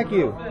attack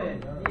you.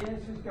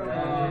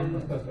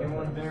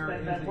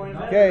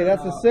 Okay,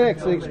 that's a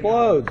 6. It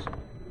explodes.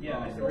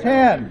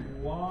 10.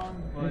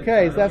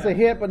 Okay, so that's a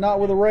hit, but not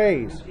with a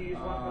raise.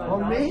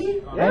 On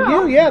me? And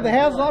you, yeah, the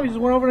half zombie just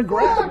went over and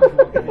grabbed.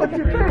 What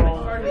you think?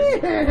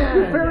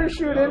 You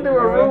parachute into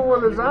a room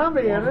with a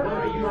zombie in it.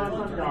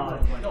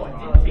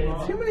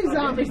 Too many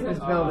zombies in this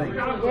building.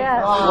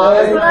 Yeah. Oh,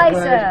 That's what I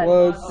said.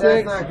 Explodes. That's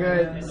 6, not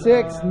good.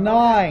 6,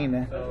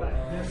 9.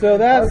 So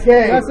that's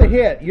Okay. that's a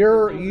hit.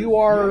 You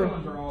are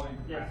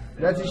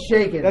That's a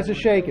shaken. that's a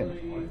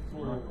shaken.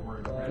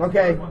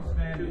 Okay.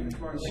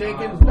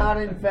 Shaken's not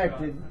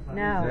infected.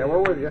 Yeah, No. we're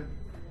with you.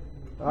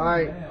 All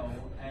right.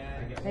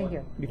 Thank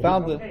you. You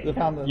found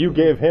the You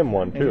gave him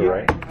one too,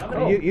 right?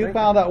 you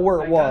found out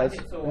where it was.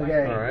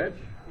 Okay. All right.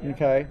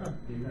 Okay.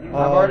 I've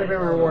already been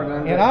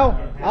rewarded. And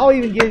I'll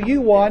even give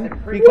you one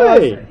because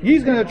Really?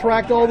 he's going to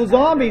attract all the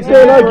zombies. in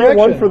Can I your get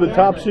one direction. for the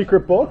top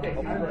secret book?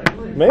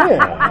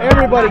 Man.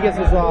 Everybody gets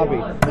a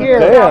zombie. Here,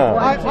 Damn.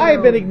 I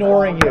have been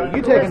ignoring you.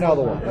 You take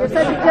another one. You're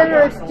such a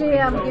generous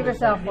GM. Give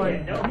yourself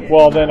one.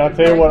 Well, then I'll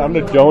tell you what. I'm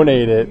going to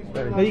donate it.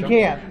 No, you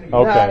can't.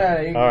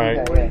 Okay. No, All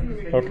right.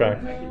 yeah. Okay.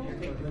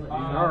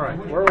 All right.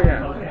 Where are we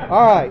at?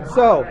 All right.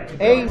 So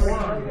ace,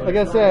 like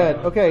I said.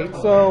 Okay.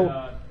 So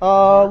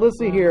let's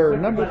see here.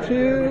 Number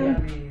 2.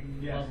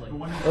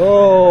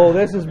 Oh,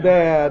 this is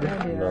bad.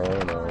 No,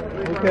 no.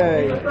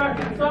 Okay.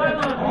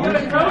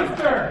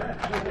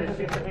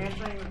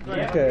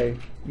 Okay.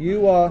 You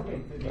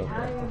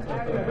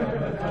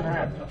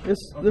this.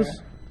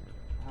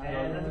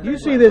 You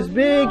see this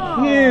big,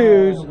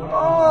 huge.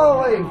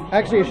 Holy.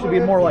 Actually, it should be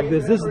more like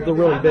this. This is the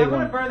really big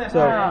one.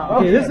 So,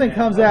 okay, this thing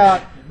comes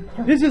out.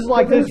 This is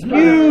like this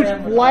huge,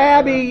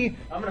 flabby,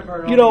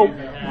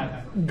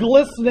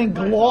 glistening,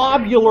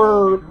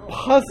 globular,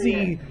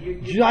 pussy,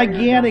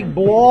 gigantic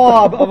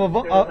blob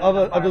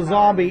of a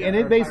zombie, and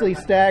it basically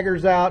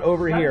staggers out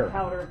over here.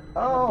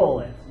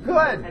 Oh,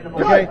 good.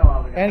 Okay,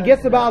 and it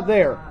gets about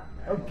there.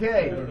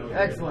 Okay.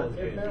 Excellent.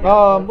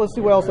 Let's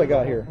see what else I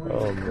got here.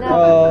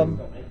 No.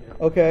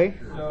 Okay.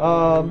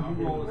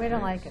 We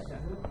don't like it.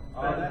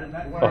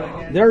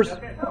 There's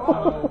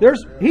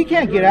he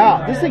can't get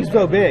out. This thing's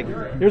so big.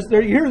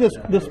 You hear this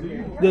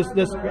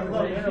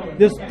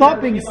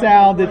thumping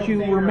sound that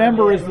you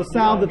remember is the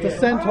sound that the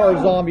centaur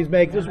zombies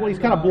make. This one, he's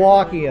kind of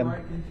blocking him,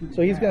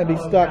 so he's going to be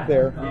stuck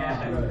there.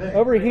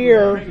 Over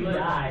here,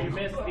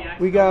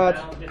 we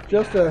got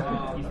just a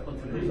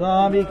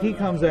zombie. He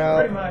comes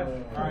out, and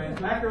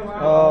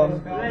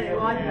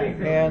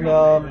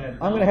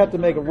I'm going to have to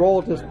make a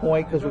roll at this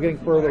point because we're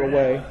getting further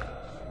away.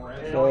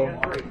 So,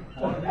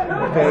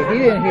 okay, he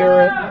didn't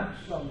hear it.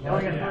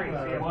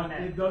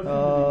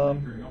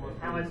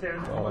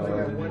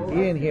 He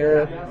didn't hear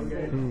it.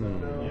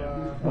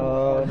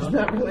 It's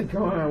not really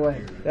going our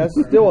way. That's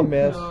still a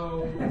miss.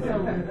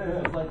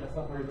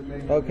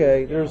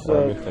 Okay, there's 2,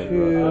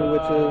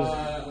 which is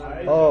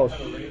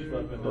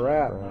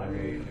crap.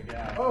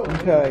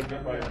 Okay,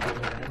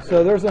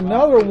 so there's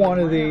another one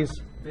of these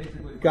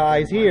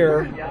guys here,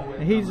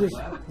 and he's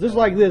just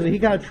like this, and he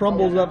kind of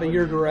trumbles up in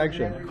your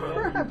direction.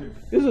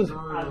 This is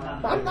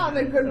I'm not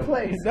in a good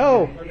place.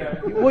 no,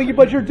 well,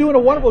 but you're doing a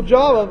wonderful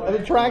job of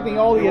attracting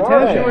all the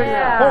attention.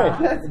 Yeah.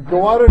 Hey,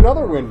 go out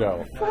another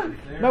window. You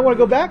might want to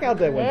go back out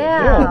that window.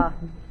 Yeah.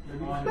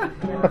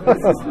 This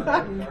is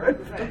not good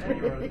for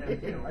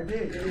me.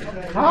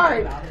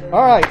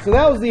 All right. So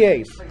that was the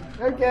ace.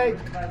 Okay.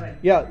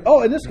 Yeah.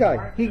 Oh, and this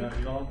guy, he's going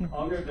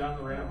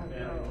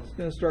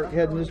to start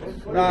heading this.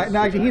 No,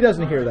 actually, he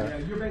doesn't hear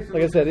that.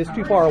 Like I said, it's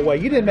too far away.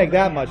 You didn't make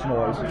that much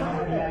noise.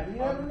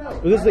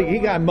 But this thing, he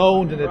got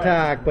moaned and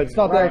attacked, but it's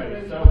not that.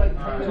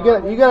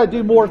 You got to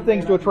do more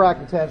things to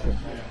attract attention.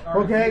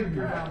 Okay.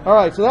 All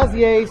right. So that's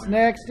the ace.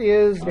 Next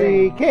is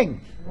the king.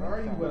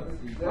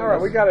 All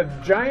right. We got a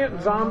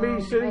giant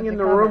zombie sitting in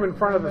the room in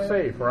front of the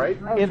safe, right?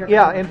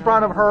 In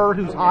front of her,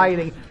 who's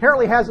hiding.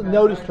 Apparently, hasn't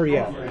noticed her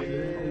yet.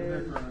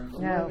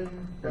 No.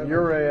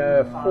 You're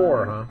a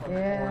 4, huh?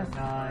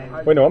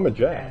 Yeah. Wait, no, I'm a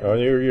jack. Oh,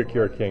 you're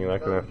a king. Not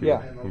gonna have to.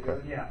 Yeah. Okay.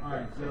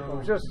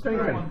 I'm just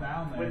thinking.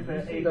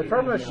 The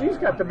trouble is, she's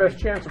got the best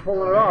chance of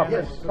pulling it off.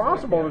 It's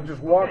possible to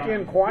just walk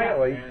in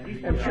quietly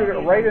and shoot it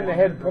right in the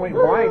head point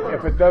blank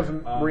if it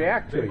doesn't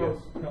react to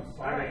you.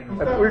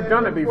 We've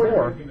done it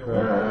before.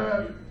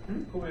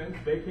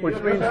 Which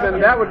means then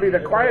that would be the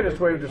quietest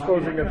way of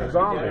disposing of the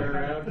zombie.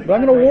 But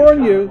I'm going to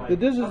warn you that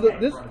this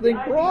thing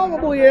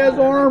probably has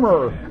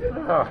armor.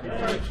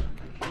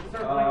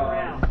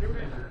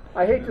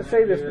 I hate to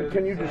say this, but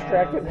can you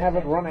distract it and have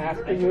it run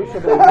after you so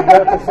that we can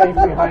get at the safe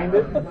behind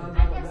it?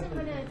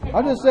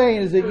 I'm just saying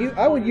is that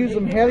I would use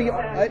some heavy.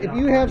 If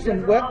you have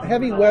some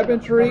heavy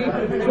weaponry,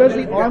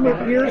 especially armor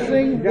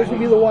piercing, this would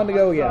be the one to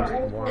go against.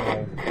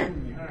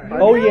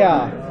 Oh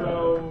yeah,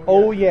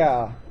 oh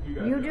yeah.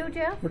 You do,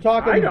 Jeff? We're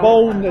talking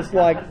bone that's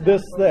like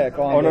this thick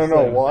on Oh no this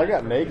no! thing. Well, I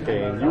got an AK,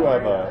 and you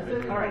have a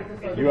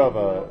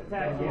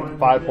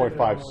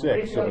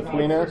 5.56. So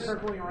between us, I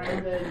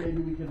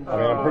mean,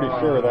 I'm pretty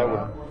sure that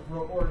would.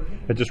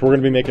 It just we're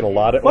going to be making a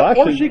lot of. But,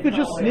 Well, or she could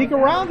just sneak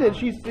around it.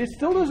 It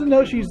still doesn't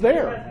know she's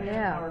there.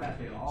 Yeah.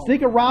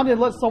 Sneak around it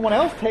and let someone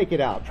else take it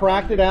out.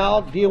 Track it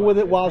out, deal with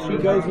it while she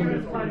goes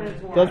and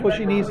does what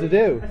she needs to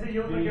do.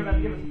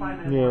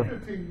 Yeah.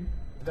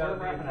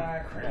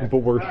 But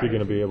where's she going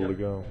to be able to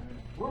go?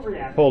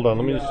 Hold on,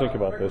 let me just think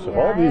about this. If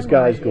all these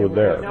guys go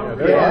there,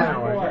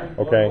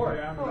 okay,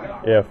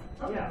 if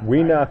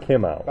we knock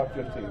him out,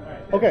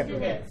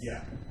 Okay.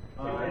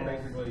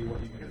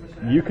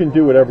 you can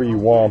do whatever you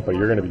want, but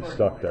you're going to be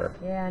stuck there.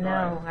 Yeah,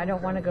 no, I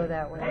don't want to go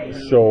that way.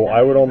 So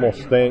I would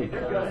almost think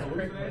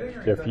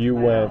if you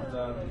went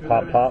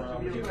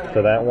pop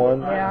to that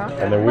one, Yeah.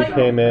 and then we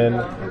came in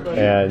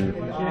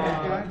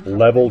and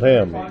leveled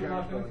him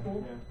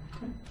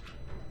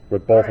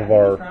with both of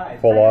our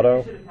full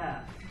auto,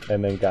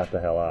 and then got the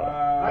hell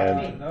out.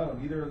 And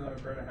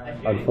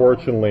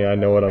unfortunately, I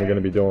know what I'm going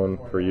to be doing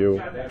for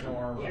you.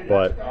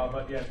 But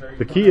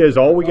the key is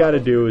all we got to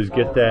do is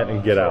get that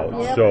and get out.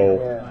 Yep.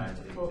 So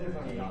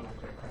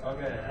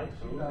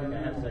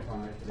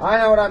I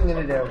know what I'm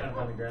gonna do.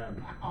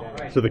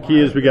 the key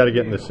is we got to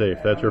get in the safe.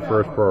 That's your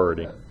first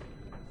priority.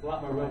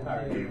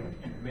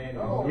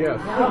 Yes.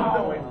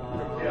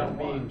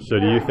 So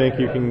do you think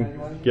you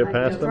can get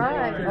past them?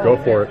 Right. Go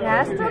for it.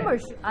 Past him, or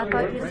I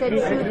thought you said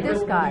shoot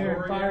this guy.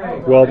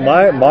 Well,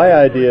 my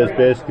idea is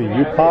basically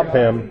you pop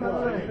him,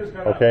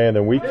 okay, and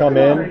then we come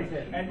in.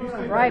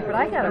 Right, but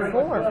I got a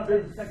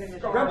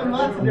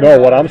 4. No,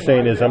 what I'm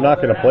saying is I'm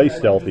not going to play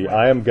stealthy.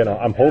 I'm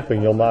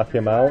hoping you'll knock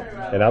him out,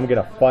 and I'm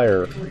going to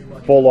fire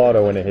full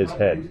auto into his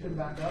head,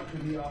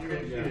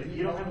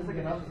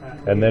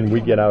 and then we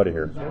get out of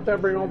here. Won't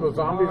that bring all the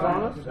zombies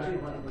on us?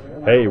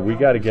 Hey, we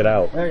got to get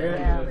out.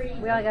 Yeah,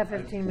 we only got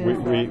 15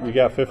 minutes. We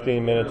got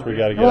 15 minutes. We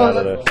got to get Come on,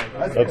 out of this.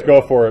 let's- Let's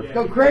go for it.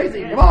 Go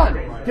crazy. Come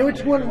on. Do what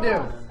you want to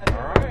do.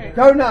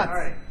 Go nuts.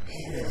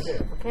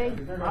 Okay,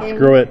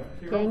 Screw it.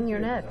 King, you're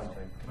next.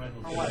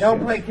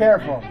 Don't play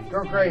careful.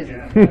 Go crazy.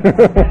 You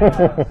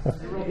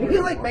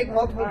can like make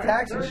multiple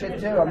attacks and shit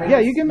too. I mean, Yeah,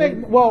 you can make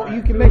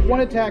one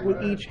attack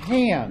with each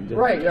hand.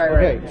 Right.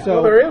 Okay, so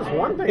Well, there is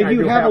one thing. if I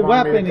you do have a on me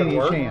weapon that in can each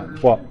work. hand.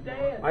 What?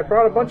 I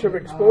brought a bunch of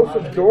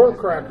explosive door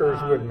crackers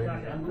with me.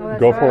 Oh, that's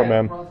Go for right. it,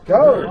 man.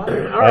 Go.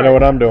 I know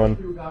what I'm doing.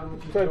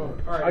 So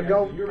I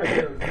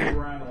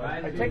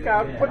take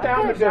out, put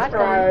down the disk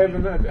drive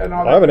and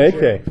all that. I have an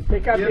shit. AK.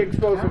 Take out the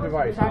explosive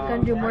device.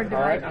 Shotgun do more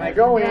right, and I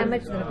go in.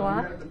 damage than a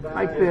Glock.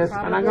 Like this,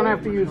 and I'm going to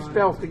have to use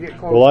stealth to get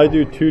close. Well, I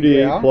do 2d8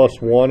 Yeah. plus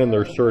 1, and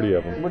there's 30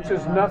 of them. Which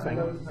is nothing.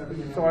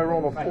 So I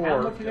roll a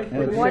 4.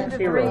 With 1 to 6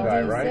 3 hero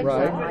die, D6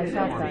 right? on my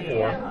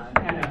shotgun.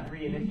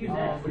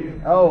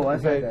 Oh,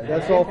 that's Okay, okay.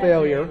 that's all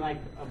failure.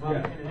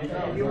 Yeah,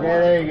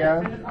 there you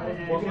go.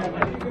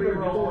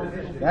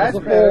 That's That's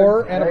a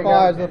 4 and a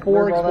 5. The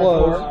 4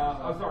 explodes.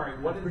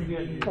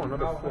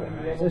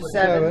 So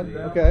 7.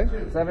 Okay.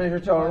 7 is your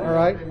total. All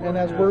right, and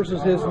that's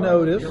versus his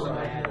notice,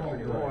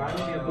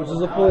 which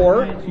is a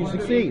 4. You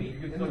succeed.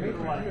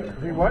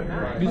 You what?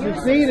 You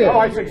succeeded. Oh,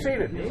 I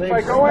succeeded. So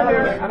I go in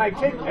there and I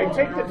take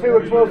the 2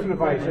 explosive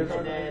devices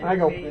and I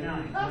go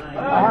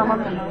arm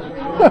them, and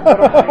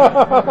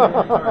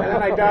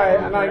then I die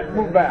and I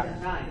move back.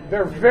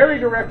 They're very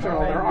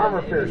directional. They're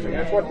armor piercing.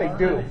 That's what they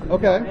do.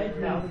 Okay.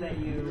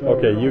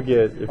 Okay, you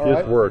get, if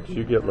this works,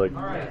 you get like,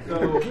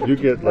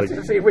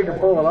 Let's see if we can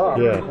pull it off.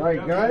 yeah. All right,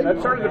 good.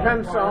 That sort of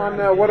depends on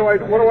what do I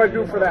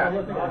do for that.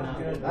 It's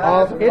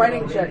a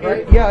fighting check,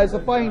 right? Yeah, it's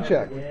a fighting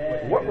check.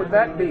 What would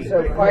that be?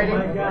 So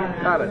fighting.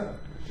 Got it.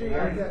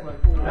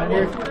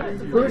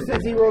 Bruce says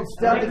he rolled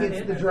stealth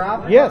against the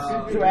drop. Yes.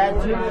 To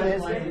add 2 to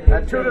his.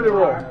 Add 2 to the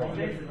roll.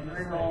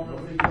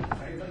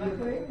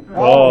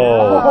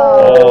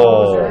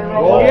 Oh,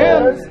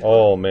 Again.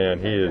 oh man,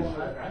 he is.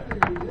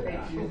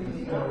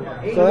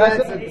 So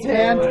that's a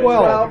 10,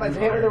 12. That's a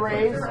hit with a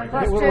raise.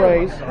 Plus It will 2.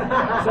 raise.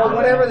 So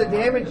whatever the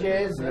damage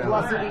is,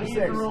 plus a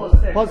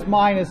d6. Plus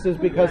minus is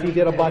because he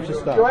did a bunch of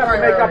You'll stuff. have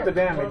to make up the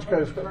damage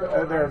because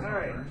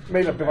they're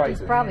made up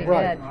devices. Probably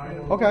Right.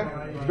 dead. Okay.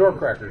 Door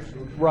crackers.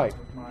 Right.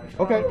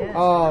 Okay.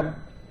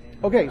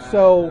 Okay.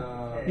 So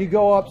you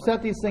go up,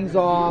 set these things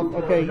off.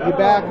 Okay. You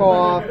back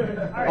off.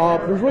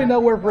 There's really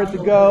nowhere for it to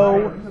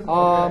go.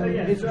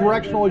 It's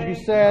directional, as you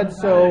said.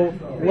 So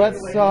let's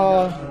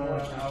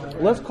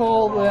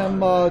call them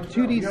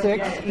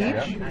 2d6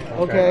 each.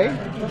 Okay.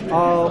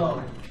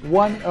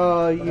 One,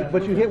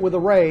 but you hit with a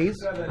raise.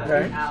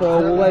 Okay. So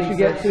we'll let you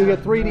get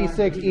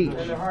 3d6 each.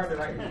 So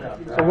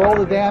roll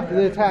the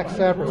attack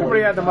separately.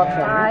 Somebody had them up for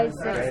me. 5,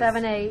 6,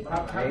 7, 8.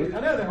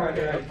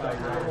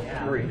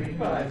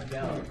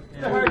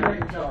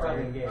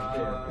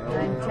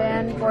 9,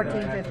 10,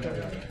 14, 15.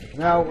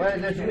 No,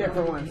 there's 2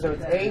 different ones. So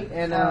it's 8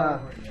 and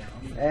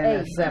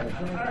 7.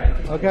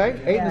 Okay,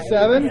 8 and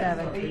 7.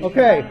 7.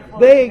 Okay,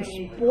 they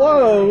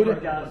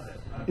explode.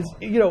 It's,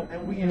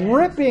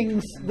 ripping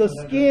the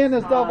skin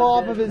and stuff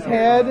off of his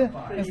head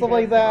and stuff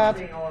like that,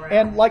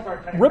 and like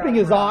ripping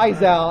his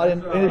eyes out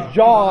and his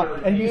jaw,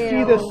 and you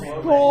see this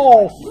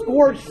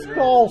scorched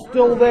skull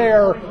still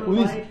there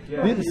with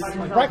this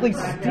frankly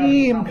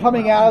steam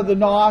coming out of the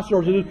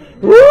nostrils. And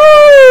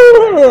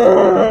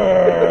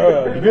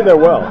You did that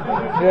well.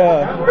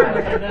 yeah.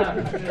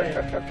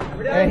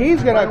 And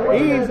he's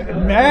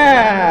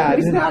mad.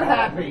 He's not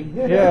happy.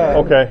 Yeah.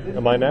 Okay,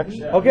 am I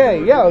next? Okay,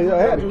 yeah, go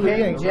ahead.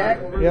 King, Jack.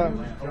 Yeah.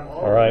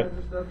 All right.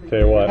 Tell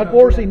you what.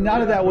 Unfortunately,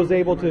 none of that was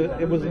able to.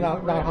 It was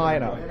not high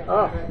enough.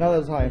 Oh. None of that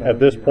was high enough. At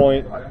this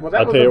point, Well,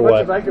 that I'll was tell as you much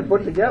what. as I could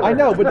put together. I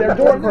know, but they're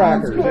door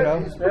crackers,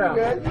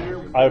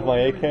 Yeah. I have my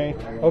AK.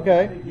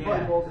 Okay.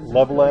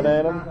 Level it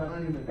at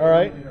him. All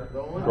right.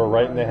 Go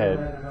right in the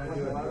head.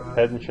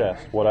 head and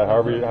chest.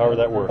 However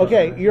that works.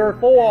 Okay, you're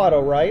full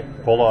auto, right?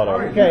 Full auto.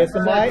 Okay,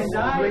 so my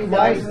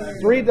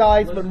 3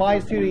 dice, but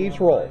mine's 2 to each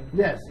roll.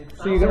 Yes.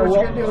 So you're gonna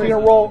roll. So you're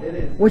gonna roll.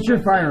 What's your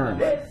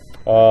firearm?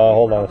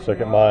 Hold on a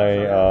second.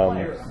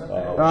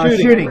 My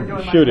Shooting.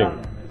 shooting.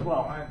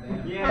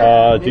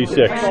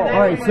 D6. All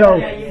right, so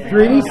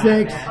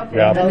 3d6,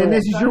 Yeah. and then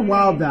this is your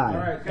wild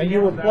die. And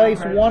you replace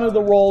one of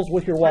the rolls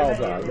with your wild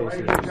die,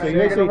 basically. So So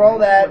you're gonna roll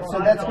that. So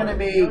that's gonna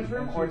be you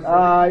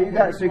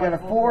got a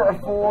 4, a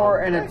 4,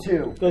 and a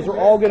 2. those are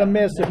all gonna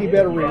miss, so he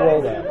better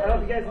re-roll that.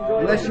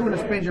 Unless you want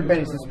to spend your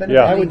bennies, so spend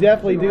Yeah. I would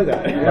definitely do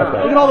that.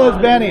 Look at all those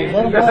bennies.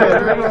 Let them play.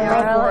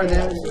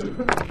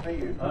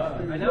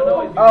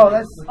 Oh,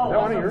 that's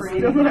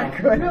still not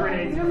good.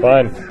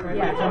 Fine.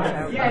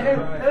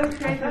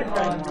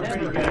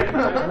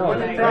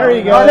 There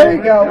you go. Oh, there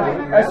you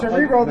go. So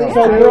re-roll these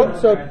two.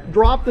 So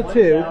drop the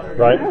 2,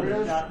 Right.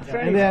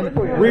 and then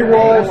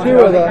re-roll 2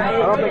 of I them.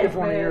 don't think it's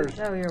one of yours.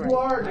 No, you're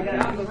right.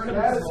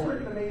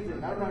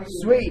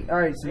 Sweet. All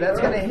right, so that's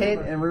gonna hit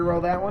and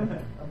re-roll that one.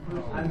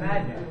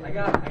 I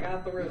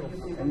got the riddle.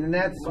 And then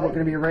that's what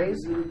gonna be a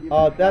raise.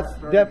 That's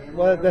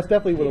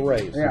definitely with a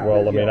raise. Yeah.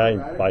 Well, I mean, I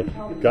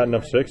got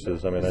enough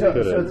 6s. I mean, I So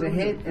could it's a have.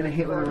 hit and a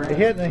hit with a A raise.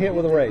 hit and a hit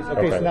with a raise.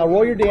 Okay, so Okay. now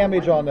roll your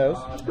damage on those.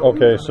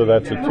 Okay, so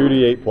that's a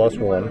 2d8 plus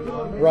 1.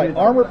 Right,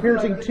 armor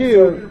piercing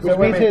 2, which So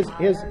wait a means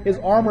minute. his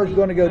armor is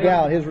going to go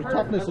down. His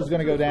toughness is going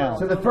to go down.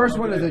 So the first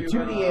one is a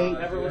 2d8.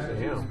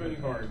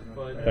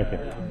 Thank you.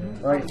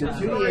 All right, so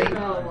 2d8.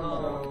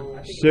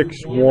 6,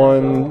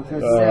 1, So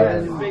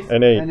 7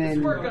 and 8. And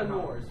then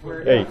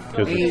 8,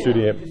 because it's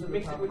 2d8.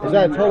 Is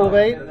that a total of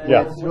 8?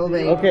 Yeah. roll the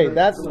 8. Okay,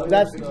 that's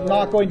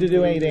not going to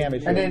do any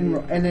damage. And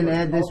then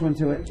add this one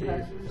to it.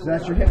 So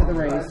that's your hit with the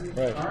raise.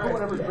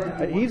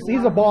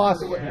 He's a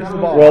boss. He's a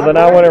boss. Well, then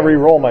I want to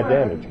re-roll my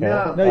damage, can't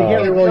I? No, you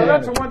can't re-roll your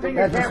That's the damage one thing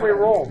you can't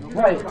re-roll.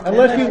 Right.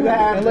 unless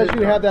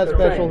you have that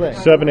special thing.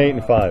 7, 8,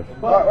 and 5.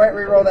 Right,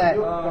 re-roll that.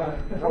 Oh,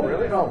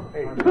 really? No.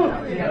 8.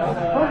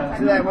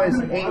 So that was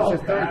 8, so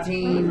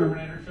 13,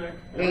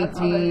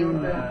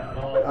 18,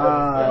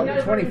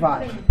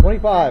 25.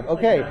 25.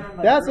 Okay,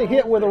 that's a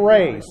hit with a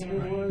raise.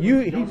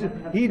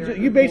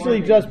 You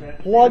basically just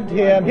plugged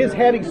him. His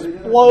head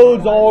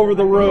explodes all over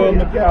the room.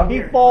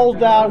 He falls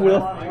down with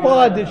a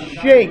thud that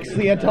shakes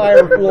the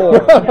entire floor.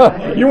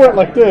 You went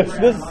like this.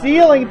 The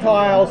ceiling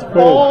tiles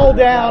fall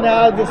down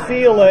out of the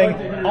ceiling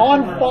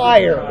on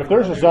fire. If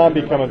there's a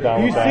zombie coming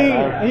down with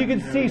that, You can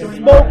see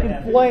smoke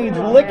and flames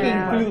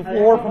licking through the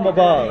floor from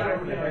above.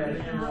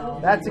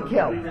 That's a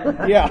kill.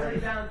 Yeah.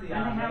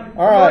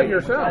 All Right right.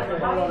 yourself.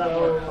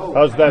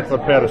 how's that for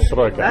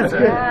perestroika? That's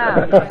good.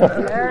 Yeah,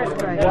 there's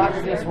right.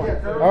 Watch this one.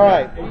 All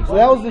right. So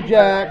that was the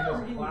jack.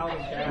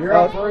 You're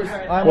up first.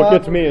 I'm What up.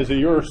 gets me is that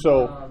you're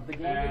so.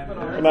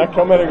 Can I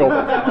come in and go?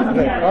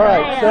 All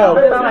right, so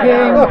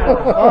King.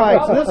 All right,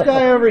 so this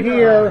guy over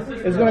here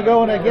is going to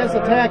go and I guess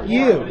attack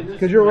you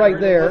because you're right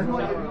there.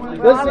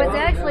 Well, I was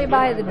actually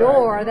by the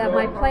door. That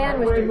my plan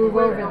was to move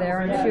over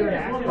there and shoot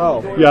him.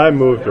 Oh, Yeah, I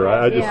moved her.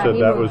 I just Yeah, said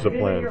he that moved. was the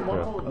plan.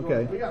 Yeah.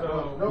 okay.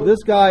 Well,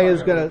 this guy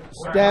is going to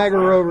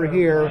stagger over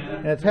here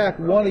and attack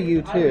one of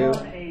you two.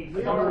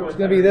 It's going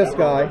to be this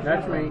guy.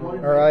 That's me. All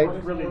right.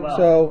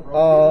 So,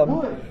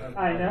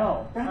 I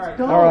know.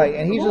 all right,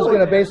 and he's just going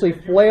to basically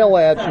flail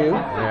at you.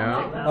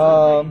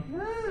 Yeah.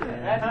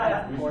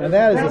 And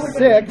that is a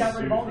 6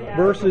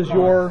 versus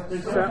your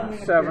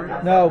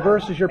 7.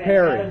 versus your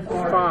parry,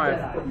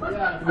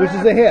 5. which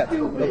is a hit.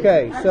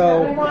 Okay,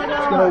 so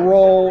it's going to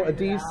roll a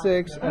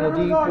d6 and a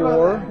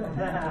d4.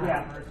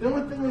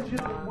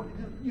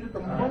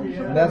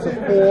 And that's a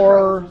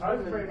 4,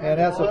 and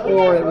that's a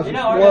 4. It was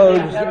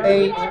exploded. It's an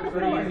 8.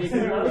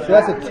 So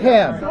that's a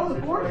 10.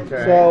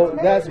 So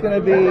that's going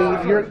to be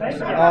your. So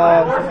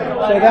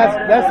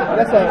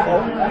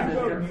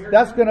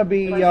that's going to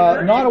be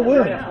not a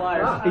wound.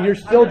 You're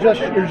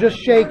just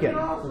shaken.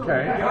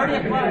 Okay.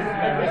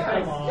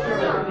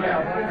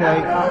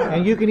 Okay,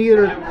 and you can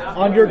either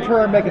on your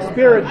turn make a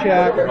spirit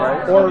check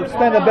or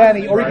spend a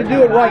Benny, or you can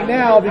do it right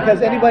now because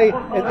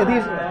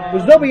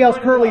there's nobody else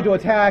currently to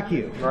attack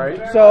you.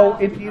 Right. So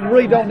you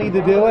really don't need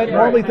to do it.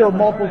 Normally if there are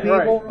multiple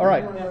people. All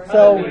right.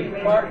 So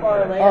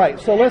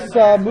let's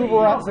move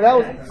around.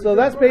 So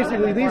that's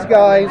basically these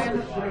guys.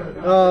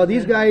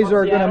 These guys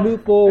are going to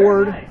move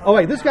forward. Oh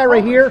wait, this guy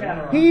right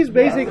here, he's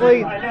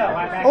basically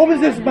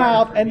opens his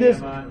mouth and this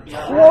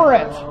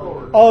torrent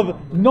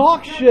of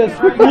noxious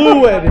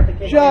fluid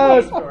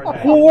just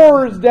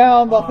pours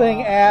down the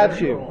thing at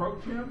you.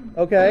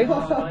 Okay?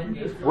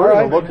 We're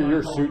going to look at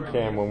your suit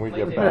cam when we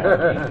get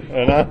back.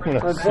 And I'm going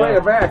to Let's play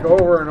it back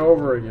over and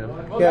over again.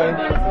 Okay.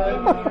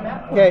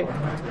 Okay.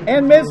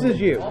 And misses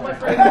you.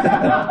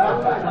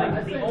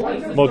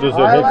 Well, does it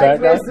I hit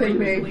like that guy? missing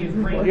me.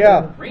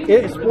 Yeah.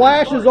 It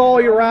splashes all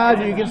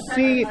around you. You can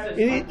see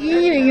it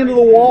eating into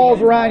the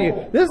walls around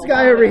you. This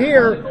guy over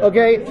here,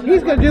 okay,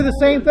 he's going to do the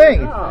same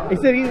thing. He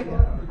said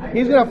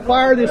he's going to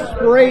fire this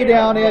spray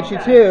down at you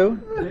too.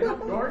 I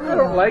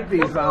don't like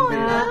these zombies.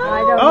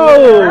 I don't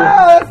Oh!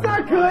 That's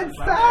not good.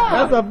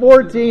 Stop. That's a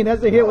 14.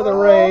 That's a hit with a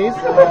raise.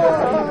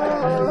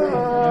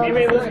 You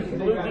may lose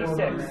blue D6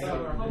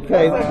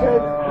 Okay.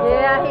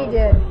 Yeah, he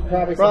did.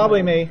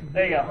 Probably me.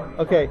 There you go.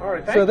 Okay. All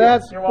right, thank So you.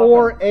 that's You're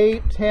 4,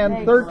 8,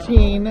 10,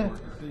 13.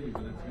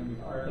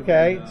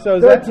 Okay. So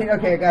is 13. that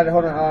Okay, got it.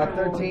 Hold on.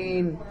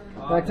 13.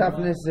 My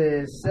toughness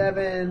is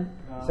 7.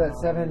 So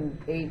that's 7,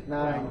 8,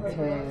 9, 10.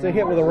 It's a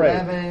hit with a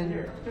raise.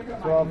 11,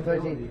 12,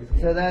 13.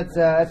 So that's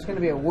going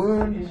to be a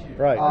wound.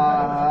 Right.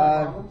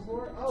 I'm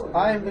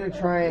going to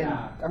try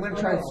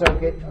and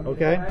soak it.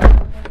 okay?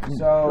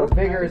 So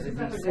vigor is a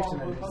d6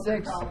 and a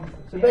d6.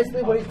 So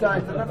basically, what he's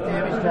done is enough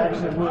damage to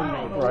actually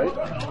wound me.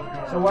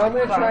 Right. So what I'm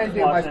going to try and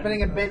do by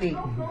spinning a Benny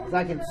is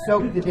I can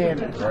soak the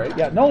damage. Right.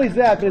 Yeah. Not only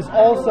that, but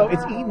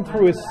it's eaten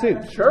through his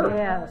suit. Sure.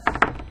 Yes.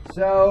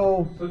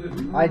 So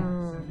I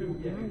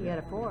You got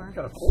a 4.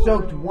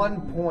 soaked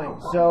 1 point.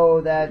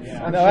 So that's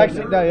I'm No, shaking.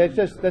 actually, no. It's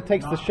just that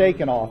takes the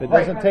shaking off. It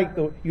doesn't take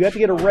the. You have to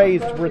get a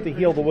raise for it to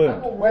heal the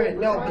wound. Wait,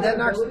 no, but that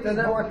knocks doesn't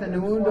that work the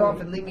wound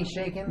off and leave me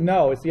shaking?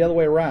 No, it's the other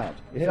way around.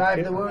 So I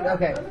have the wound.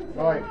 Okay,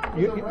 all right.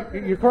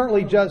 You're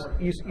currently just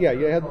you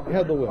had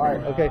the wound. All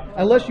right. Okay,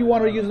 unless you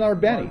want to use another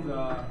Benny.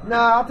 No,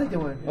 I'll take the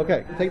wound.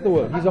 Okay, take the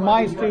wound. He's a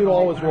 -2 to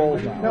all his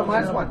rolls now. No,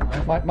 -1.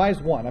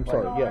 -1. I'm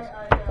sorry. Yes.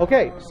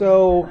 Okay.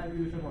 So,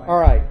 all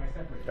right.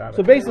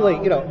 So basically,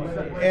 So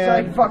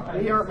and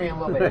he hurt me a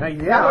little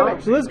bit. Yeah.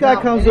 so this guy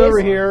comes it over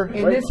is- here.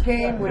 In this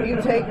game, when you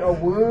take a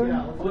wound,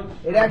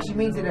 it actually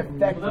means it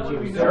affected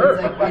you. So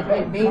it's like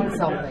it means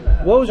something.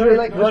 What was So your he,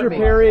 like, what's hurt your me.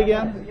 parry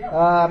again?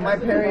 My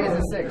parry is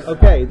a 6.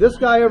 Okay, this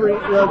guy over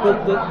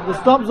the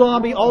stump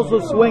zombie also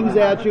swings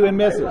at you and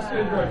misses.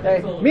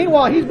 Okay.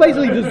 Meanwhile, he's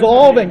basically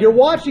dissolving. You're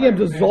watching him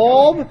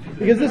dissolve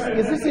because this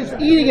is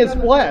eating his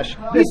flesh.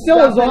 He's still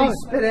a Stuff that he zombie.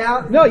 spit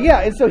out. No, yeah,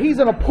 and so he's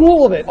in a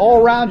pool of it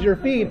all around your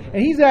feet,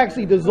 and he's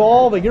actually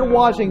dissolving. You're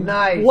watching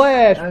Nice.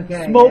 flesh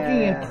Okay,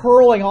 smoking yeah. and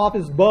curling off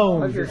his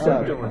bones. How's your or suit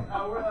something. doing?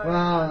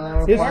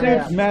 Well, His fuck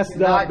suit's yeah.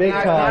 messed up big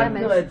time.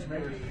 Not good.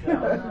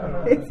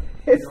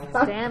 it's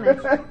not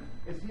damaged. good.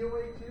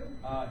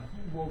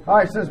 All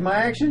right, so it's my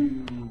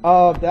action.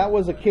 That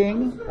was a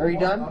king. Are you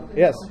done?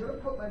 Yes.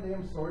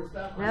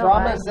 So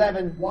I'm at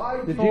 7.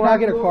 Did you not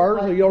get a card?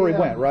 Or you already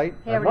went, right?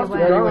 He already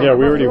went. Yeah,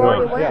 we already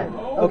went. Yeah.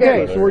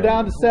 Okay, so we're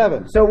down to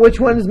 7. So which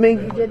one is me?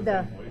 You did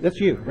the. That's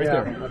you, right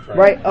there.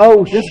 Right.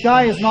 Oh, This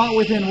guy is not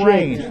within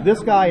range. This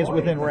guy is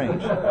within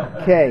range.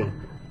 Okay.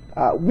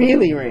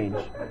 Wheelie range.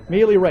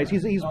 Melee range.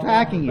 He's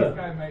attacking you.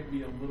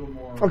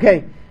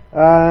 Okay.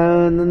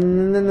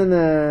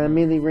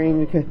 Melee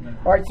range. Okay.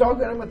 All right. So I'll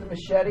get him with the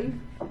machete.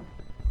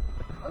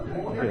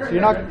 Okay, so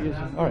you're not.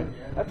 All right.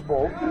 That's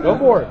bold. Go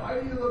for it.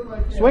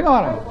 Swing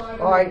on him.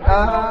 All right.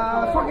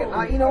 Fuck it.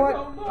 You know what?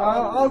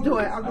 I'll do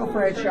it. I'll go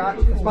for a headshot.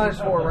 It's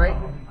 -4, right?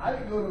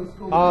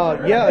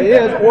 Yeah, it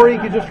is. Or you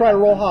could just try to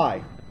roll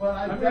high.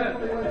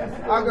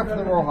 I'll go for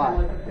the roll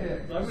high.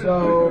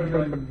 So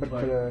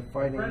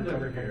fighting.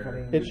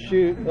 It's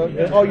shoot.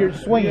 Oh, you're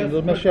swinging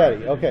the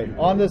machete. Okay,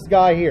 on this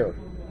guy here.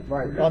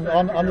 Right.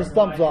 On the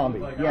stump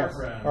zombie. Yes.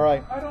 All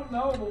right. I don't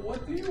know, but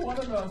what do you want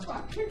to know?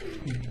 Stop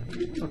kicking.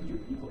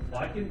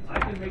 I can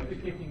make the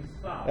kicking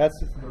stop. That's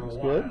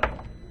good.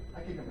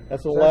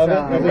 That's So 11.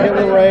 that's, That's a hit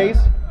with a raise.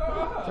 So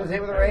it's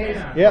hit with a raise.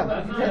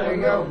 Yeah. Okay, there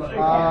you go.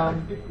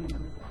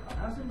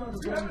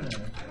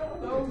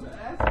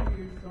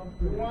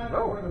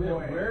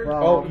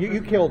 Oh,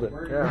 you killed it.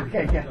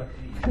 Okay, yeah.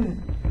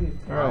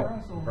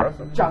 All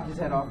right. Chopped his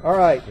head off. All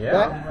right.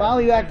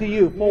 Finally back to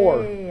you.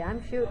 4. Hey,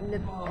 I'm shooting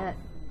at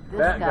this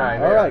That guy.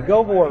 guy. All right,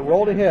 go for it.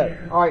 Roll to hit.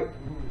 All right.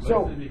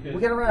 So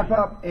we're gonna wrap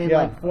up in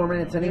Yeah. like 4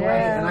 minutes anyway,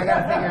 and I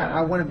gotta figure out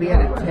I want to be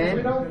at a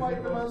 10.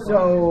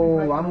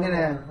 So I'm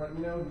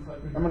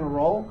gonna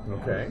roll.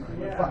 Okay.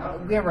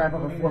 But we gotta wrap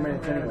up in 4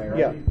 minutes anyway, right?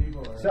 Yeah.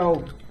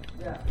 So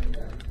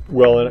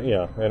Well,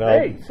 and I'll.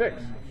 Hey,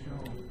 6.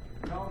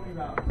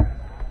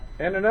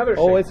 And another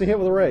 6. Oh, it's a hit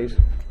with a raise.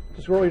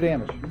 Just roll your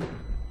damage.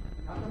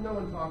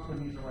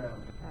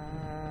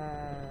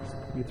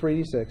 You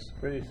 3d6.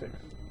 36.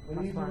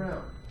 When he's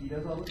around, he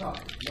does all the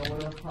talking. No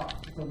one else talks.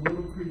 It's a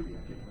little creepy.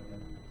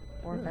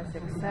 4, 5,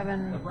 6,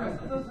 7,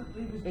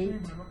 8.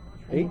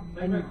 8.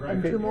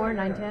 And 2 more,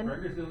 9, 10.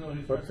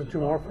 What's the 2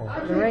 more for?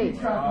 The raise.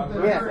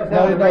 yeah,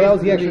 No, that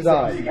was the extra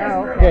die.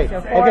 Oh, okay.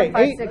 So 4, Okay,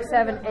 5, 8. 6,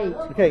 7, 8.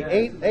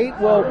 Okay, 8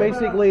 will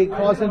basically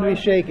cause him to be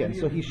shaken.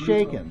 So he's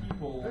shaken.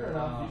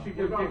 all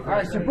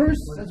right. So Bruce,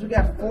 since we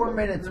got 4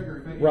 minutes,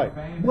 Right.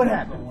 what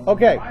happened?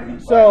 Okay,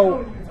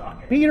 so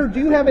Peter, do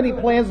you have any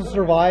plans of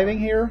surviving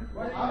here?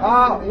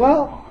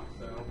 Well,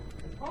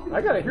 I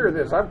got to hear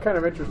this. I'm kind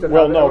of interested.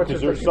 Well, how no, much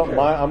because is there's this something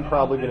kid? I'm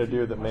probably going to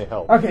do that may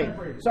help. okay.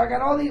 So I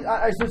got all these.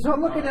 So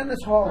I'm looking down this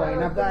hallway,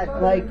 and I've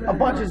got like a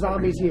bunch of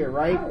zombies here,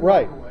 right?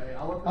 Right.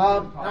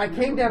 I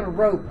came down a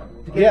rope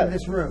to get Yes. into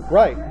this room.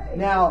 Right.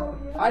 Now,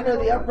 I know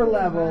the upper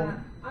level,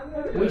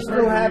 we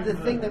still have the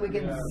thing that we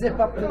can zip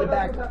up to the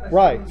back.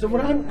 Right. So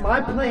my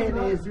plan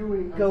is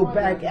go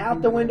back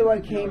out the window I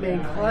came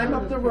in, climb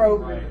up the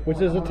rope.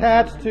 Which is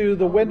attached to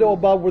the window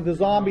above where the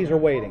zombies are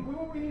waiting.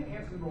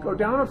 Go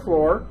down a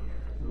floor,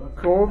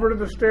 go over to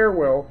the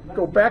stairwell,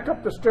 go back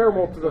up the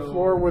stairwell to the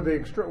floor with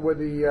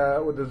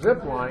the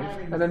zip line,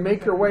 and then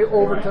make your way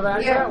over to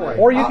that way.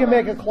 Or you can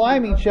make a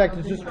climbing check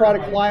to just try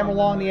to climb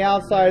along the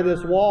outside of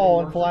this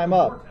wall and climb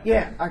up.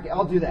 Yeah,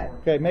 I'll do that.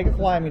 Okay, make a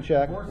climbing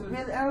check.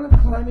 Man, I don't know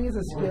if climbing is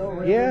a skill.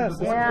 Really. Yes,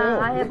 it's a Yeah, skill.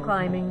 I have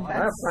climbing. I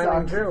have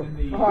climbing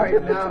too. All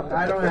right, no,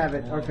 I don't have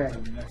it. Okay,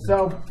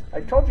 so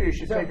I told you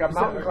should take up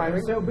mountain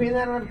climbing. So being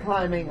that I'm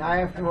climbing, I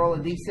have to roll a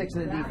d6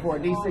 and a d4.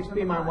 D6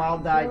 being my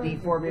wild die,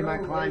 d4 being my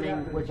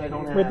climbing, which I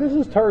don't have. But this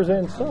is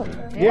Tarzan's son.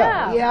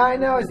 Yeah. Yeah, I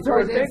know. It's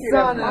towards his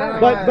son.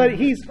 But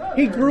he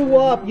grew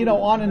up,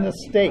 on an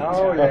estate.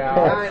 Oh, yeah.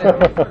 I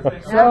know.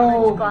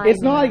 So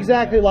It's not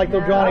exactly like the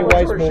Johnny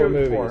That's what we're Weissmuller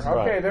shooting movies. for.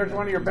 Okay, there's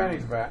one of your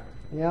bennies back.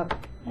 Yep.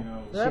 I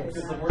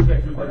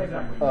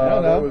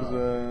don't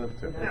know.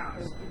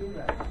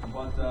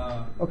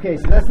 Okay,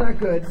 so that's not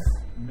good.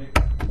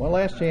 One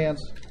last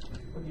chance.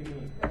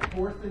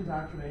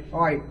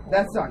 All right,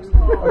 that sucks.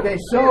 Okay,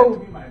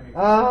 so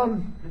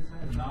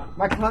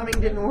my climbing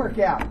didn't work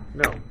out.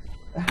 No.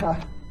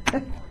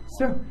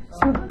 So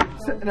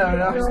no,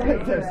 I was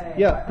like this.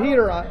 Yeah,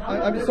 Peter,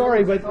 I'm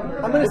sorry, but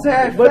I'm going to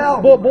say I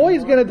fell. But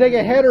boy's going to take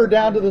a header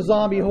down to the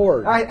zombie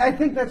horde. I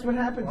think that's what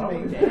happened to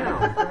me.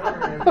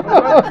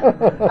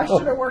 I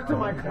should have worked on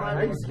my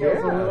climbing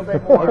skills a little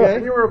bit more.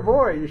 Okay. You were a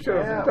boy. You should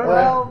have Yeah, done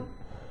well,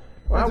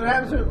 that's what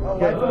happens to a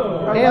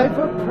life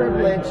of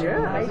privilege.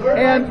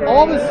 And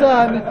all of a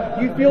sudden,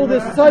 you feel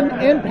this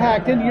sudden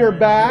impact into your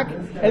back,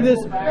 and this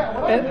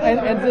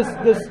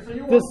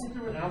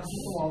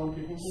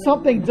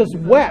something just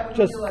wet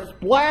just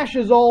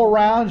splashes all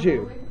around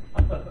you,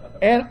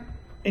 and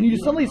you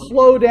suddenly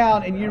slow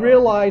down, and you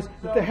realize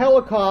that the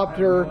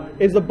helicopter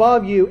is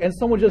above you, and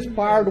someone just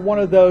fired one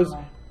of those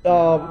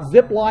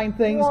zip line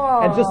things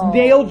and just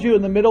nailed you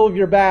in the middle of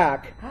your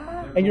back,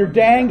 and you're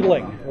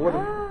dangling.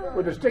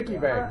 with a sticky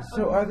bag.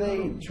 So are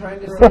they trying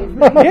to save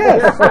me?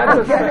 Yes.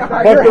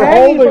 You're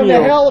hanging from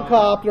the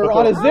helicopter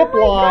on a zip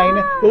line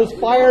that was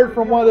fired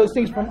from one of those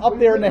things from up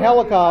there in the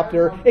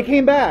helicopter. It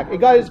came back.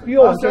 It got its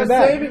fuel and so came it's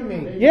back. saving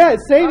me. Yeah,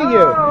 it's saving you.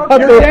 okay.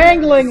 You're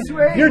dangling.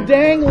 Sweet. You're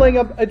dangling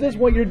at this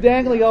point. You're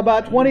dangling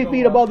about 20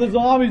 feet above the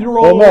zombies. You're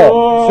Well,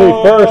 no. See,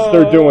 first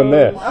they're doing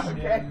this.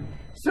 Okay.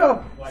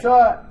 So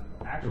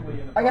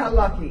I got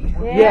lucky.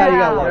 Yeah, you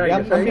got lucky. Yeah,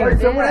 I'm you being- All right,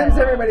 so what happens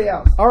to everybody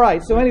else? All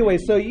right, so anyway,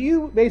 so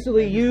you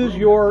basically use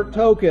your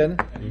token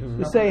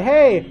to say,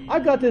 hey,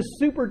 I've got this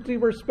super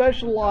duper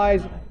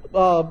specialized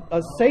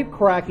a safe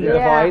cracking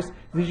device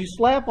that you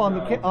slap on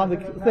the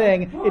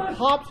thing, it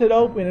pops it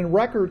open in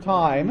record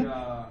time.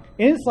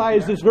 Inside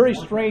is this very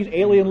strange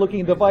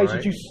alien-looking device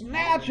that you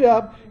snatch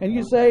up and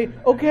you say,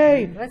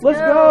 okay, let's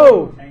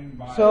go.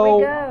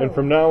 So, And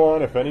from now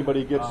on, if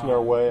anybody gets in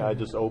our way, I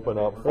just open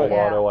up full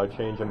auto, I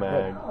change a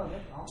mag.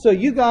 So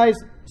you guys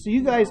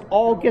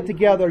all get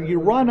together. You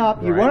run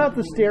up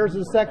the stairs to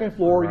the second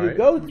floor. You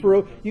go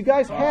through. You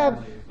guys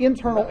have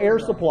internal air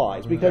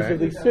supplies because of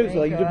these suits.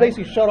 So you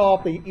basically shut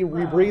off the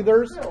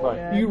rebreathers.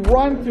 Right. You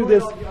run through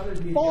this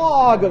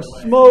fog of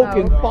smoke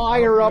and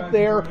fire up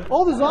there.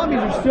 All the zombies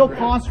are still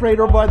concentrated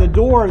over by the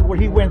door where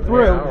he went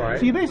through.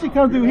 So you basically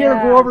come through here,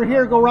 go over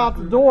here, go out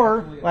the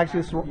door. Well, actually,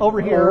 it's over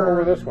here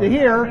Over this one. to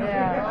here.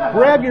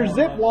 Grab your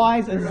zip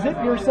lines and zip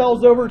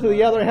yourselves over to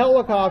the other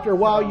helicopter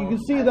while you can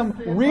see them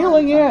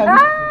reeling in.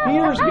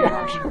 Peter's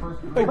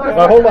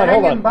Now, hold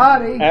on.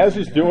 Body. As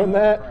he's doing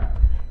that,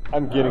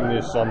 I'm getting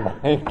this on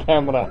my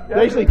camera.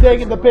 basically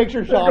taking the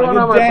picture shot Going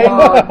of on him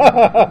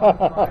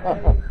my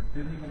dangling.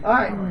 All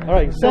right. All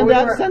right, send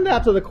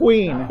that to the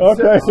queen.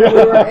 Okay. So we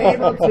were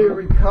able to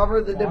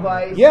recover the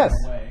device. Yes,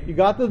 you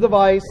got the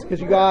device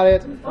because you got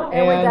it, and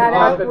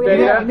got The We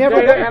data, never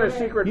data got- and a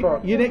secret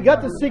book. You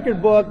got the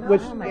secret book,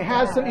 which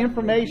has some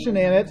information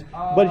in it,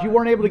 but you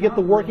weren't able to get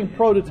the working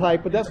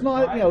prototype. But that's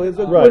not, that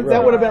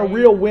would have been a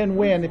real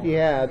win-win if you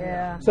had.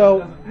 Yeah.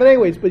 So, but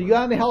anyways, but you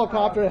got in the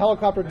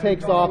helicopter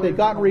takes off. They'd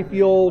gotten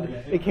refueled.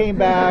 It came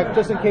back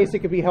just in case it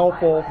could be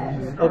helpful.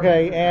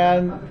 Okay,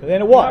 and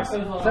then it was.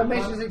 So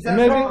mission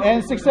successful.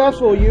 And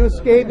successful. You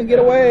escape and get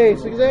away.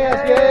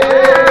 Success!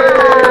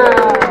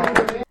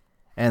 Yay!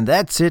 And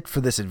that's it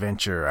for this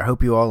adventure. I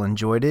hope you all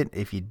enjoyed it.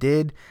 If you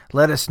did,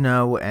 let us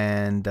know,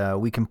 and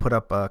we can put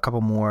up a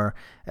couple more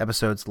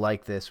episodes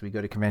like this. We go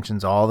to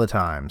conventions all the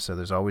time, so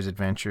there's always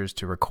adventures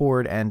to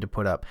record and to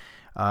put up.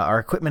 Our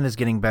equipment is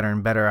getting better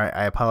and better.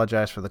 I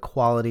apologize for the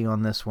quality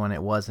on this one.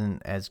 It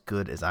wasn't as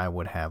good as I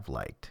would have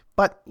liked.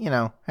 But,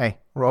 hey,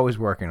 we're always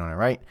working on it,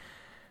 right?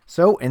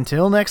 So,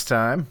 until next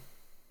time.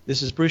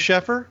 This is Bruce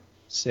Sheffer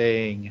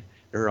saying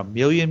there are a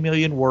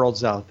million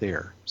worlds out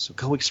there, so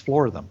go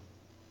explore them.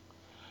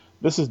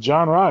 This is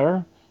John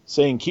Ryer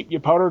saying keep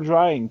your powder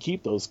dry and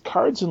keep those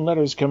cards and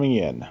letters coming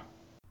in.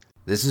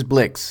 This is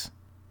Blix.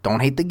 Don't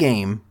hate the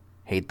game,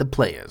 hate the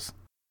players.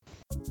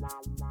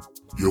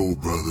 Yo,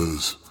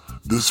 brothers,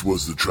 this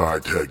was the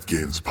TriTech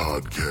Games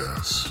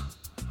Podcast.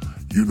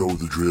 You know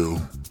the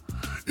drill.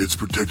 It's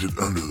protected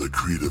under the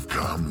Creative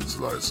Commons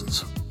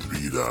License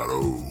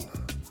 3.0.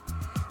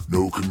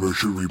 No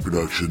commercial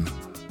reproduction,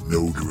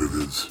 no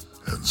derivatives,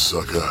 and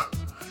sucker,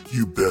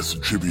 you best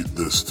attribute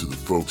this to the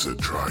folks at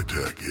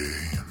TriTac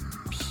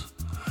Games.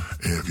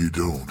 And if you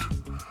don't,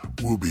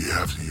 we'll be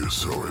after your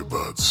sorry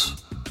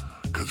butts,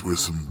 'cause we're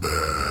some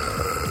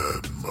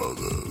bad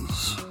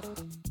mothers.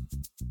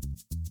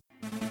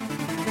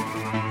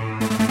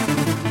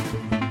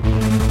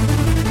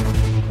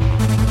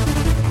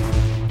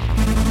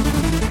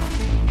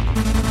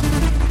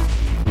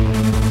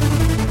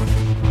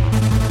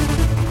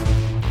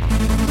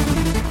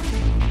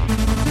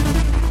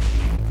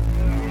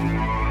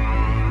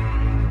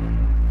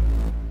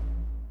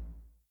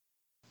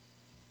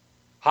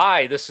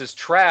 Hi, this is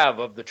Trav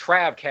of the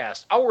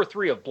Travcast, Hour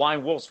 3 of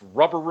Blind Wolf's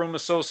Rubber Room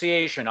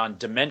Association on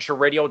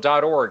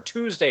DementiaRadio.org,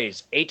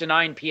 Tuesdays, 8 to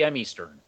 9 p.m. Eastern.